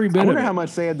 Every bit of it. I wonder how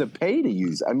much they had to pay to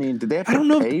use. I mean, did they have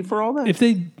to pay for all that?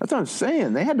 That's what I'm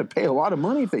saying. They had to pay a lot of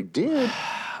money if they did.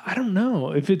 I don't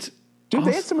know. If it's... Dude,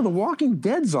 they had some of the Walking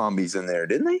Dead zombies in there,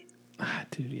 didn't they?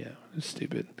 Dude, yeah. It's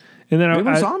stupid. And then there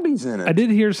were zombies in it. I did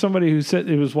hear somebody who said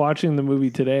it was watching the movie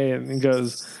today and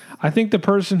goes, I think the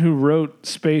person who wrote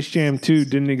Space Jam 2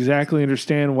 didn't exactly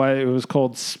understand why it was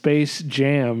called Space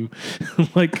Jam.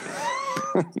 Like,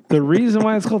 the reason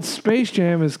why it's called Space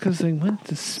Jam is because they went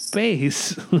to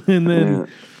space. And then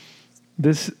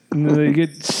they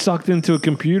get sucked into a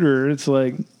computer. It's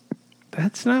like,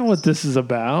 that's not what this is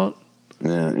about.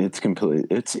 Yeah, it's complete.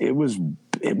 It was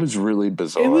really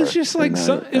bizarre. It was just like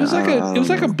it was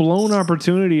like a blown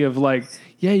opportunity of, like,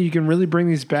 yeah, you can really bring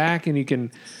these back and you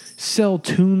can sell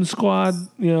Toon Squad,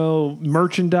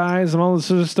 merchandise and all this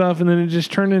sort of stuff, and then it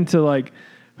just turned into, like,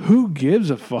 who gives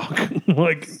a fuck?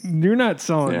 Like, you're not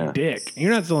selling dick.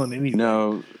 You're not selling anything.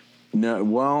 No.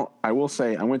 Well, I will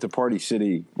say I went to Party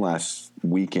City last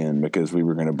weekend because we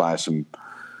were going to buy some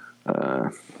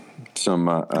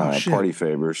party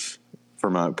favors for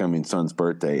my upcoming son's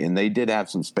birthday, and they did have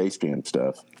some Space Jam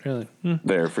stuff. Really?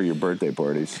 There for your birthday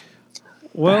parties.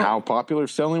 Well, how popular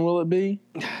selling will it be?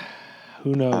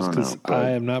 Who knows? Because I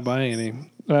am not buying any.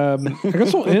 I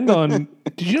guess we'll end on.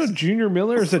 Did you know Junior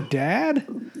Miller is a dad,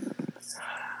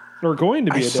 or going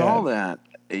to be a dad? I saw that.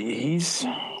 He's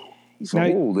now,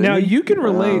 old. Now you can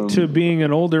relate to being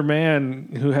an older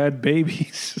man who had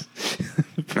babies.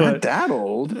 But, not that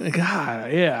old.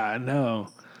 God, yeah, I know.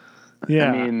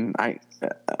 Yeah, I mean,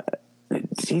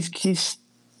 he's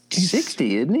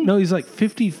 60, isn't he? No, he's like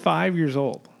 55 years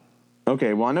old.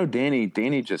 Okay, well, I know Danny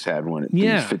just had one.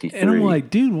 He's 53. And I'm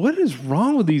like, dude, what is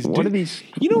wrong with these dudes? What are these?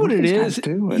 You know what it is?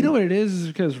 Doing? You know what it is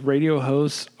because radio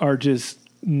hosts are just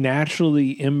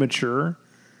naturally immature.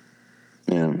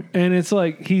 Yeah. And it's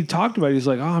like, he talked about it. He's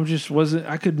like,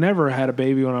 I could never have had a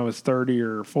baby when I was 30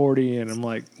 or 40. And I'm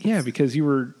like, yeah, because you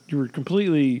were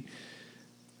completely,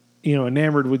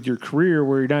 enamored with your career,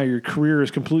 where now your career is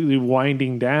completely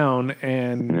winding down,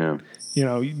 and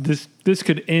this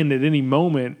could end at any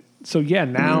moment. So yeah,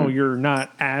 now you're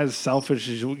not as selfish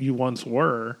as you once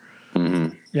were,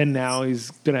 and now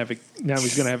he's gonna have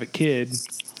a kid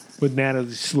with Natalie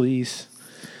Sleece,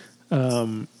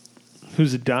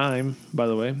 who's a dime, by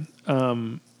the way.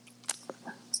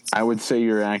 I would say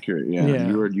you're accurate. Yeah.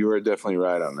 You are definitely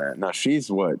right on that. Now she's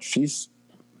what?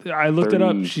 I looked it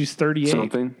up. She's 38.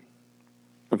 Something.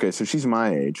 Okay, so she's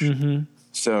my age. Mm-hmm.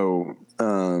 So,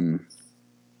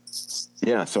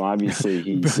 so obviously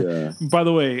he's. By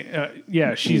the way,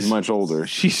 she's much older.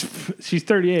 She's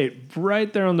 38,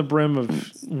 right there on the brim of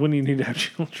when you need to have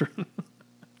children.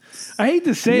 I hate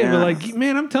to say it, but like,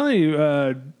 man, I'm telling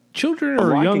you, children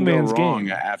are a young man's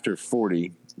game. After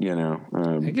 40,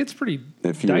 it gets pretty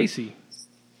dicey.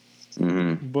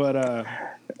 Mm-hmm. But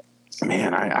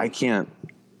man, I can't.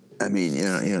 I mean,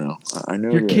 I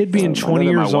know your kid being 20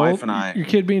 years old. Your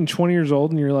kid being 20 years old,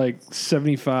 and you're like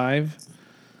 75.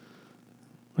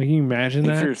 Like, can you imagine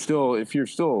that? If you're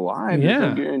still alive, there's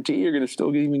no guarantee you're going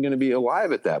to be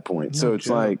alive at that point. So it's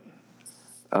like,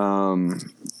 I know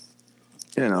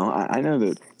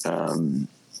that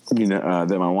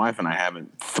that my wife and I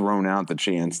haven't thrown out the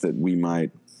chance that we might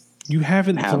You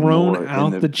haven't thrown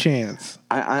out the chance.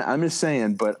 I'm just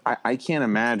saying, but I can't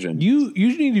imagine. You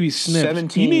need to be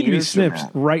snipped. You need to be snipped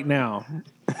right now.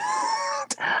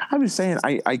 I'm just saying,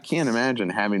 I can't imagine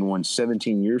having one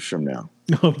 17 years from now.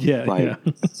 Oh, yeah, like, yeah.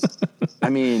 I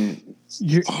mean,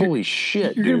 holy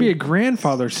shit, you're going to be a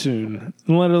grandfather soon,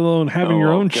 let alone having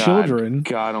your own children.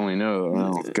 God only knows.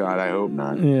 Oh, God, I hope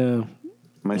not. Yeah.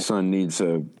 My son needs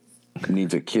a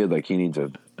kid like he needs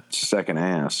a second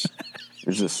ass.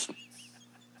 It's just...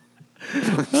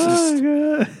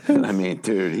 Oh, God. I mean,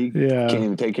 dude, he can't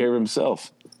even take care of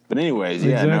himself. But anyways,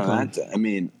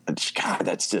 God,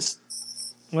 that's just...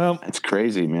 Well, that's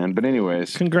crazy, man. But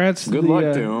anyways, congrats. Good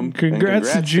luck to him.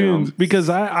 Congrats to June, because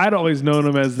I'd always known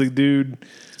him as the dude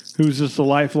who's just a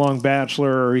lifelong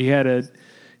bachelor, or he had a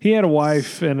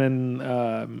wife, and then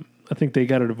I think they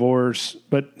got a divorce.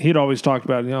 But he'd always talked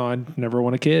about, I'd never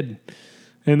want a kid.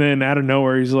 And then out of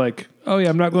nowhere, he's like, "Oh yeah,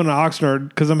 I'm not going to Oxnard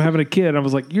because I'm having a kid." I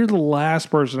was like, "You're the last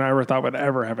person I ever thought would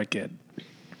ever have a kid."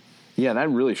 Yeah, that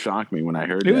really shocked me when I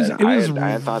heard that.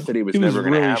 I thought that he was never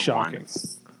going to have shocking. One.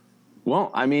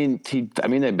 Well, I mean,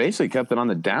 they basically kept it on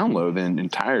the down low the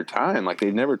entire time. Like,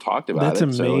 they never talked about That's it.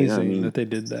 That's amazing that they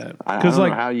did that. Because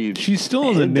like, how she's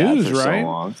still in the news, right?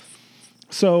 So,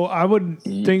 so I would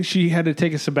think she had to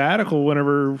take a sabbatical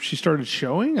whenever she started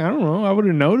showing. I don't know. I would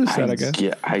have noticed that, I guess.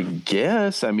 I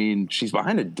guess. I mean, she's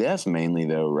behind a desk mainly,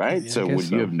 though, right? Yeah, so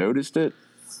would you have noticed it?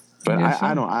 But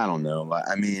I don't know.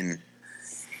 I mean,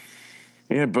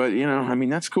 yeah, but I mean,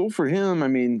 that's cool for him. I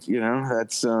mean,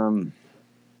 that's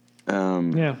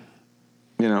yeah.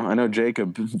 I know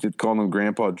Jacob called him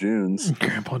Grandpa Junes.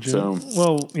 Grandpa Junes. So,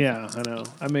 well, yeah, I know.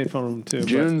 I made fun of him too.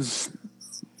 Junes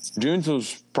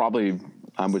was probably,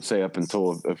 I would say, up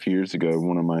until a few years ago,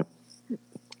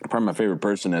 probably my favorite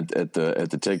person at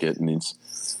the ticket, and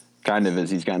he's kind of, as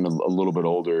he's gotten a little bit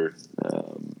older,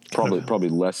 probably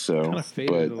less so. Kind of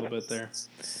faded a little bit there.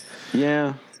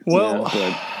 Yeah. Well,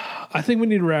 I think we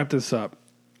need to wrap this up.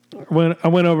 I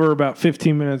went over about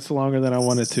 15 minutes longer than I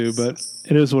wanted to, but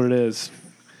it is what it is.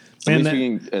 Man,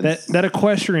 that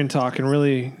equestrian talk can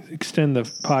really extend the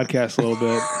podcast a little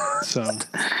bit. So,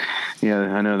 yeah,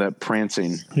 I know that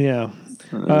prancing. Yeah,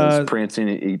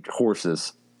 prancing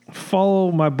horses.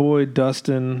 Follow my boy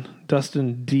Dustin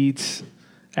Dietz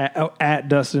at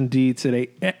Dustin Dietz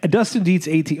at Dustin Dietz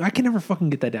 18. I can never fucking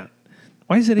get that down.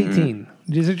 Why is it 18?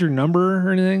 Is it your number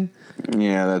or anything?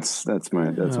 Yeah, that's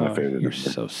my favorite. You're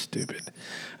so stupid.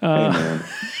 Hey, man.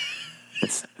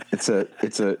 It's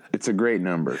a great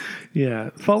number.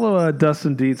 Yeah, follow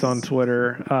Dustin Dietz on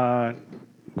Twitter.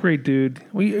 Great dude.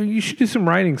 You should do some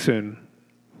writing soon.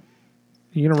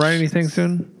 You gonna write anything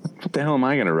soon? What the hell am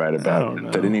I gonna write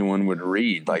about that anyone would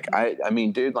read? Like I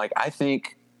mean, dude. Like I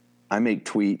think I make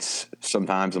tweets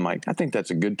sometimes. I'm like, I think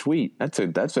that's a good tweet. That's a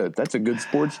good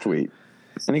sports tweet.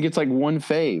 And it gets like one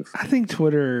fave. I think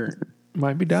Twitter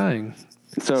might be dying.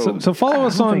 So follow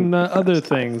us on other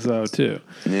things though too.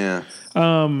 Yeah.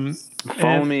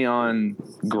 Follow me on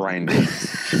Grindr.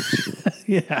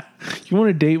 Yeah. You want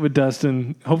to date with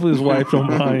Dustin? Hopefully his wife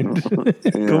don't mind.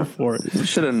 Go for it.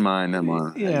 Shouldn't mind him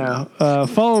on. Yeah.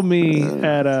 Follow me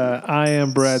at I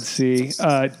am Brad C.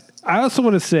 I also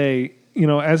want to say,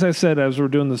 as I said, as we're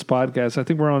doing this podcast, I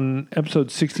think we're on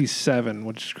episode 67,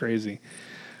 which is crazy.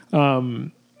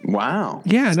 Wow.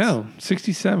 Yeah, I know.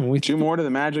 67. 2 more to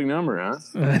the magic number, huh?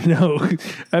 I know.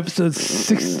 Episode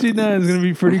 69 is going to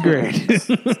be pretty great.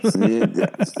 Yeah,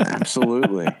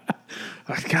 absolutely.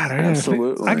 God,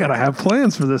 I gotta have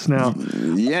plans for this now.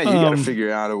 Yeah, you got to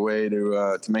figure out a way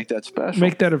to make that special.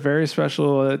 Make that a very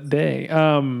special day.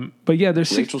 But yeah,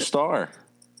 there's Rachel Starr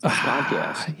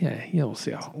podcast. Yeah, we'll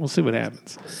see. We'll see what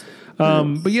happens.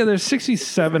 But yeah, there's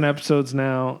 67 episodes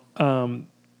now.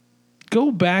 Go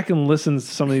back and listen to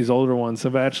some of these older ones.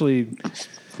 Have actually,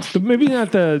 maybe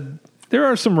not there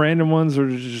are some random ones that are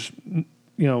just,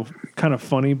 kind of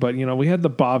funny, but we had the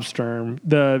Bob Sturm,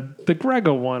 the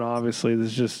Grego one, obviously,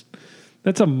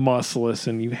 that's a must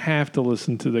listen. You have to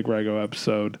listen to the Grego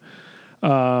episode.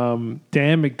 Dan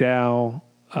McDowell,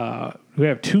 we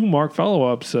have 2 Mark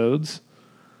Fellow episodes.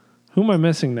 Who am I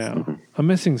missing now? I'm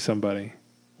missing somebody.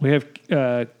 We have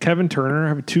Kevin Turner. I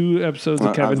have 2 episodes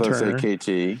of Kevin Turner.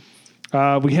 KT.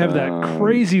 We have that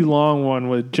crazy long one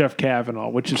with Jeff Kavanaugh,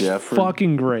 which is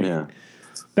fucking great. Yeah.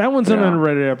 That one's an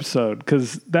underrated episode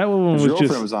because that one was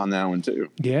girlfriend was on that one too.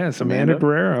 Yes, Amanda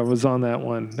Barrera was on that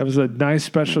one. That was a nice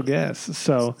special guest.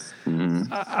 So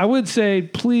I would say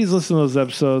please listen to those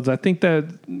episodes. I think that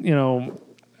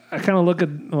I kind of look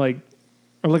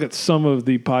at some of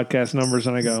the podcast numbers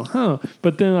and I go, huh.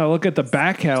 But then I look at the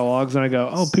back catalogs and I go,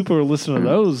 oh, people are listening to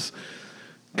those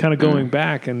kind of going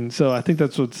back, and so I think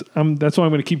that's why I'm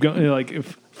going to keep going. Like,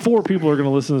 if 4 people are going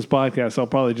to listen to this podcast, I'll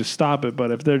probably just stop it.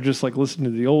 But if they're just like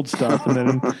listening to the old stuff, and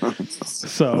then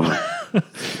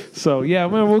so yeah,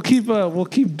 man, we'll keep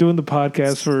doing the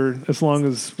podcast for as long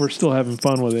as we're still having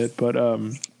fun with it. But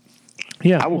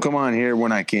yeah, I will come on here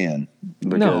when I can.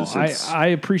 No, I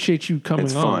appreciate you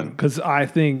coming on because I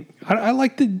think I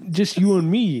like just you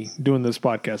and me doing this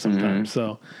podcast sometimes.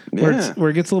 So where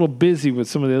it gets a little busy with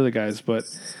some of the other guys, but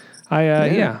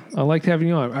I liked having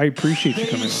you on. I appreciate you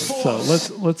coming on. So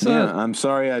let's. I'm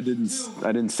sorry I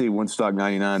didn't see Woodstock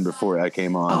 '99 before I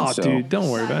came on. Oh, so. Dude,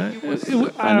 don't worry about it.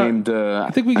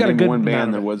 I think we got a good one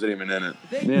band that wasn't even in it.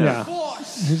 Yeah.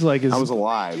 He's like, I was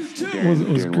alive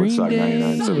during Woodstock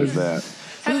 '99. So was was that.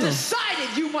 Have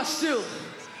decided you must do.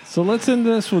 So let's end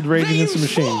this with Rage Against the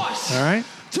Machine. All right.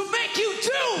 To make you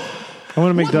do. I want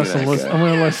to make Dustin listen. I'm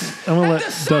gonna let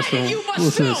Dustin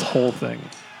listen to this whole thing.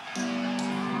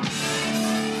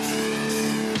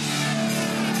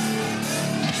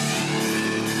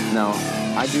 No,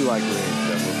 I do like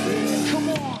Rage. Come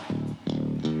on.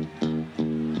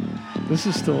 This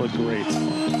is still a great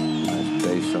song. Nice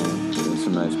bass song. There's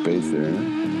some nice bass there.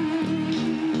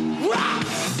 Rock.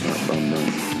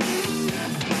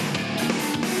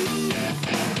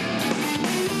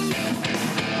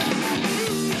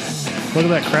 Look at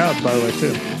that crowd, by the way,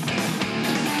 too.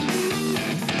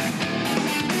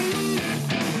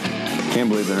 Can't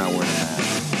believe they're not wearing a mask.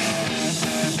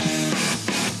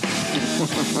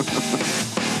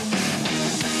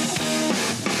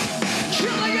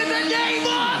 Killing in the name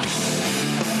of.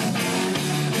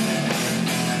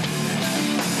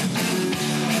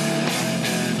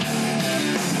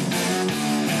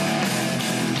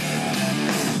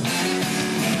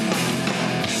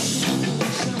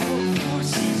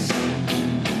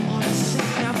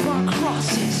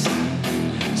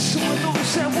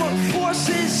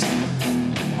 Forces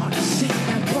on the same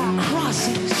and bar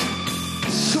crosses.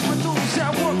 Some of those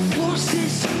that work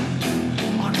forces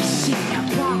on the same and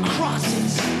bar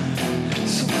crosses.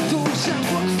 Some of those that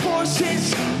work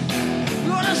forces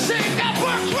on the same and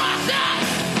bar crosses.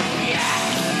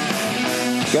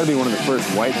 Yeah. You gotta be one of the first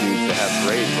white dudes to have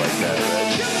braids like that,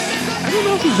 right? I don't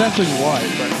know if he's actually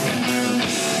white, but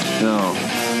No.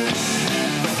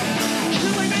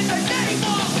 Killing in the name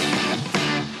of.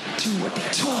 Do what they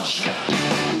told you.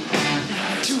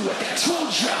 Do what they told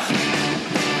you.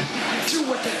 Do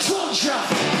what they told you.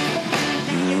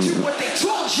 Now you do what they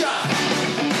told you.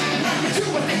 Now you do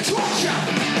what they told you.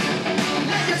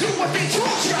 Now you do what they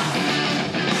told you.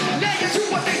 Now you do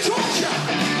what they told you.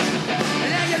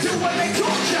 Now you do what they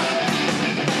told you.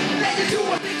 Now you do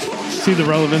what they told you. see the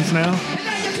relevance now?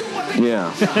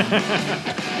 Yeah.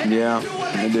 Yeah,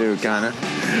 I do, kind of.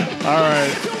 All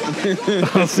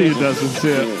right. I'll see you, Dustin.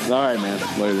 See ya. All right, man.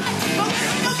 Later.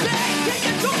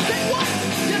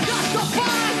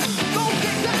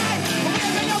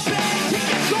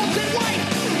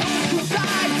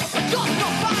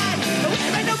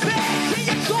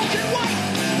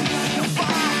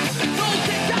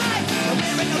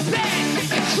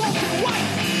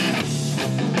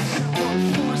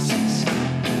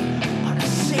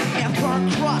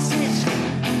 Crosses.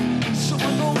 Some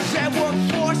of those that work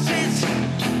forces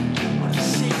are the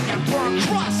same that burn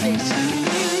crosses.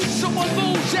 Some of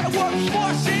those that work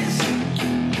forces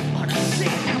are the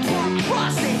same that burn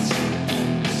crosses.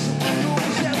 Some of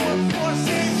those that work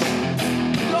forces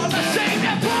are the same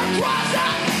that burn crosses.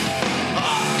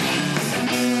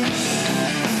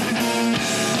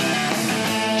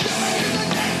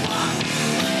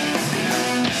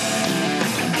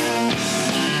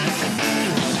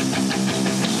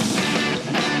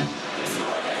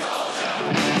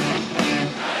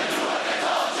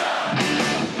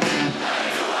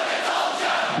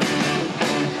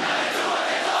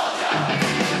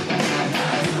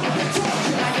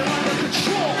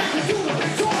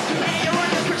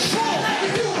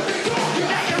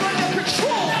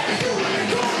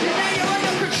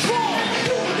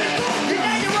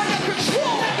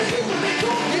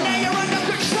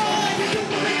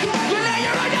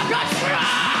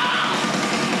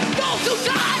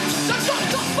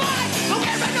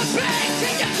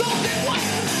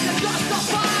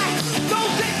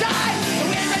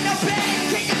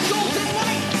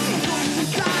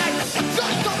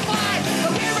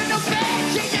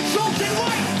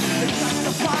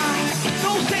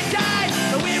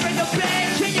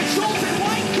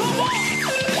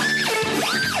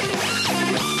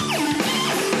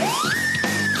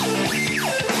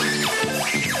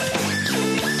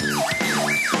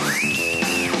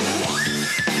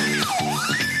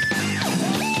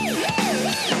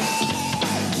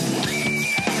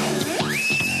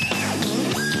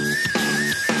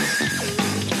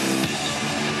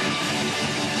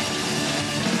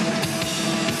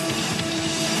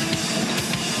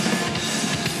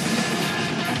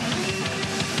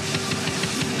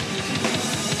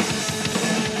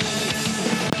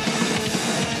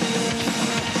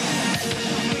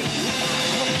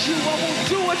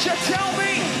 do what you tell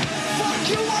me. Fuck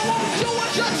you, I won't do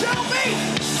what you tell me.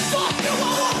 Fuck you,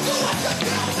 I won't do what you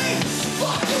tell me.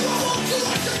 Fuck you, I won't do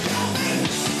what you tell me.